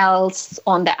 Everything else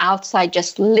on the outside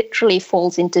just literally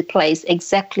falls into place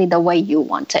exactly the way you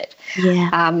want it. Yeah.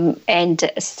 And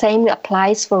same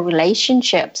applies for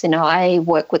relationships. I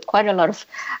work with quite a lot of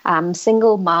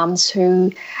single moms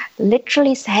who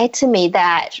literally say to me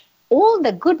that all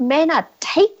the good men are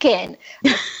taken,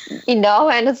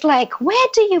 and it's like, where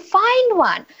do you find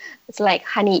one? It's like,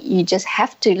 honey, you just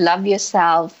have to love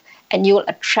yourself and you'll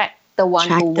attract the one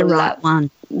who will the right love. one.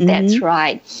 That's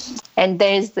right. And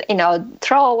there's,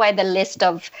 throw away the list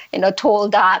of, tall,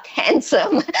 dark,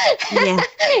 handsome. Yeah.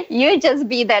 You just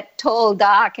be that tall,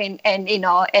 dark, and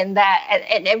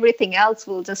everything else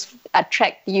will just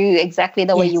attract you exactly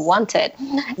the way you want it.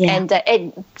 Yeah.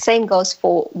 And same goes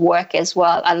for work as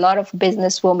well. A lot of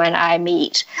businesswomen I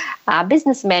meet,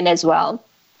 businessmen as well.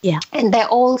 Yeah. And they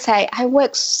all say, I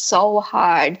work so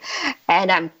hard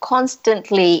and I'm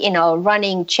constantly,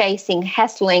 running, chasing,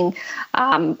 hassling,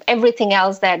 everything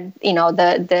else that,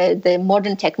 the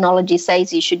modern technology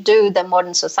says you should do, the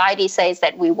modern society says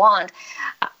that we want.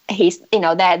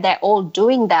 They're all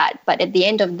doing that. But at the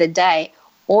end of the day,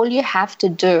 all you have to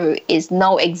do is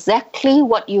know exactly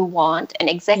what you want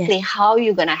and exactly how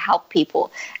you're going to help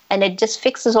people. And it just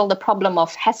fixes all the problem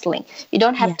of hassling. You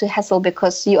don't have to hassle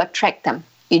because you attract them.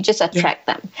 You just attract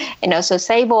them, so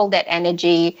save all that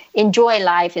energy, enjoy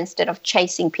life instead of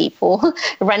chasing people,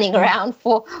 running around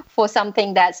for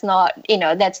something that's not,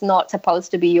 that's not supposed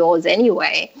to be yours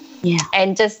anyway. Yeah.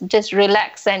 And just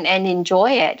relax and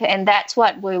enjoy it. And that's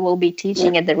what we will be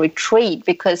teaching at the retreat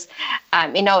because,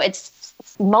 it's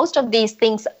most of these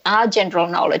things are general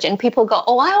knowledge and people go,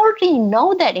 oh, I already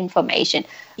know that information.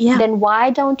 Yeah. Then why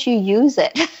don't you use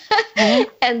it?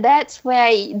 And that's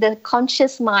where the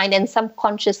conscious mind and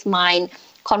subconscious mind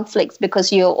conflicts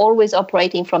because you're always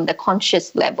operating from the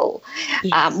conscious level.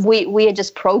 Yes. We are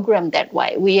just programmed that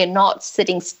way. We are not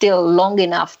sitting still long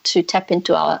enough to tap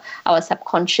into our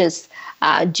subconscious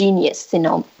genius,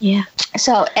 Yeah.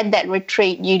 So at that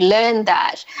retreat, you learn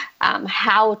that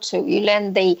you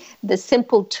learn the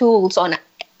simple tools on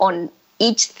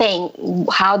each thing,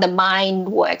 how the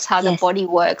mind works, how the body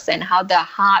works, and how the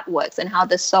heart works, and how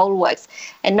the soul works.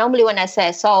 And normally when I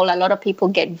say soul, a lot of people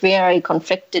get very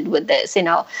conflicted with this,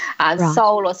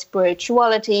 soul or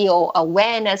spirituality or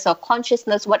awareness or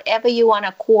consciousness, whatever you want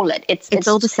to call it. It's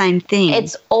all the same thing.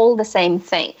 It's all the same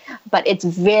thing, but it's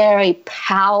very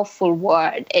powerful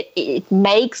word. It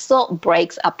makes or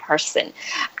breaks a person.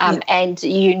 And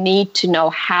you need to know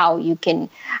how you can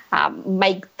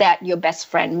make that your best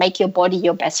friend, make your body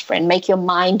your best friend, make your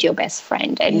mind your best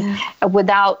friend, and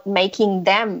without making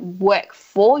them work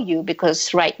for you.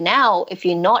 Because right now, if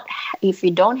you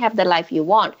don't have the life you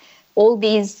want, all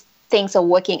these things are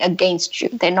working against you.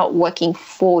 They're not working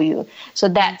for you. So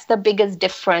that's the biggest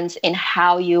difference in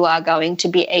how you are going to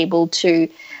be able to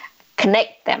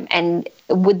connect them. And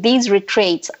with these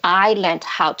retreats, I learned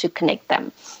how to connect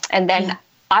them. And then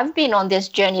I've been on this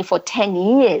journey for 10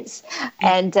 years.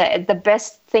 And the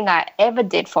best thing I ever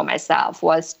did for myself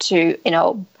was to,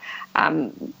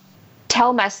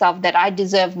 tell myself that I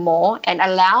deserve more and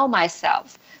allow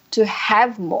myself to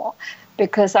have more.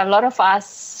 Because a lot of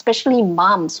us, especially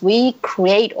moms, we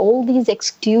create all these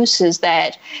excuses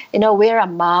that, we're a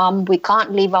mom, we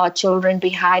can't leave our children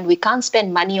behind, we can't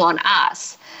spend money on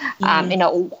us.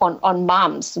 On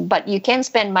moms, but you can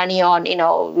spend money on,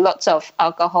 lots of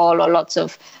alcohol or lots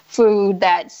of food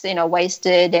that's,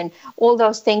 wasted, and all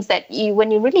those things that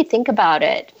when you really think about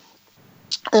it,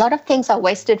 a lot of things are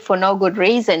wasted for no good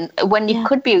reason when it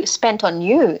could be spent on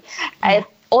you.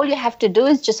 All you have to do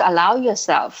is just allow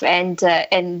yourself and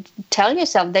tell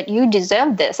yourself that you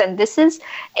deserve this. And this is,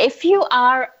 if you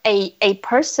are a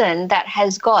person that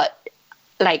has got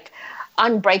like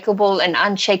unbreakable and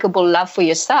unshakable love for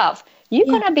yourself, you're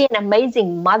going to be an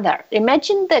amazing mother.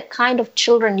 Imagine the kind of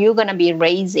children you're going to be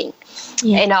raising.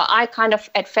 I kind of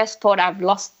at first thought I've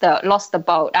lost the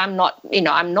boat. I'm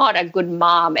not a good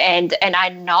mom, and I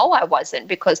know I wasn't,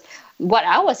 because what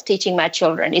I was teaching my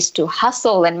children is to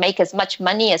hustle and make as much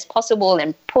money as possible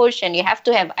and push, and you have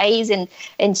to have A's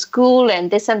in school and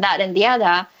this and that and the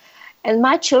other. And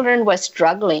my children were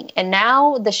struggling. And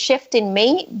now the shift in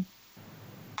me,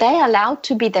 they're allowed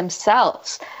to be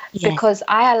themselves because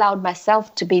I allowed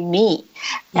myself to be me.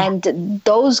 And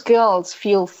those girls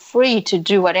feel free to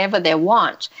do whatever they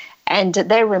want. And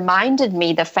they reminded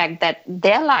me the fact that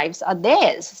their lives are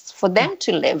theirs for them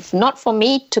to live, not for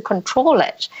me to control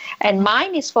it. And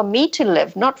mine is for me to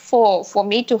live, not for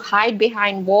me to hide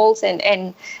behind walls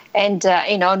and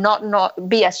not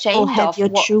be ashamed of. Or have your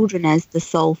children as the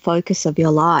sole focus of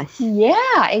your life.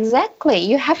 Yeah, exactly.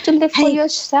 You have to live for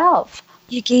yourself.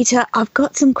 Yogita, I've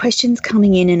got some questions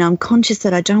coming in and I'm conscious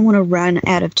that I don't want to run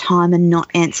out of time and not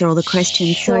answer all the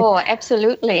questions. Sure,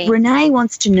 absolutely. Renee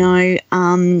wants to know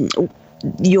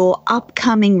your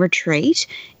upcoming retreat.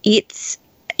 It's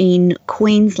in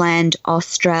Queensland,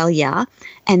 Australia.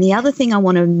 And the other thing I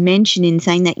want to mention in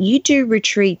saying that you do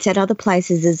retreats at other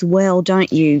places as well,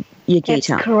 don't you, Yogita?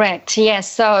 That's correct,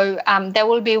 yes. So there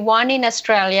will be one in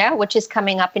Australia, which is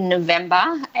coming up in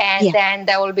November. And then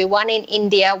there will be one in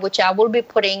India, which I will be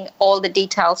putting all the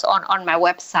details on my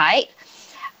website.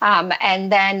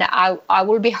 And then I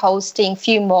will be hosting a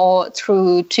few more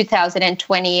through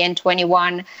 2020 and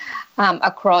 21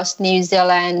 across New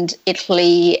Zealand,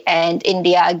 Italy, and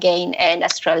India again, and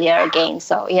Australia again.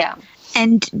 So, yeah.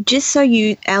 And just so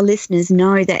our listeners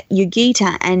know that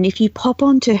Yogita, and if you pop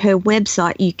onto her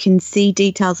website, you can see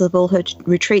details of all her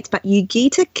retreats, but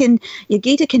Yogita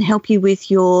can help you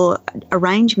with your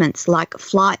arrangements like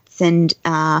flights and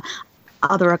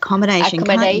other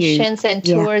accommodations and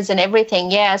tours and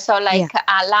everything. Yeah. So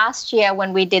last year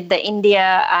when we did the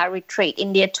India retreat,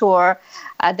 India tour,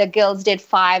 the girls did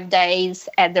 5 days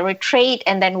at the retreat,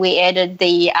 and then we added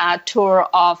the tour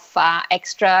of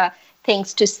extra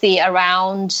things to see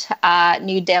around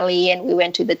New Delhi, and we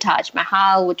went to the Taj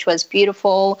Mahal, which was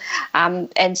beautiful.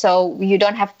 And so you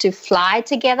don't have to fly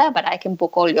together, but I can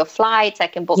book all your flights, I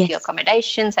can book your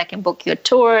accommodations, I can book your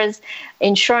tours,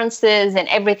 insurances, and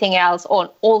everything else,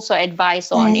 also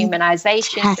advice on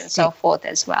immunizations and so forth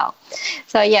as well.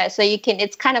 So so you can,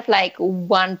 it's kind of like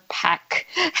one pack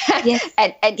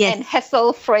and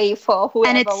hassle-free for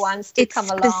whoever wants to come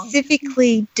along. It's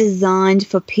specifically designed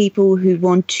for people who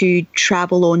want to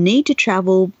travel or need to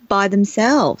travel by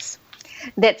themselves.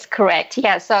 That's correct.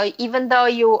 Yeah. So even though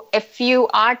if you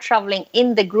are traveling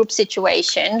in the group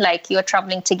situation, like you're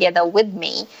traveling together with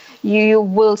me, you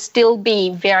will still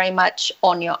be very much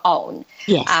on your own.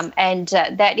 Yes. And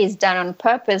that is done on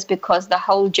purpose because the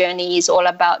whole journey is all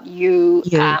about you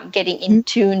getting in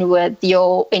tune with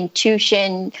your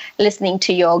intuition, listening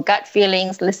to your gut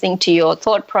feelings, listening to your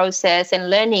thought process,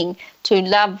 and learning to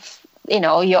love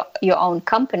your own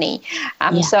company.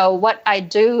 So what I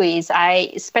do is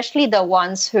especially the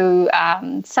ones who,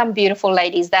 some beautiful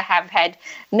ladies that have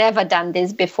never done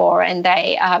this before and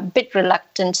they are a bit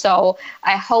reluctant. So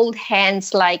I hold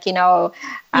hands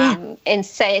in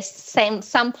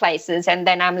some places, and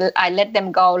then I let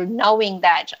them go knowing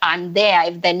that I'm there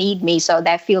if they need me, so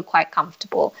they feel quite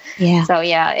comfortable. Yeah. So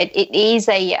it is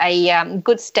a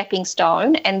good stepping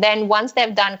stone. And then once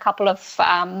they've done a couple of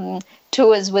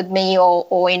tours with me or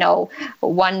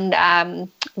one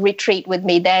retreat with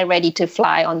me, they're ready to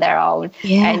fly on their own.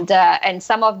 And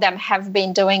some of them have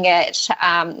been doing it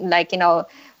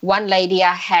one lady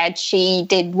I had, she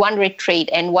did one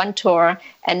retreat and one tour,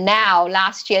 and now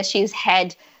last year she's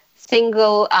had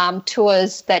single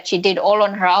tours that she did all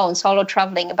on her own, solo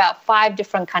traveling about 5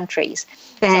 different countries.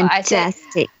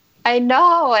 Fantastic. I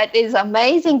know, it is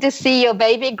amazing to see your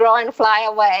baby grow and fly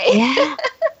away.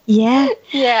 Yeah.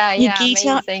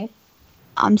 Yogita, amazing.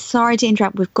 I'm sorry to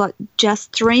interrupt. We've got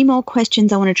just 3 more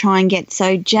questions I want to try and get.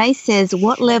 So Jay says,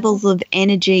 what levels of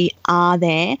energy are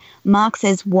there? Mark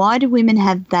says, why do women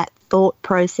have that thought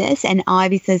process? And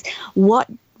Ivy says,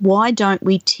 why don't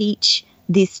we teach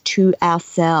this to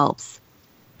ourselves?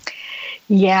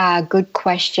 Yeah, good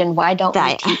question. Why don't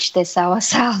we teach this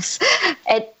ourselves?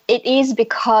 It is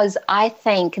because I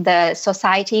think the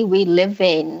society we live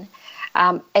in,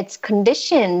 it's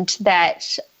conditioned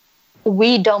that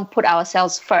we don't put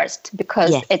ourselves first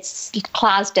because it's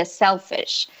classed as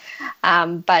selfish.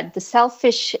 But the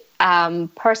selfish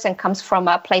person comes from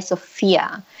a place of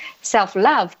fear.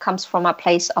 Self-love comes from a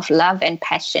place of love and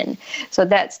passion. So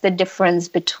that's the difference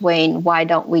between why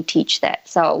don't we teach that.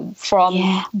 So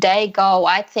from day go,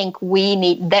 I think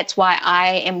that's why I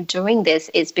am doing this,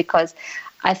 is because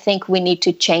I think we need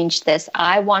to change this.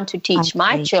 I want to teach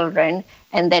my children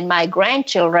and then my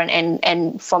grandchildren,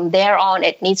 and from there on,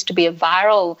 it needs to be a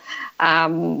viral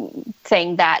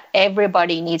thing that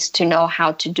everybody needs to know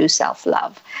how to do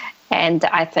self-love. And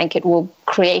I think it will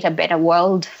create a better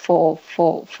world for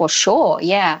sure.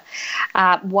 Yeah.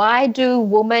 Why do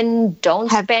women don't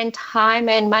spend time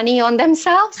and money on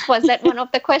themselves? Was that one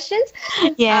of the questions?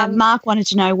 Mark wanted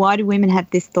to know, why do women have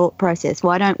this thought process?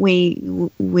 Why don't we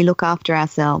look after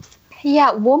ourselves?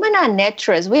 Yeah, women are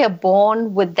nurturers. We are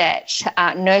born with that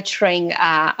nurturing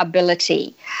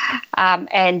ability.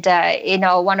 And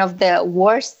one of the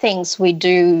worst things we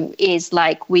do is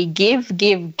we give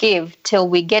till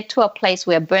we get to a place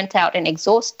where we're burnt out and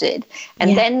exhausted.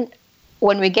 And then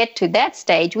when we get to that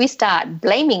stage, we start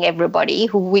blaming everybody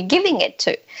who we're giving it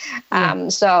to.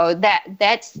 So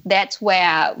that's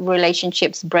where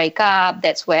relationships break up.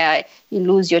 That's where you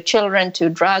lose your children to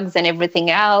drugs and everything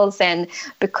else. And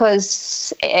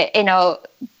because,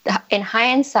 in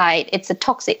hindsight, it's a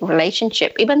toxic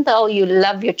relationship. Even though you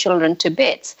love your children to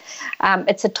bits,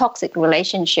 it's a toxic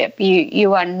relationship.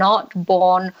 You are not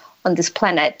born on this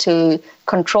planet to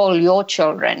control your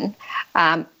children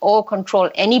or control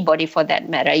anybody for that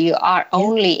matter. You are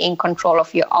only in control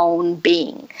of your own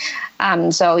being.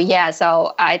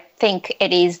 So I think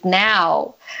it is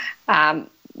now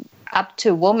up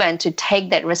to women to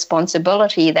take that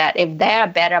responsibility that if they're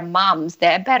better moms,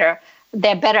 they're better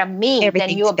me, then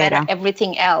you're better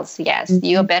everything else. Yes,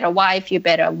 you're a better wife, you're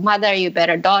better mother, you're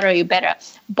better daughter, you're better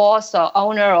boss or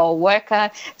owner or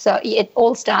worker. So it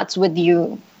all starts with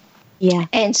you. Yeah.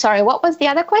 And sorry, what was the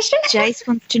other question? Jace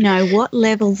wants to know what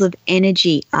levels of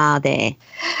energy are there?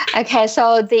 Okay,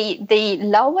 so the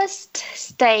lowest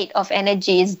state of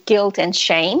energy is guilt and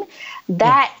shame.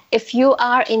 That if you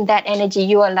are in that energy,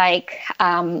 you are like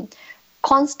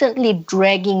constantly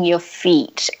dragging your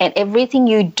feet, and everything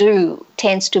you do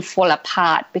tends to fall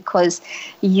apart because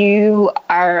you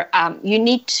are you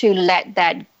need to let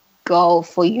that go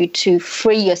for you to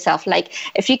free yourself. Like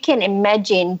if you can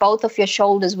imagine both of your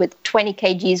shoulders with 20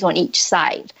 kgs on each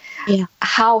side,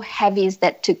 how heavy is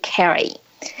that to carry?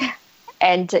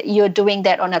 And you're doing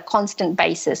that on a constant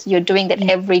basis. You're doing that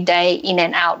every day in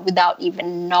and out without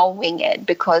even knowing it,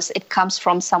 because it comes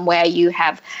from somewhere you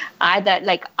have either,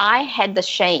 like I had the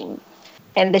shame.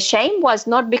 And the shame was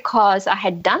not because I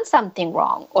had done something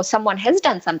wrong or someone has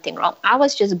done something wrong. I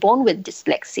was just born with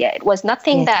dyslexia. It was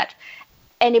nothing that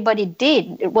anybody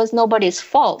did. It was nobody's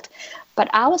fault. But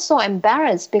I was so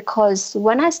embarrassed because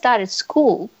when I started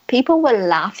school, people were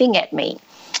laughing at me.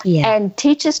 And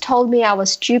teachers told me I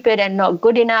was stupid and not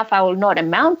good enough. I will not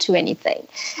amount to anything.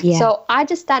 So I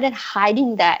just started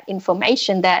hiding that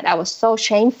information, that I was so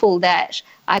shameful that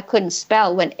I couldn't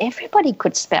spell when everybody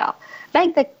could spell.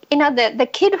 Like the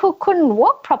kid who couldn't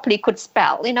walk properly could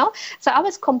spell, So I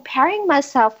was comparing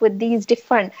myself with these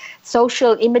different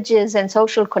social images and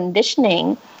social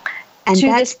conditioning. And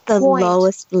that's the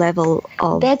lowest level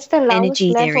of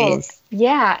energy there is.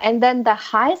 Yeah, and then the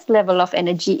highest level of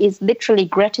energy is literally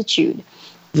gratitude.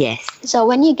 Yes. So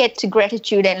when you get to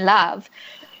gratitude and love,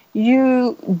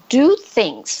 you do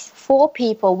things for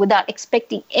people without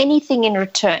expecting anything in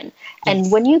return.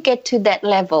 And when you get to that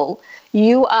level,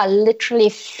 you are literally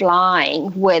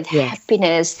flying with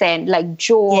happiness and like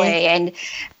joy, and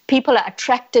people are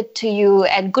attracted to you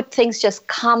and good things just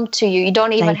come to you. You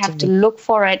don't even have to look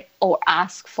for it or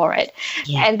ask for it.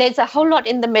 And there's a whole lot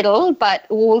in the middle, but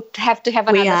we'll have to have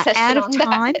another session on that. We are out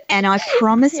of time, and I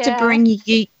promise to bring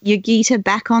Yogita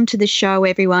back onto the show,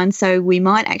 everyone, so we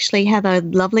might actually have a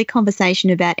lovely conversation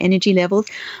about energy levels.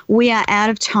 We are out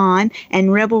of time,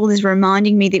 and Rebel is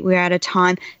reminding me that we're out of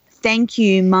time. Thank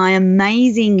you, my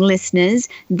amazing listeners.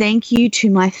 Thank you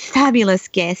to my fabulous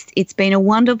guests. It's been a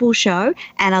wonderful show,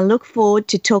 and I look forward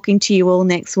to talking to you all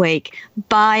next week.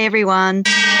 Bye, everyone.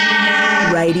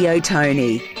 Radio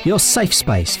Tony, your safe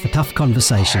space for tough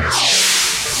conversations.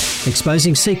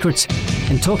 Exposing secrets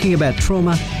and talking about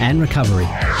trauma and recovery.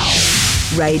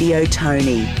 Radio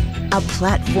Tony, a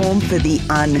platform for the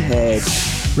unheard.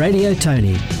 Radio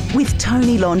Tony. With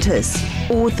Tony Lontis,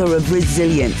 author of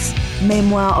Resilience,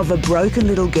 memoir of a broken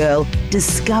little girl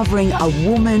discovering a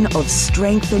woman of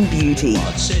strength and beauty.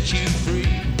 What set you free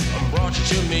and brought you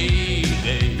to me,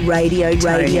 babe. Radio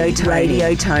Tony.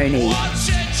 What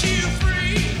set you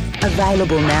free?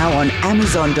 Available now on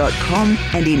Amazon.com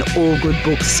and in all good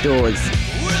bookstores.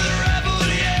 With a rebel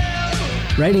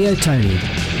yell. Radio Tony.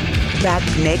 Back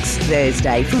next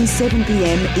Thursday from 7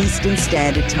 p.m. Eastern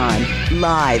Standard Time,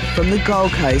 live from the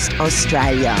Gold Coast,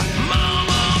 Australia.